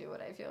told you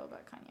what I feel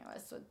about Kanye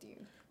West. So do you?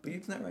 But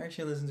you've never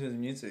actually listened to his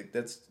music.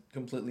 That's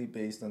completely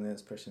based on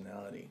his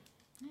personality.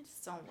 I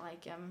just don't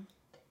like him.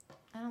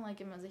 I don't like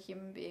him as a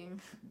human being.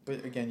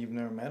 But again, you've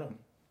never met him.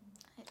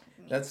 Me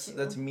That's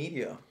too.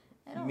 media.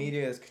 I don't-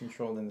 Media is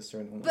controlled in a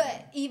certain way.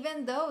 But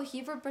even though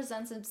he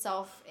represents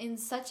himself in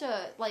such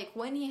a like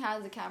when he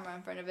has the camera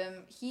in front of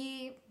him,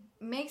 he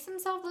makes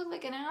himself look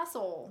like an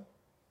asshole.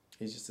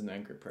 He's just an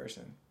angry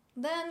person.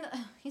 Then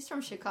he's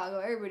from Chicago.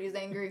 Everybody's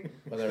angry.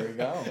 Well, there we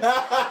go.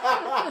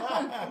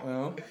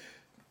 Well,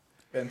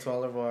 and to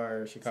all of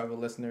our Chicago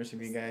listeners,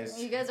 if you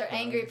guys are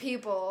angry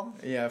people.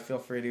 yeah, feel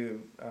free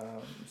to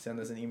send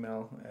us an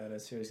email at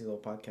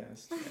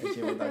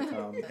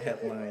seriouslylow@gmail.com.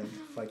 Headline: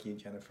 Fuck you,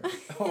 Jennifer.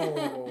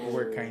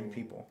 We're kind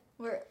people.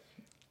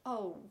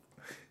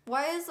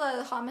 Why is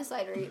the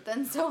homicide rate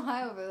then so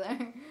high over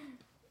there?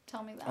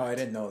 Tell me that. Oh, I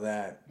didn't know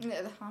that.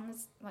 Yeah,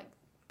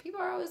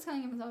 people are always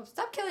killing themselves.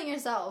 Stop killing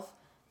yourself.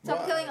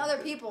 Stop killing other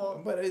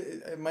people. But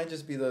it might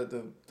just be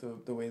the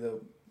way the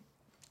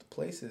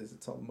place is.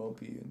 It's all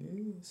mopey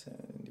and sad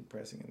and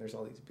depressing, and there's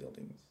all these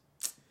buildings.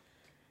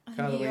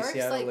 Kinda the New way York's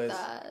Seattle like is.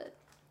 that.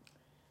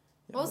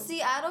 Yeah, Well, but-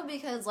 Seattle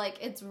because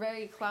it's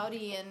very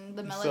cloudy and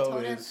the So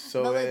melatonin.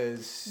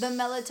 is The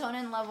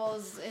melatonin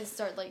levels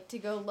start to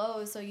go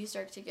low, so you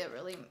start to get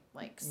really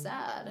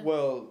sad.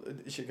 Well,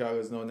 Chicago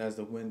is known as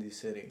the Windy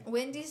City.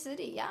 Windy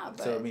City, yeah,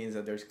 but So it means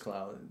that there's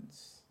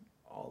clouds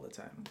all the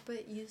time.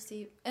 but you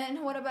see,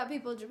 and what about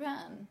people in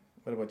Japan?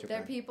 What about There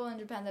are Japan? people in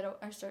Japan that are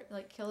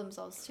kill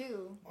themselves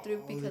too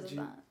because of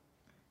that.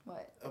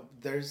 What?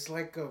 There's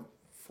like a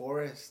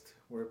forest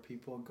where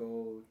people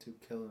go to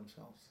kill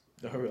themselves.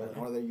 Oh, really?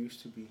 Or there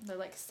used to be. They're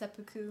like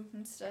seppuku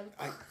and stuff.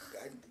 I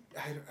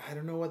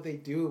don't know what they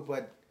do,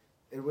 but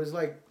it was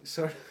like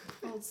sort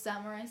of Old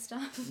samurai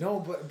stuff. no,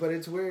 but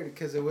it's weird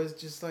because it was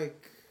just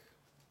like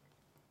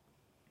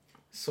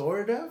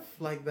sort of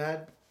like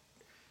that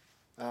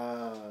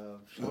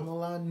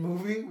Shyamalan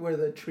movie where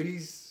the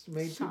trees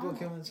made people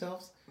kill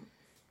themselves.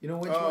 You know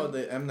which one?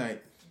 The M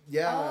Night.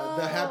 Yeah,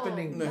 The Oh,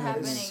 Happening. The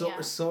Happening,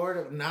 yeah. Sort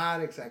of,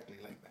 not exactly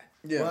like that.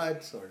 Yeah.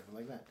 But sort of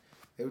like that.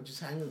 They would just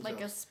hang themselves.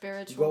 Like a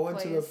spiritual Go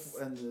into place.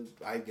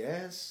 I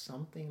guess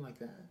something like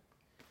that.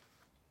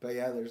 But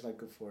yeah, there's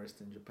like a forest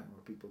in Japan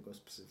where people go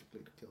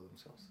specifically to kill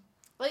themselves.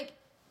 I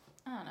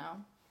don't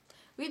know.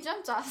 We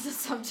jumped off the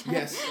subject.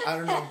 Yes, I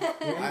don't know. Yeah,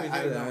 we I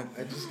do don't know. that.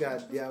 I just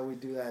we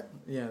do that.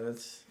 Yeah,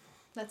 that's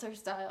That's our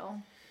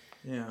style.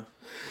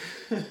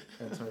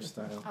 our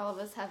style. All of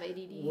us have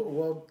ADD.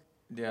 Well,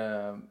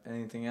 Yeah.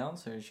 Anything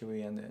else, or should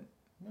we end it?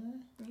 Yeah,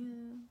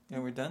 Yeah,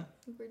 we're done.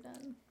 we're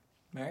done.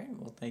 All right.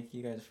 Well, thank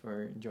you guys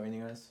for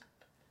joining us.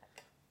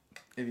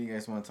 If you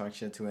guys want to talk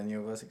shit to any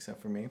of us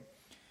except for me,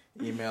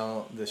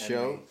 email the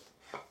show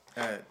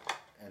at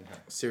and her.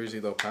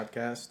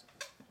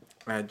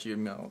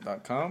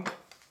 seriouslythoughpodcast@gmail.com.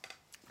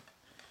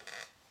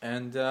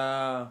 And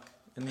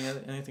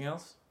anything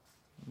else?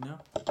 No.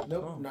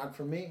 Nope, Cool. not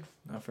for me.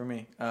 Not for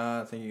me.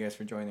 Thank you guys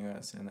for joining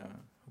us, and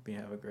hope you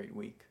have a great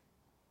week.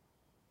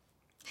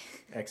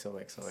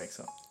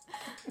 XOXOXO.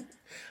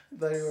 I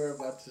thought you were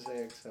about to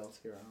say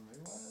Excelsior. I'm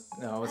like,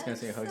 what? No, I was gonna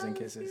say hugs and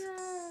kisses.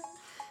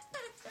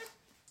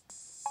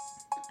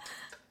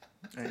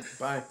 All right,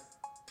 bye.